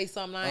mic'd and say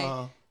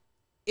something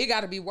it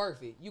got to be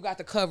worth it. You got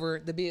to cover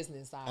the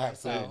business side.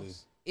 Absolutely.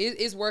 So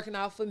it's working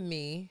out for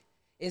me.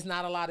 It's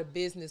not a lot of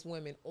business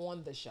women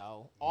on the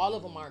show. All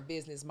of them aren't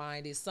business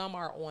minded. Some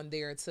are on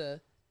there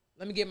to,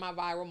 let me get my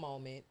viral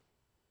moment.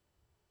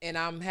 And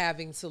I'm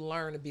having to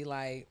learn to be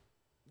like,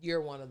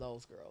 you're one of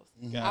those girls.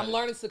 I'm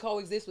learning to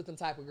coexist with them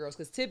type of girls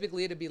because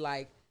typically it'll be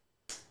like,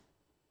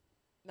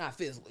 not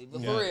physically,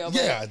 but for real.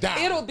 Yeah,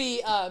 it'll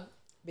be,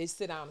 bitch,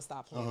 sit down and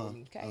stop playing with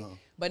me, okay?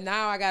 But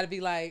now I got to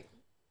be like,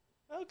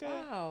 okay.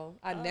 Wow,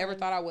 I never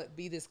thought I would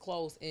be this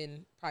close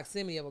in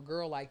proximity of a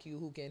girl like you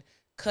who can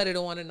cut it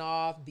on and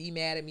off, be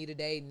mad at me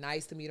today,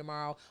 nice to me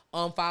tomorrow,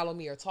 unfollow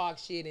me or talk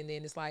shit, and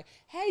then it's like,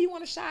 hey, you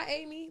want a shot,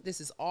 Amy?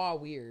 This is all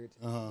weird,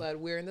 but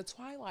we're in the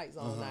twilight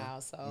zone now,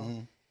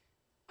 so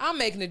I'm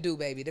making it do,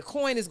 baby. The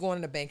coin is going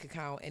in the bank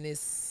account, and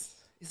it's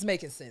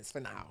making sense for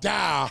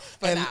now.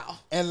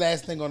 And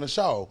last thing on the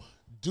show,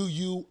 do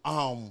you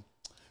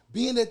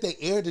being that they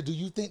aired it, do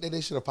you think that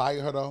they should have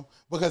fired her though?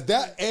 Because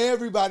that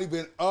everybody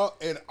been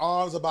up in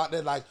arms about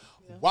that. Like,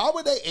 why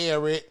would they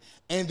air it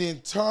and then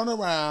turn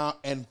around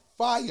and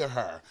fire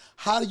her?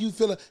 How do you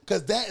feel?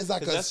 Because that is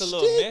like that's a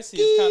little messy.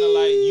 It's kind of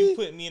like you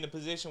put me in a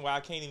position where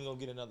I can't even go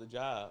get another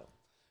job.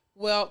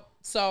 Well,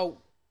 so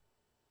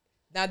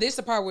now this is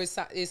the part where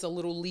it's a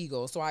little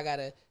legal, so I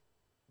gotta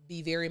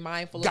be very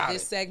mindful of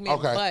this segment.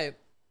 Okay.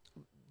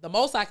 But the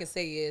most I can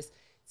say is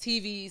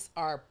TVs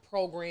are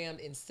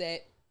programmed and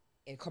set,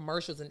 and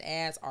commercials and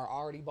ads are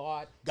already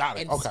bought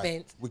and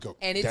spent,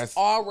 and it's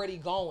already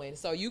going.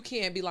 So you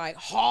can't be like,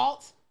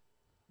 halt,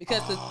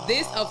 because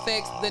this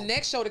affects the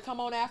next show to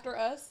come on after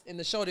us and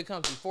the show that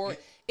comes before.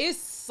 It's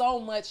so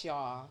much,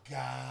 y'all.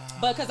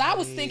 Because I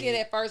was thinking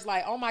at first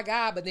like, oh my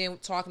God, but then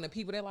talking to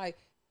people, they're like,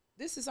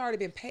 this has already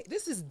been paid.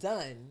 This is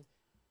done.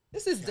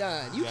 This is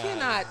done. You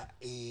cannot,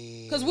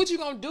 because what you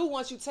gonna do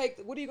once you take?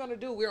 What are you gonna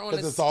do? We're on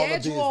a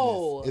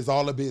schedule. It's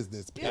all a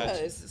business.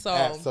 Yes. So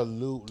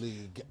absolutely.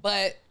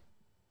 But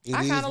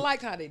I kind of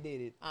like how they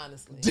did it,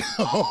 honestly.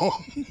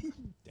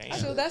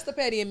 Damn. That's the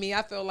petty in me.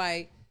 I feel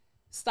like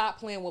stop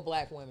playing with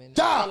black women.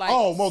 Like,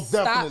 most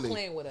definitely. Stop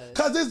playing with us.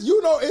 Because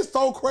it's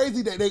so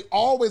crazy that they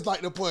always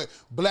like to put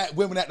black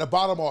women at the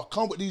bottom or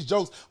come with these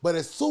jokes. But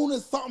as soon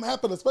as something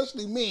happens,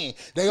 especially men,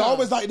 they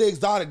always like the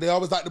exotic. They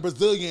always like the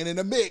Brazilian and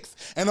the mix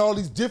and all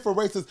these different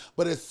races.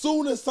 But as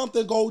soon as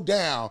something go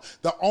down,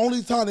 the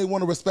only time they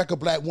want to respect a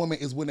black woman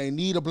is when they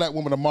need a black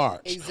woman to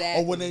march.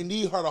 Exactly. Or when they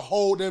need her to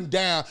hold them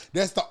down.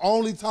 That's the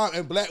only time.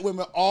 And black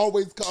women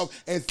always come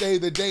and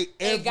save the day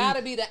every time. And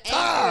gotta be the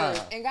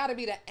anchor. And gotta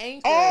be the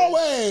anchor.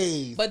 Always.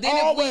 But then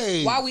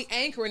while we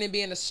anchoring and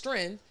being a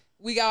strength,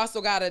 we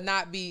also gotta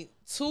not be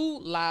too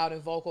loud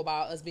and vocal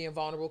about us being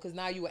vulnerable, because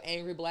now you an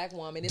angry black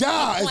woman. It's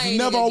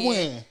never a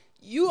win.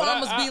 You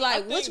almost be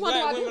like, which one do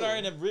I do? Black women are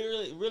in a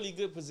really, really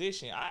good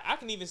position. I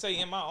can even say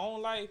in my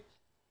own life,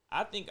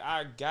 I think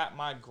I got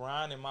my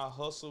grind and my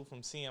hustle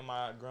from seeing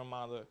my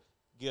grandmother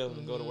get up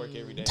and go to work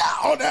every day.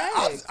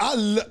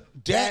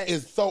 That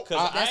is so.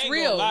 That's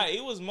real. Lie.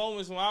 It was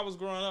moments when I was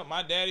growing up.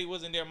 My daddy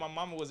wasn't there. My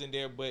mama wasn't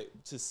there.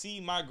 But to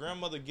see my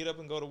grandmother get up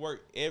and go to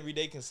work every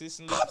day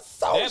consistently,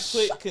 that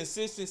put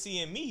consistency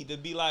in me to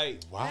be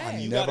like, wow,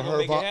 you gotta go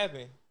make it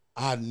happen.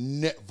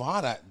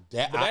 But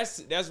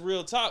that's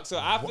real talk. So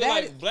I feel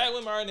like black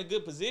women are in a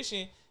good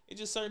position. It's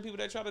just certain people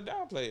that try to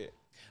downplay it.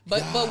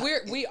 But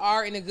we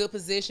are in a good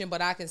position.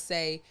 But I can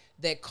say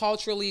that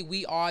culturally,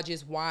 we all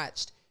just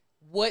watched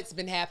what's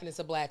been happening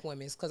to black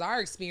women, because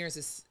our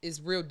experience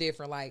is real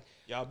different. Like,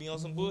 y'all be on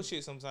some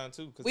bullshit sometimes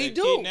too, because we that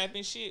do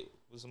kidnapping shit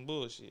was some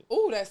bullshit.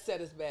 Ooh, that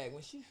set us back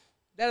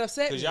that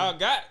upset me. Because y'all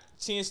got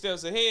 10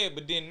 steps ahead,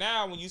 but then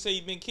now when you say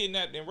you've been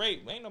kidnapped and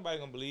raped, ain't nobody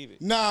gonna believe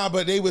it. Nah,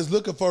 but they was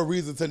looking for a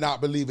reason to not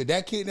believe it.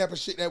 That kidnapping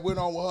shit that went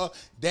on with her,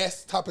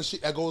 that's the type of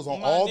shit that goes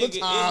on all the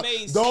time.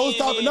 Those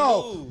type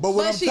of but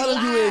what I'm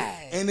telling you is,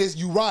 and it's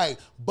you right,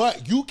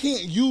 but you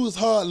can't use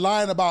her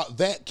lying about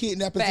that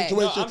kidnapping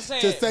situation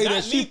to say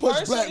that she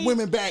pushed black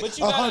women back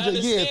 100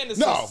 years.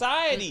 No,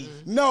 society.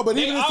 No, but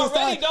even in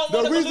society,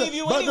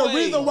 the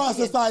reason why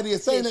society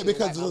is saying it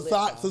because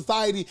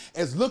society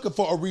is looking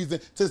for a reason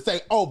to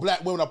say, oh,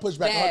 black women are pushed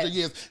back 100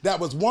 years. That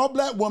was one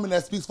black woman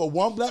that speaks for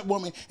one black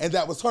woman, and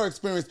that was her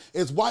experience.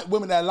 It's white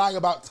women that lie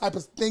about type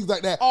of things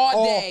like that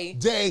all day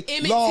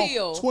long,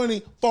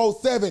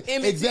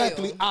 24/7.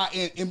 Exactly.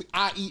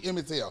 I.e.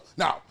 Emmett Till.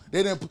 No,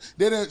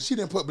 she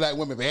didn't put black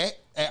women back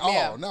at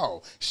all.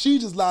 No, she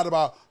just lied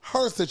about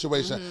her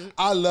situation.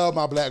 I love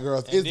my black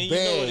girls. And it's then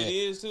bad. You know what it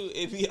is too?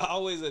 It be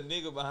always a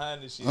nigga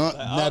behind the shit.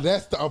 Now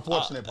that's the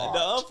unfortunate part.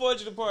 The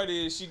unfortunate part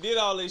is she did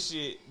all this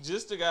shit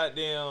just to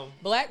goddamn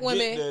black women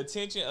get the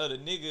attention of the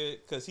nigga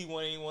because he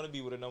wouldn't even want to be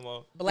with her no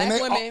more.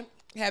 Black women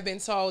have been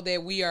told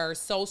that we are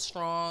so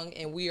strong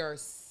and we are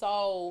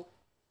so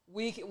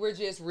we're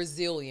just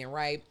resilient,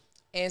 right?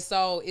 And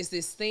so it's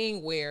this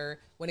thing where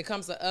when it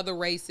comes to other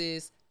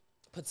races,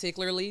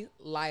 particularly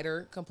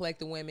lighter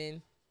complected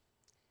women,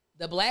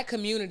 the black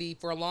community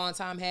for a long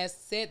time has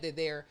said that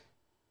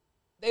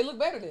they look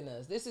better than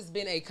us. This has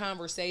been a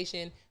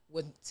conversation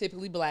with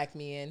typically black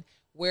men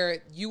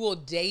where you will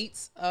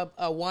date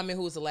a woman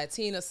who is a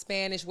Latina,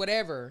 Spanish,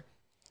 whatever,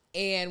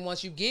 and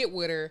once you get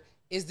with her,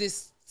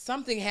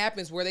 something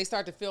happens where they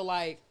start to feel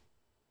like,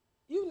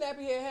 you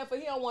nappy head heifer,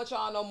 he don't want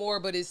y'all no more.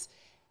 But it's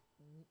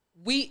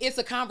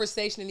a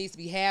conversation that needs to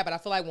be had. But I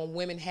feel like when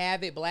women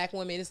have it, black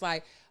women, it's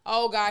like,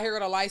 oh God, here are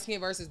the light skin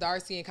versus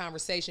dark skin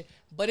conversation.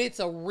 But it's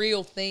a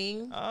real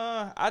thing.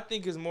 I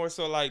think it's more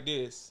so like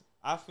this.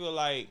 I feel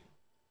like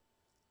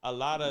a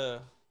lot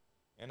of,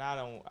 and I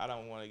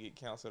don't want to get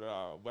canceled at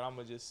all, but I'm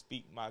gonna just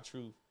speak my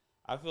truth.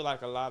 I feel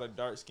like a lot of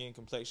dark skin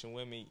complexion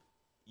women,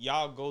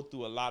 y'all go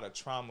through a lot of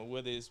trauma,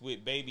 whether it's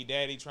with baby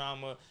daddy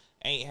trauma,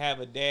 ain't have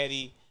a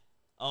daddy,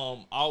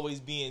 always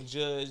being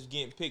judged,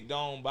 getting picked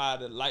on by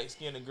the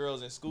light-skinned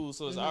girls in school,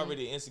 so it's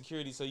already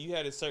insecurity. So you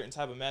had a certain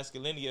type of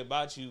masculinity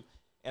about you,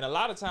 and a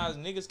lot of times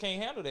niggas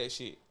can't handle that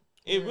shit.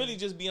 It really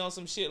just be on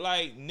some shit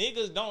like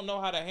niggas don't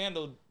know how to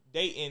handle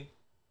dating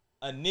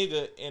a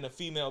nigga in a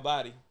female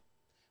body.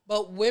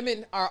 But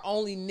women are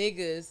only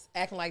niggas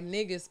acting like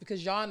niggas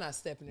because y'all not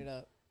stepping it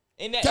up.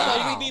 And that,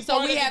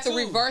 so we have to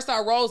reverse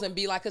our roles and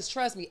be like, because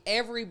trust me,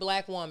 every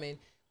black woman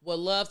would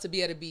love to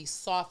be able to be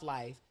soft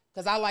life.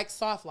 Because I like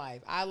soft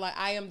life.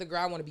 I am the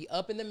girl. I want to be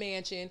up in the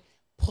mansion,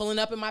 pulling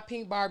up in my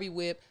pink Barbie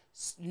whip,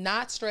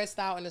 not stressed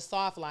out in the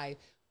soft life.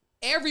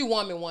 Every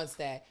woman wants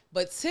that.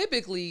 But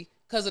typically,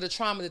 because of the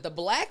trauma that the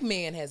black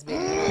man has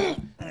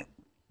been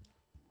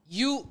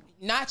through,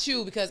 not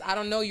you, because I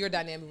don't know your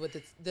dynamic, but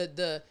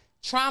the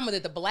trauma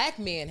that the black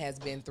man has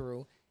been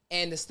through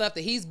and the stuff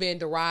that he's been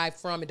deprived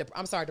from,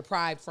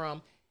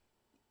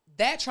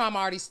 that trauma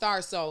already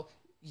starts. So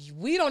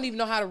we don't even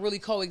know how to really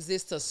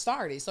coexist to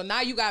start it. So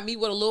now you got me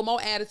with a little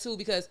more attitude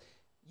because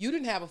you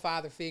didn't have a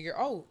father figure.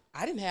 Oh,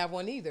 I didn't have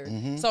one either.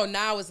 So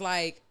now it's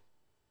like,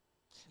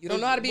 you don't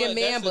know how to be a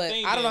man, but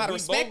I don't know how to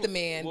respect the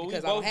man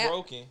because I don't have.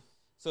 Broken.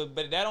 So,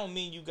 but that don't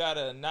mean you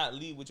gotta not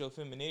lead with your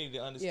femininity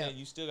to understand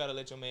you still gotta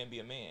let your man be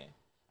a man.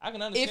 I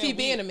can understand. If he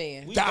being a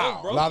man.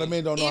 A lot of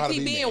men don't know how to be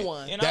If he being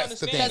one. That's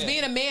the thing. Because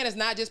being a man is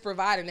not just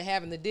providing and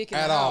having the dick in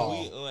at the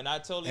all. And I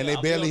totally. And they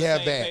barely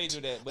have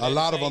that. A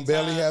lot of them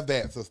barely have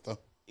that, sister.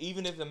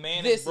 Even if the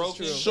man is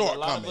broken, a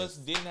lot of us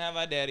didn't have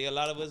our daddy. A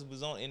lot of us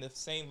was in the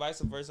same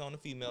vice versa on the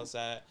female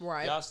side.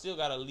 Right. Y'all still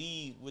got to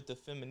lead with the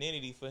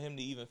femininity for him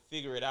to even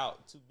figure it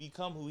out, to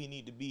become who he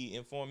need to be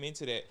and form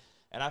into that.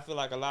 And I feel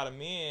like a lot of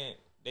men,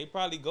 they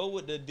probably go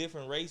with the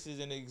different races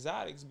and the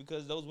exotics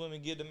because those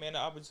women give the man the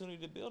opportunity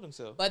to build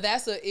himself. But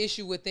that's an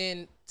issue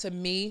within, to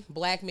me,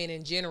 black men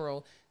in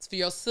general. It's for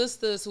your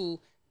sisters who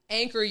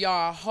anchor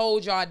y'all,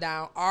 hold y'all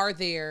down, are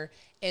there,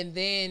 and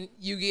then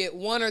you get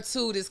one or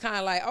two that's kind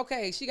of like,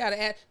 okay, she got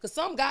to add, because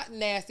some got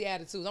nasty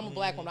attitudes. I'm a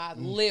black woman. I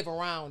live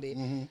around it.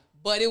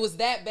 But it was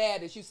that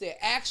bad that you said,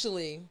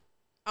 actually,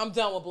 I'm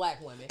done with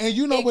black women. And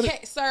you know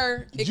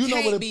sir, it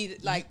can't be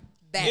like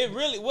that.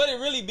 What it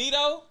really be,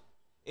 though?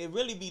 It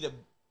really be the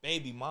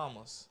baby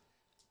mamas.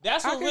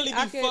 That's what really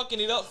be fucking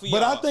it up for you.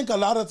 But I think a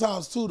lot of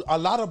times too, a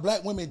lot of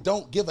black women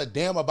don't give a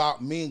damn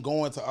about men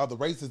going to other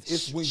races.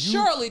 It's when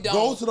you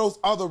go to those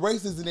other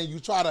races and then you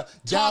try to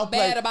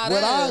downplay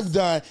what I've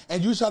done,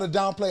 and you try to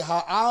downplay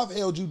how I've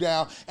held you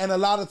down. And a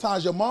lot of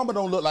times your mama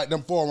don't look like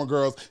them foreign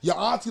girls, your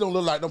auntie don't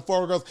look like them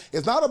foreign girls.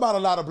 It's not about a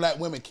lot of black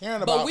women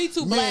caring about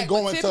men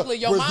going to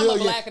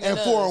Brazilian and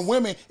foreign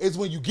women. It's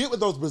when you get with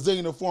those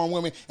Brazilian and foreign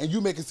women and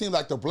you make it seem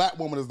like the black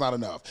woman is not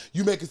enough.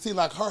 You make it seem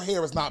like her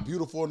hair is not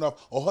beautiful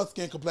enough or her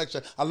skin complexion.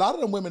 A lot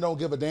of them women don't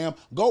give a damn.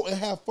 Go and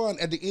have fun.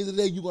 At the end of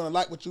the day, you're going to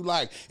like what you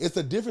like. It's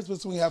the difference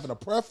between having a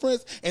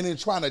preference and then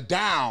trying to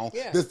down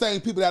the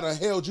same people that have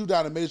held you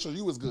down and made sure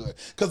you was good.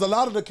 Because a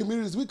lot of the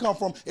communities we come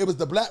from, it was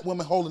the black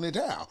women holding it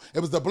down. It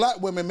was the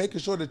black women making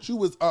sure that you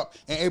was up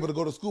and able to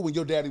go to school when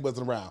your daddy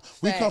wasn't around.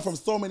 We come from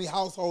so many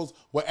households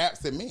with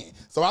absent men.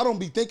 So I don't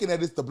be thinking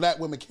that it's the black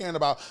women caring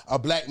about a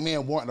black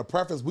man wanting a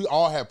preference. We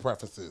all have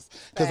preferences.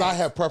 Because I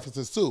have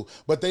preferences too.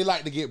 But they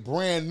like to get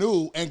brand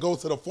new and go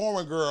to the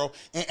foreign girl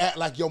and act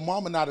like your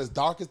mama not as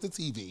dark as the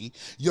TV,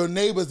 your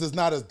neighbors is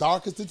not as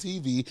dark as the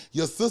TV,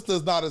 your sister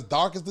is not as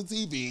dark as the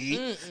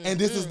TV, and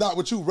this is not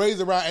what you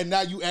raised around, and now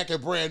you acting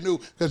brand new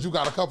because you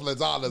got a couple of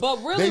dollars. But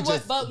really,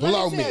 let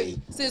me tell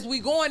you, since we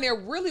going there,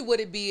 really what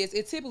it be is,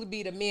 it typically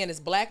be the men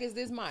as black as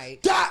this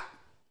mic that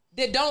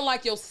don't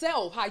like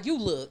yourself, how you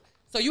look.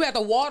 So you have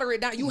to water it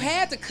down. You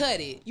had to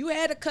cut it. You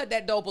had to cut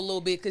that dope a little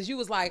bit because you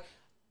was like,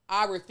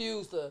 I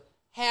refuse to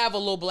have a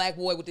little black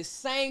boy with the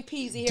same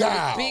peasy hair,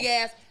 with big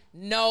ass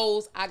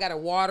nose. I gotta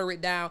water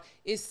it down.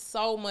 It's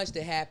so much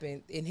that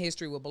happened in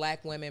history with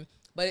black women.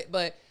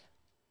 But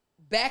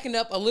backing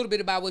up a little bit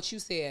about what you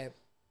said,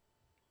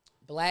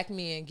 black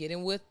men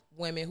getting with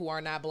women who are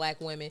not black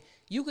women.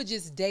 You could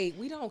just date.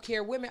 We don't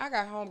care. Women, I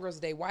got homegirls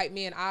that date white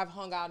men. I've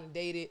hung out and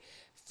dated,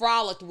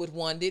 frolicked with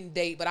one, didn't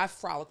date, but I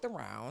frolicked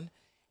around.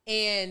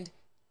 And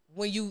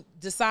when you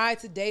decide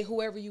to date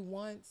whoever you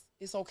want,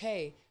 it's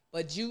okay.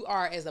 But you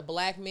are, as a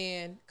black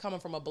man coming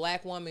from a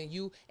black woman,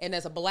 and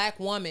as a black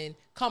woman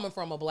coming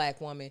from a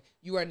black woman,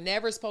 you are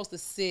never supposed to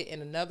sit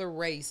in another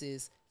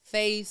race's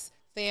face,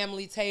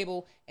 family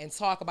table, and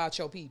talk about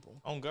your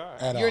people. On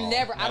God. You're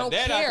never, I don't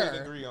care. That I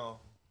can agree on.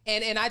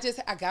 And I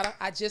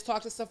just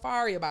talked to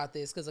Safari about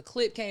this because a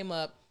clip came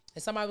up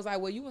and somebody was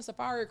like, well, you and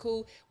Safari are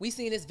cool. We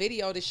seen this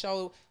video that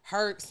showed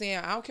her saying,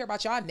 I don't care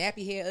about y'all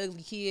nappy head,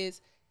 ugly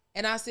kids.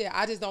 And I said,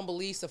 I just don't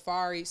believe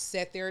Safari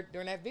sat there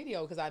during that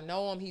video because I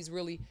know him. He's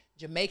really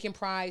Jamaican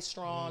pride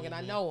strong, and I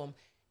know him.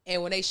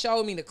 And when they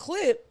showed me the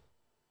clip,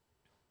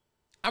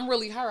 I'm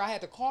really hurt. I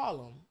had to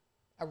call him.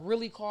 I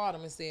really called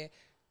him and said,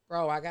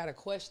 bro, I got a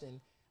question.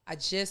 I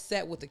just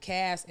sat with the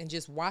cast and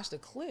just watched a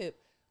clip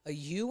of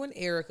you and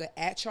Erica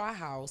at your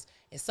house,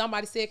 and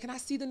somebody said, can I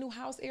see the new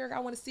house, Erica? I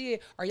want to see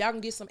it. Or y'all can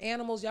get some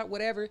animals, y'all,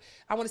 whatever.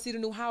 I want to see the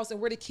new house. And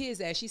where the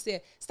kids at? She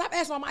said, stop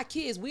asking about my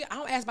kids. I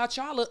don't ask about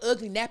y'all little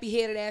ugly,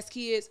 nappy-headed ass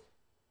kids.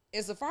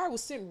 And Safari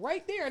was sitting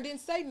right there and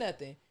didn't say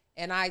nothing.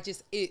 And I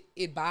just,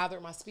 it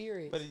bothered my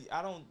spirit. But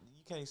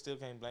you still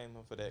can't blame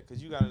him for that,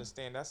 because you got to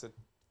understand that's a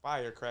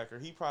firecracker.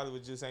 He probably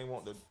was just ain't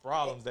want the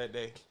problems that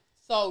day.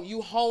 So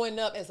you hoeing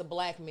up as a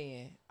black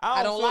man.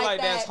 I don't feel like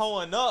that's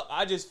hoeing up.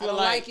 I just feel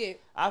like it.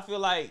 I feel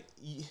like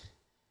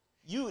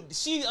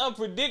she's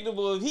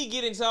unpredictable. If he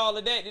get into all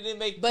of that, then it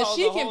make. But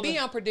she can be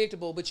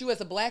unpredictable. But you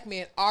as a black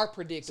man are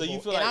predictable. So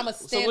you feel like.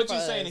 So what you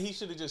saying? That he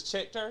should have just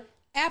checked her?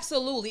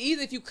 Absolutely.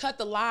 Either if you cut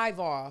the live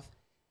off,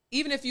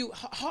 even if you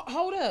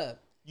hold up.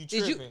 You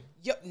tripping?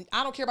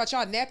 I don't care about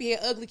y'all nappy head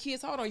ugly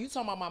kids. Hold on. You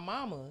talking about my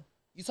mama?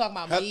 You talking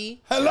about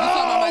me? Hello? You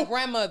talking about my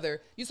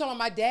grandmother? You talking about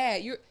my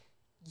dad?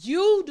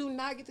 You do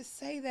not get to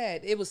say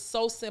that. It was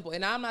so simple.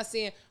 And I'm not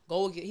saying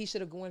he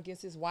should have gone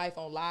against his wife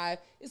on live.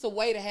 It's a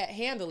way to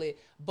handle it.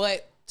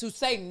 But to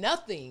say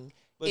nothing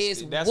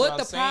is what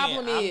the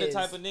problem is. I'm the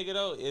type of nigga,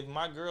 though, if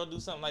my girl do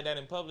something like that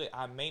in public,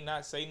 I may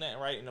not say nothing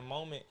right in the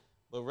moment.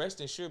 But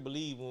rest assured,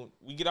 believe when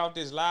we get off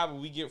this live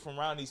and we get from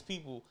around these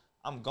people,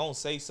 I'm going to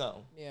say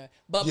something. Yeah.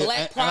 But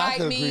black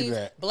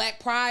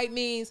pride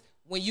means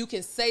when you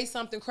can say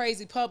something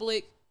crazy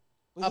public,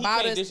 But he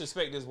can't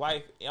disrespect his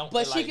wife.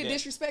 But she can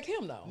disrespect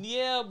him, though.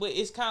 Yeah, but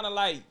it's kind of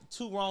like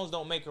two wrongs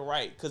don't make a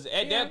right. Because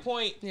at that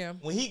point,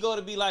 when he go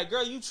to be like,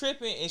 girl, you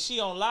tripping, and she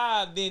on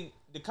live, then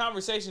the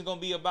conversation is going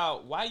to be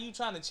about, why you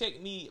trying to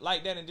check me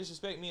like that and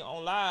disrespect me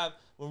on live,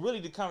 when really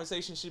the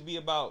conversation should be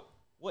about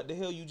what the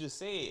hell you just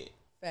said.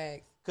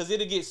 Facts. Because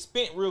it'll get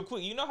spent real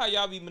quick. You know how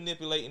y'all be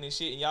manipulating and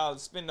shit, and y'all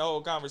spend the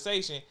whole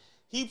conversation.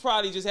 He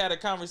probably just had a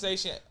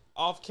conversation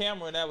off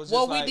camera, and that was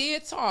just we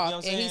did talk, you know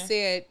and he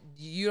said,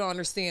 you don't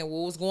understand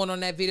what was going on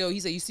in that video. He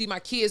said, you see my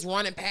kids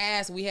running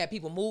past, we had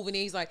people moving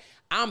in. He's like,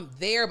 I'm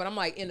there, but I'm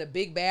like in the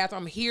big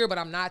bathroom. I'm here, but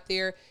I'm not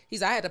there.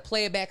 He's like, I had to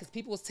play it back because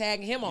people was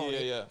tagging him on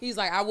it. Yeah. He's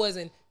like, I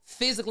wasn't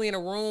physically in a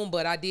room,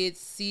 but I did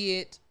see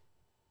it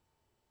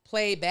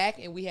played back,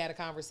 and we had a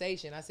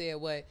conversation. I said,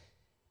 what?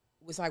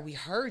 It's like, we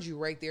heard you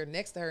right there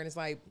next to her, and it's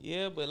like,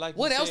 yeah, but like,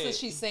 what else is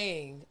she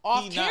saying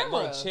off camera? He not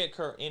gonna check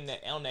her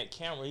on that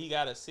camera. He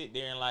gotta sit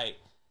there and like,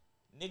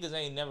 niggas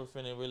ain't never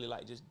finna really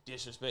like just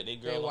disrespect their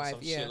girl on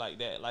some shit like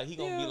that. Like, he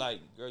gonna be like,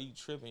 girl, you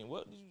tripping.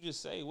 What did you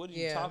just say? What are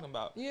you talking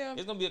about? Yeah.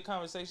 It's gonna be a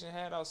conversation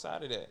had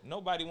outside of that.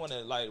 Nobody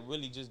wanna like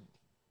really just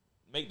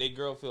make their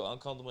girl feel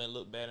uncomfortable and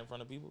look bad in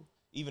front of people,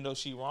 even though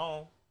she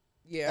wrong.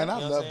 Yeah. And I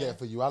love that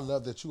for you. I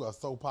love that you are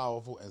so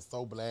powerful and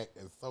so black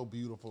and so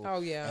beautiful. Oh,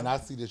 yeah. And I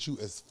see that you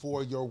is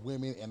for your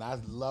women, and I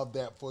love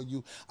that for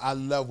you. I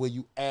love where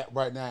you at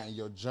right now in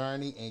your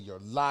journey and your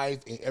life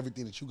and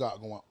everything that you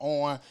got going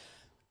on.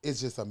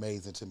 It's just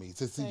amazing to me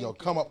to see your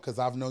come up, because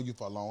I've known you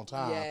for a long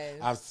time. Yes.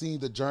 I've seen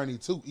the journey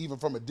too, even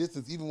from a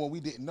distance, even when we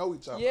didn't know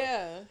each other.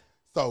 Yeah.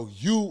 So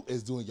you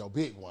is doing your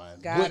big one.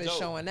 God is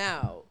showing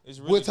out. It's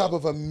really what type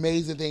of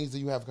amazing things do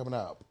you have coming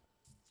up?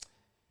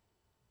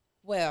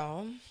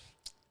 Well,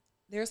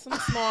 there's some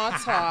small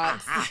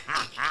talks.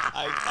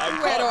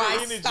 Where do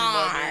I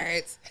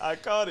start? I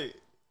caught it.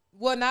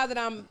 Well, now that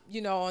I'm,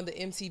 on the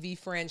MTV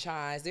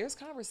franchise, there's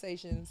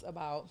conversations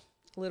about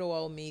little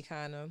old me,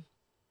 kind of.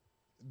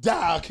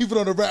 Down, keep it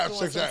on the rap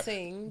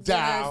section.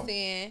 Down.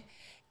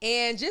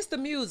 And just the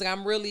music.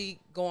 I'm really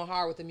going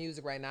hard with the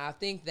music right now. I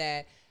think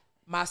that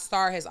my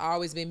start has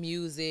always been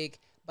music,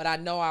 but I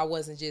know I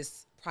wasn't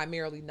just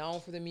primarily known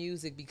for the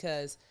music,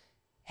 because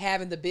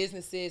having the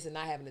businesses and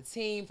not having a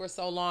team for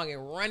so long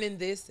and running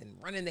this and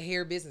running the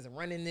hair business and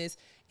running this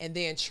and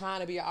then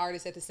trying to be an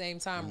artist at the same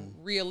time,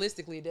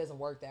 realistically, it doesn't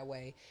work that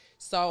way.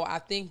 So I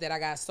think that I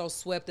got so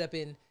swept up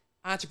in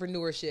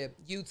entrepreneurship,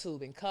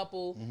 YouTube, and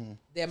couple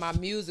that my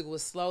music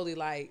was slowly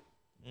like,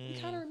 we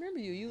kind of remember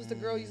you. You was the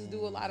girl who used to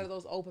do a lot of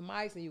those open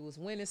mics, and you was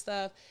winning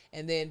stuff.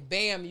 And then,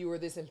 bam, you were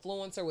this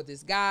influencer with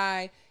this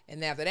guy.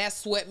 And after that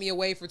swept me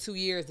away for 2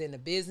 years, then the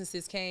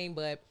businesses came.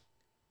 But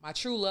my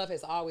true love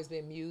has always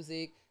been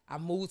music. I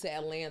moved to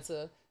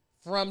Atlanta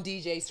from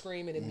DJ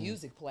Screaming and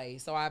music play.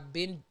 So I've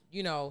been,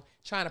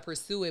 trying to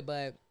pursue it,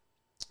 but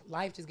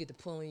life just get to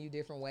pulling you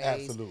different ways.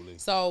 Absolutely.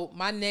 So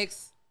my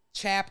next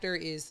chapter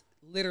is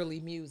literally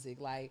music.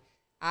 Like,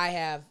 I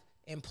have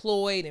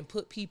employed and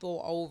put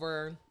people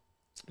over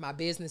my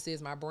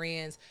businesses, my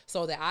brands,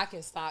 so that I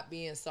can stop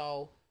being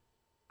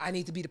I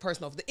need to be the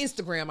person over the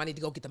Instagram. I need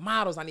to go get the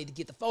models. I need to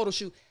get the photo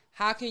shoot.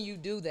 How can you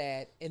do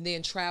that and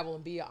then travel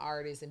and be an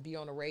artist and be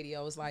on the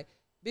radio? It's like,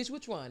 bitch,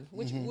 which one?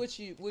 What are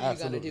you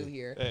gonna do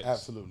here?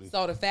 Absolutely.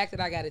 So the fact that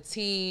I got a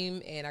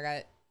team and I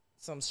got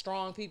some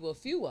strong people, a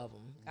few of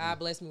them, God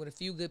bless me with a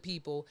few good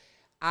people,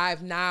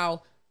 I've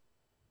now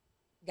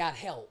got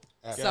help.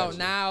 So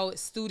now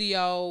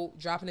studio,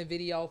 dropping a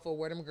video for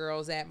Where Them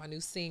Girls At, my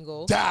new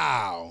single.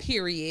 Down.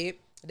 Period.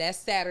 That's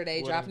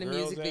Saturday, dropping a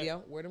music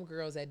video. Where Them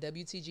Girls At,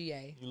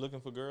 WTGA. You looking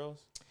for girls?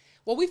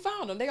 Well, we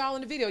found them. They all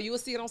in the video. You will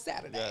see it on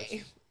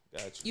Saturday.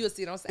 Gotcha. You will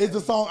see it on Saturday. Is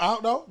the song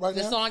out though? Right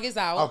now? The song is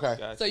out. Okay.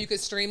 Gotcha. So you could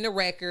stream the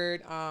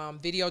record.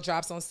 Video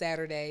drops on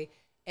Saturday.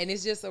 And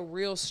it's just a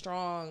real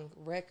strong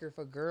record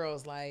for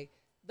girls. Like,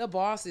 the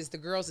bosses, the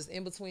girls is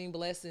in between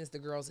blessings. The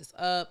girls is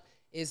up.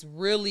 It's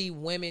really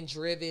women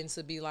driven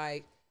to be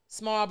like,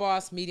 small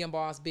boss, medium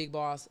boss, big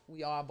boss.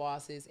 We all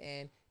bosses.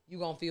 And you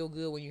going to feel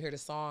good when you hear the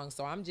song.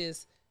 So I'm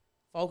just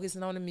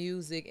focusing on the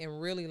music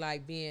and really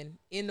like being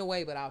in the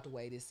way but out the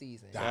way this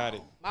season. Got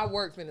it. My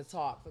work's been to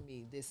talk for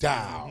me this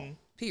Down. season.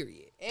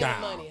 Period. And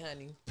Down. the money,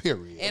 honey.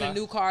 Period. And the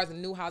new cars and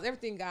the new house.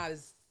 Everything God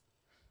is,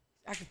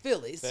 I can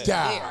feel it. It's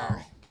Down.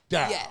 there.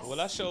 Down. Yes. Well,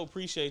 I sure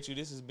appreciate you.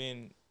 This has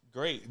been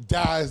great.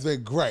 Down has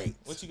been great.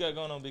 What you got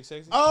going on, Big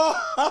Sexy?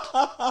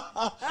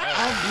 Oh,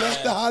 I'm blessed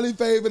and highly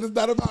favored. It's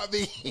not about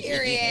me.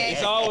 Period.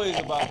 It's always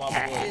about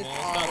my boy, It's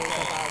man. always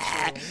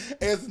about you.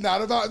 It's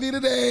not about me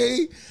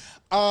today.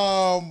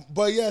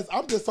 But yes,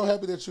 I'm just so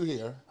happy that you're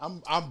here.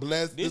 I'm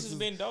blessed. This has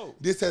been dope.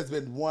 This has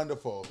been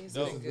wonderful. It's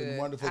This been has good. been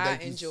wonderful. I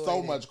Thank you enjoyed so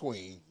it. much,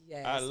 Queen.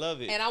 Yes. I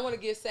love it. And I want to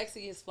give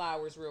Sexy his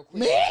flowers real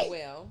quick Me? as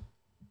well.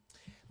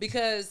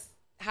 Because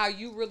how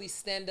you really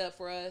stand up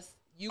for us,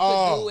 you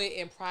could do it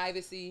in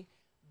privacy,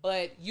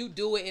 but you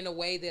do it in a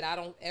way that I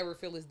don't ever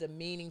feel is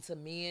demeaning to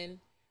men.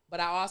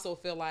 But I also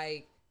feel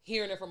like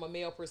hearing it from a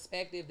male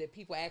perspective, that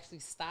people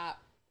actually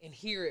stop and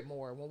hear it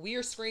more. When we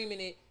are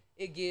screaming it,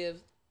 it gives,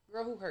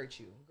 girl, who hurt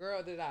you?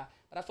 Girl, did I?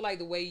 But I feel like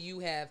the way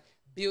you have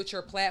built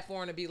your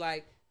platform to be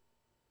like,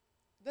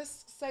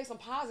 let's say some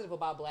positive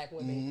about Black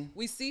women.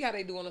 We see how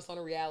they do on us on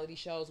the reality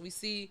shows. We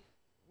see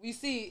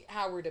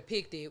how we're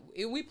depicted.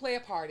 We play a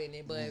part in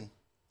it, but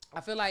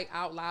I feel like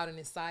out loud and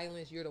in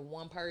silence, you're the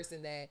one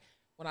person that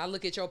when I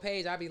look at your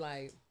page, I be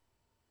like,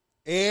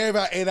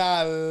 everybody, and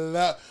I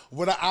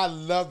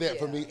love that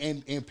for me.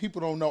 And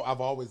people don't know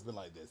I've always been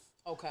like this.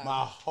 Okay.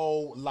 My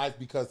whole life,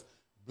 because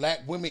Black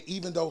women,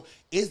 even though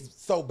it's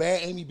so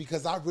bad, Amy,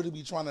 because I really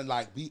be trying to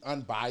like be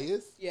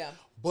unbiased. Yeah.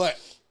 But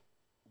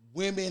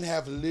women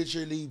have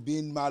literally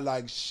been my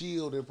like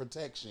shield and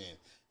protection.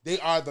 They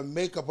are the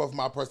makeup of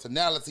my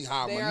personality,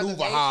 how I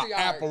maneuver, how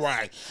I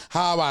operate,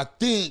 how I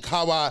think,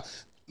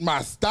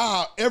 my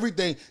style,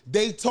 everything.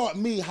 They taught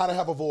me how to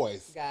have a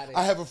voice. Got it.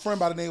 I have a friend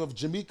by the name of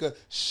Jamaica.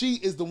 She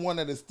is the one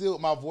that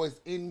instilled my voice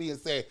in me and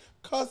said,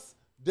 cuss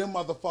them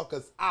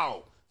motherfuckers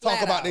out.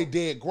 Talk about they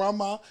dead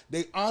grandma,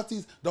 they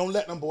aunties. Don't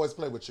let them boys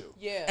play with you.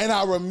 Yeah. And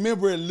I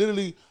remember it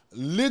literally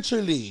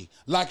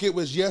like it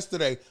was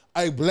yesterday.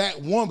 A Black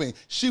woman,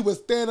 she would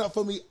stand up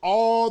for me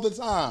all the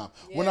time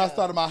when I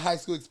started my high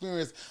school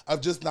experience of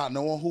just not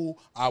knowing who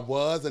I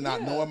was and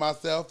not knowing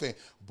myself and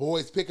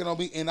boys picking on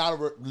me. And I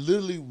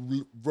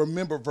literally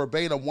remember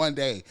verbatim one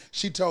day,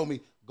 she told me,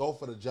 go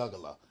for the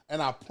juggler.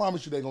 And I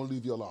promise you they're going to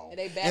leave you alone. And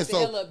they back the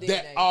hell up,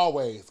 didn't they?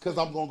 Always, because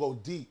I'm going to go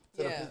deep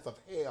to the pits of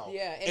hell.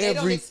 Yeah, and they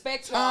don't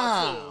expect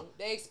y'all to.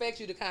 They expect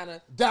you to kind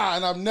of die,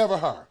 and I've never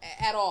heard.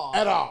 At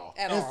all.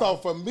 And so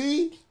for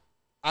me,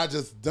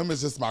 them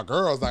is just my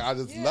girls. Like, I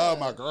just love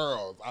my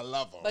girls. I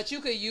love them. But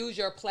you could use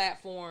your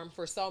platform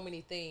for so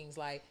many things.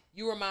 Like,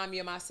 you remind me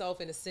of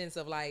myself in the sense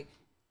of, like,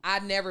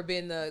 I've never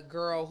been the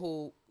girl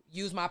who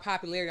used my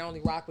popularity to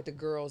only rock with the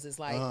girls. It's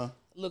like,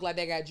 look like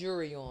they got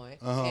jewelry on.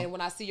 And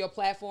when I see your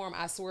platform,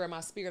 I swear in my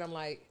spirit, I'm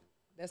like,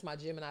 that's my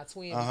Gemini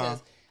twin.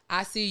 Because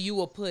I see you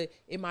will put,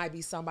 it might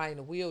be somebody in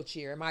a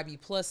wheelchair. It might be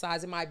plus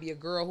size. It might be a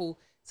girl who,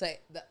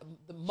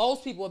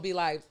 most people would be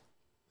like,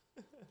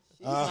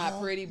 she's not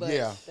pretty, but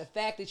the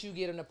fact that you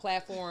get on the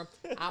platform,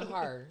 I'm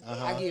her.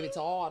 I give it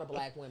to all the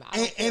Black women.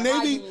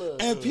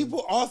 And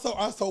people also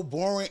are so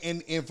boring.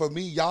 And for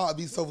me,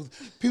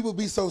 people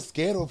be so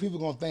scared of what people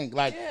gonna think.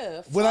 Like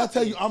when I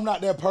tell you I'm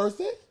not that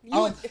person,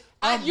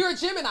 you're a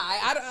Gemini.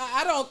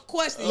 I don't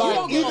question. Like, you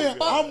don't give a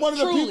fuck. I'm one of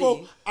the truly.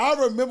 people. I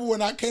remember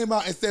when I came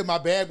out and said my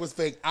bag was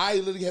fake. I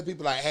literally had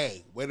people like,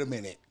 "Hey, wait a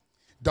minute,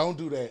 don't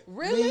do that."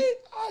 Really? Me,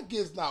 I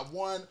gives not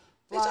one.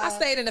 Bitch, I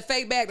stayed in the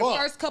fake bag the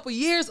first couple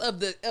years of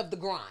the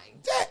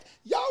grind.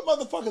 Y'all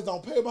motherfuckers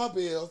don't pay my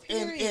bills.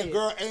 And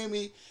girl,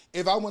 Amy,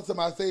 if I went to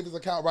my savings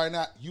account right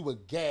now, you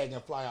would gag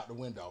and fly out the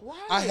window.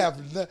 Right. I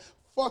have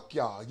fuck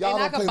y'all. Y'all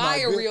don't pay my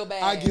bills. Real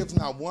bag. I give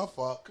not one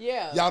fuck.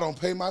 Yeah. Y'all don't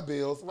pay my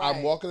bills. Right.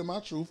 I'm walking in my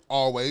truth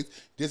always.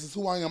 This is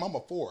who I am. I'm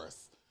a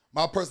force.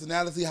 My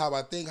personality, how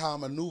I think, how I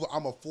maneuver,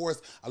 I'm a force.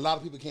 A lot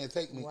of people can't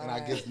take me, and I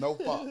give no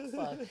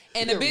fucks.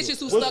 And the bitches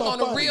who stuck on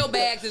the real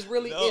bags is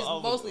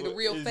mostly the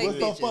real fake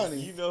bitches. What's so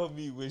funny? You know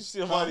me, when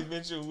somebody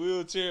mentioned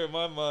wheelchair,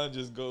 my mind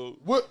just goes.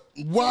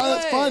 Why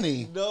that's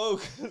funny? No,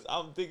 because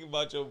I'm thinking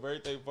about your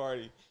birthday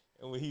party.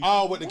 And when he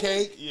with the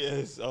cake?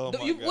 Yes. Oh my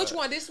God. Which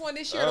one? This one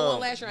this year or the one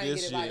last year I didn't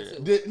get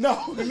invited to? No.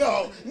 Which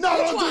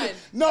one?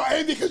 No,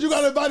 Amy, because you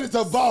got invited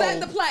to both. Set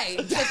the play.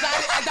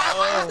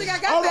 I don't think I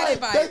got that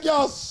invite. Thank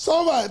y'all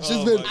so much.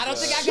 I don't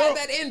think I got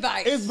that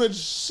invite. It's been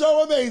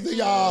so amazing,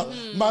 y'all.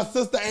 My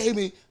sister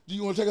Amy, do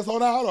you want to take us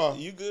on out? Or?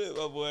 You good,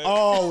 my boy.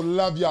 Oh,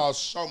 love y'all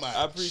so much.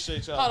 I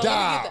appreciate y'all. Hold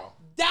on,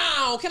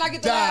 down. Can I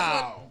get the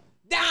last one?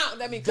 Down.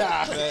 Let me put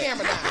the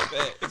camera down.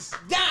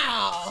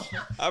 Down.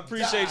 I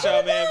appreciate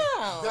y'all, man.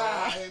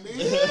 Down.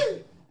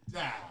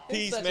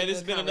 Peace, man. This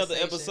has been another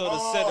episode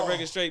of Set the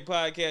Record Straight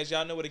podcast.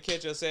 Y'all know where to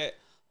catch us at.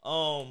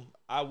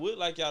 I would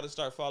like y'all to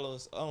start following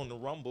us on the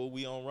Rumble.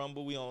 We on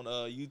Rumble. We on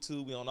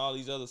YouTube. We on all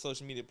these other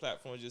social media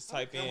platforms. Just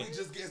type in. We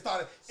just get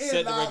started.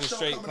 Set the Record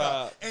Straight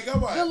pod. And go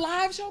on. The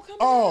live show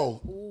coming out?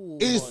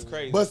 It's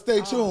crazy. But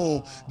stay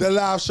tuned. The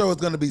live show is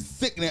going to be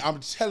sickening. I'm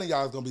telling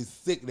y'all it's going to be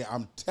sickening.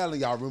 I'm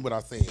telling y'all, remember what I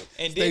said.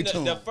 And stay then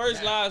tuned. The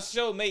first live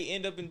show may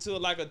end up into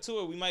like a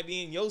tour. We might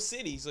be in your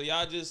city. So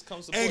y'all just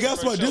come support. And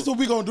guess what? This is what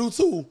we're going to do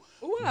too.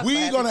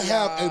 We're going to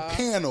have a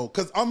panel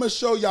because I'm going to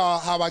show y'all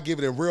how I give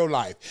it in real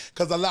life.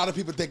 Because a lot of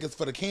people think it's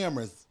for the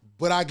cameras,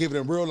 but I give it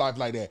in real life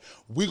like that.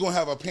 We're going to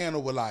have a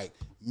panel with like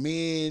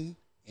men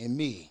and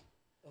me.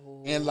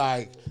 And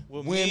like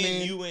women. Me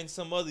and you and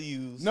some other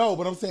yous. No,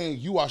 but I'm saying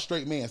you are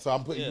straight men. So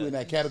I'm putting you in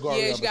that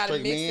category of a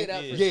straight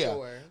man.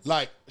 Sure.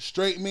 Like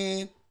straight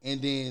men,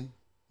 and then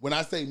when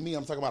I say me,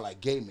 I'm talking about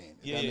like gay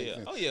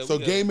men. Oh, yeah. So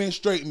gay men,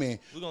 straight men,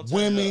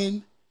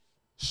 women,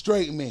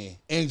 straight men,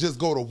 and just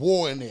go to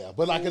war in there,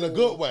 but like in a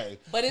good way.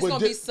 But it's gonna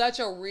be such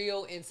a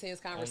real intense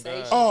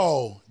conversation.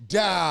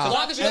 Down. As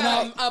long as you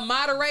have a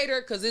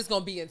moderator, because it's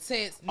gonna be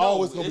intense.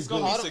 No, it's gonna be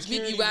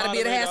good. You gotta be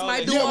able to have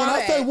somebody do all when that.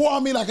 I say war, I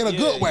mean like in a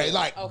good way,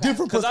 like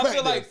different perspectives. Because I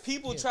feel like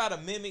people try to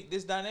mimic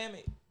this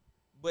dynamic,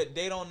 but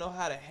they don't know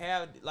how to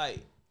have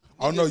like.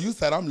 Oh no, you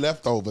said I'm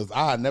leftovers.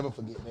 I'll never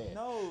forget that.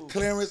 No.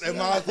 Clarence and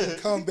Miles will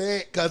come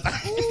back because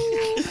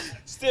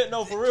still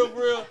no, for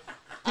real.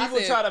 People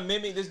try to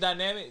mimic this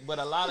dynamic, but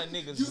a lot of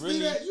niggas you really.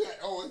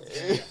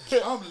 See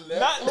that? I'm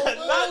left. Not the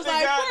like,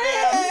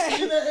 goddamn. You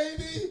see that,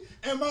 AB?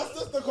 And my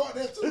sister caught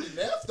that too.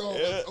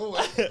 Leftovers. Yeah. Oh,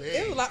 that's bad.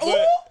 It was like,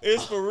 But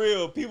it's for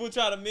real. People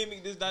try to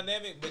mimic this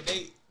dynamic, but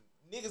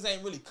niggas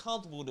ain't really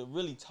comfortable to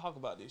really talk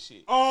about this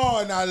shit. Oh,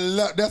 and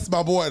that's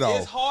my boy though.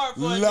 It's hard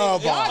for y'all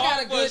a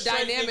got a good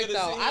straight dynamic nigga to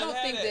though. sit I and don't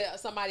have think that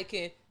somebody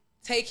can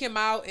take him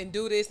out and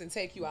do this and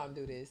take you out and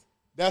do this.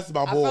 That's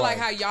my boy. I feel like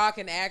how y'all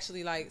can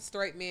actually, like,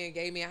 straight men,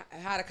 gay men,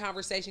 how the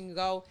conversation can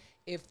go.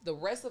 If the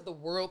rest of the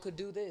world could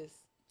do this,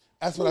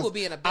 that's what would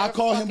be in a better I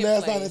called him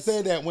last place. night and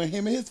said that when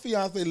him and his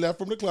fiance left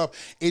from the club,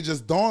 it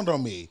just dawned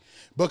on me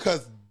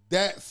because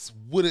that's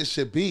what it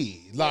should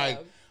be. Like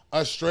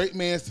a straight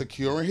man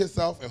securing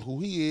himself and who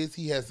he is.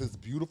 He has his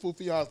beautiful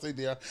fiance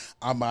there.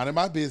 I'm minding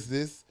my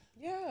business.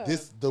 Yeah.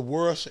 The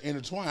world should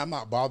intertwine. I'm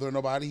not bothering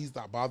nobody. He's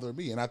not bothering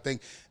me. And I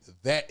think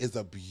that is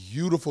a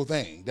beautiful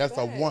thing. That's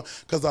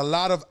because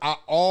I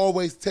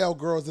always tell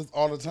girls this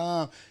all the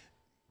time.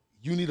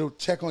 You need to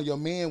check on your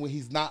man when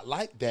he's not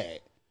like that.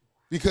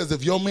 Because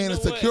if your man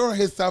is securing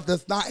himself,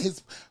 that's not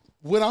his,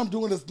 what I'm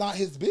doing is not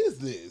his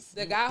business.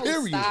 The guy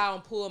who style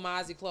and pull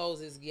Mozzie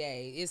clothes is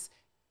gay.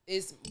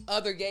 It's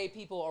other gay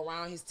people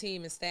around his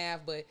team and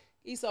staff, but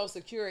he's so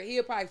secure.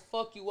 He'll probably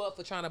fuck you up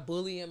for trying to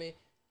bully him. And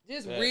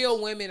just real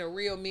women or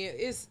real men.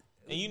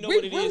 And you know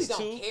what it really is too?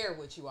 don't care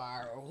what you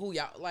are or who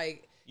y'all,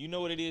 like. You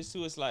know what it is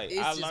too? It's like,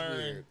 I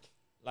learned,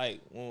 like,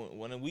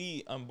 when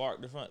we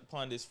embarked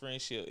upon this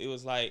friendship, it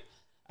was like,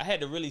 I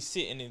had to really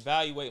sit and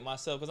evaluate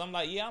myself because I'm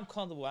like, yeah, I'm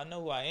comfortable. I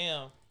know who I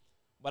am.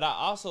 But I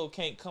also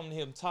can't come to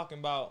him talking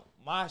about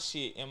my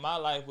shit in my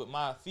life with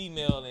my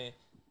female and,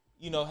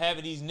 you know,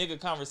 having these nigga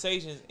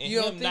conversations and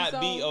him not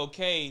be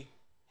okay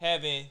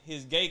having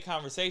his gay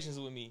conversations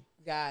with me.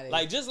 Got it.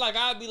 Like, just like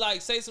I'd be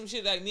like, say some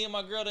shit like me and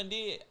my girl done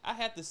did, I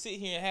have to sit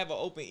here and have an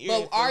open ear.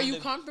 But are you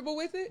comfortable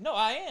with it? No,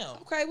 I am.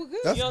 Okay, well,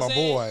 good. That's you know my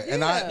boy.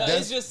 Yeah. And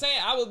it's just saying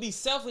I would be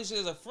selfish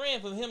as a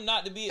friend for him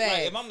not to be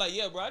like, if I'm like,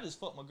 yeah, bro, I just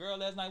fucked my girl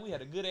last night. We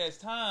had a good ass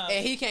time.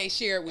 And he can't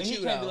share it with you,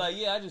 he can't be like,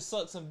 yeah, I just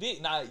sucked some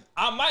dick. Now,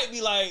 I might be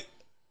like,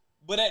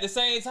 but at the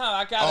same time,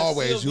 I gotta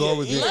always.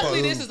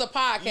 Luckily, this is a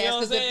podcast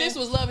because if this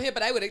was Love and Hip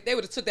Hop, they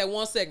would have took that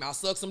one segment. I'll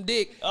suck some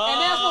dick,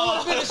 and that's what would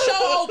have been the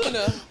show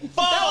opener.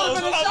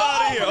 I'm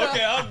out of here.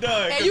 Okay, I'm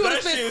done. And you would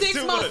have spent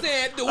 6 months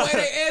saying the way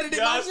they edited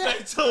my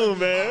shit. Stay tuned,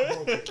 man.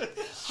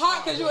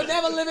 Hot because you would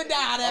never live it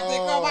down after it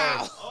come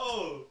out.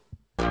 Oh.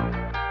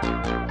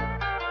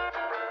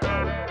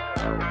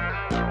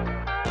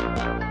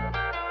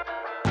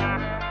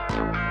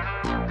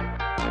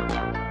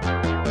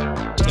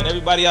 Can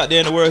everybody out there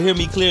in the world hear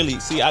me clearly?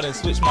 See, I done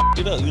switched my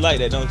shit up. You like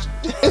that, don't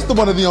you? It's the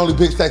one of the only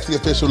big sexy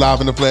official live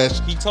in the flesh.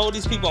 He told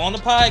these people on the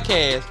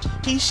podcast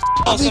he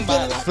on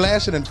somebody.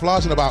 Flashing and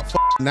flashing about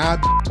 9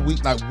 a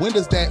week. Like, when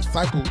does that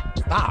cycle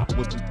stop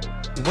with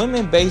people?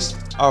 Women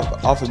based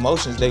off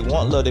emotions. They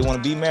want love. They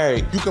want to be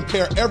married. You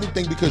compare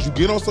everything because you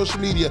get on social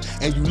media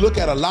and you look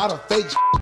at a lot of fake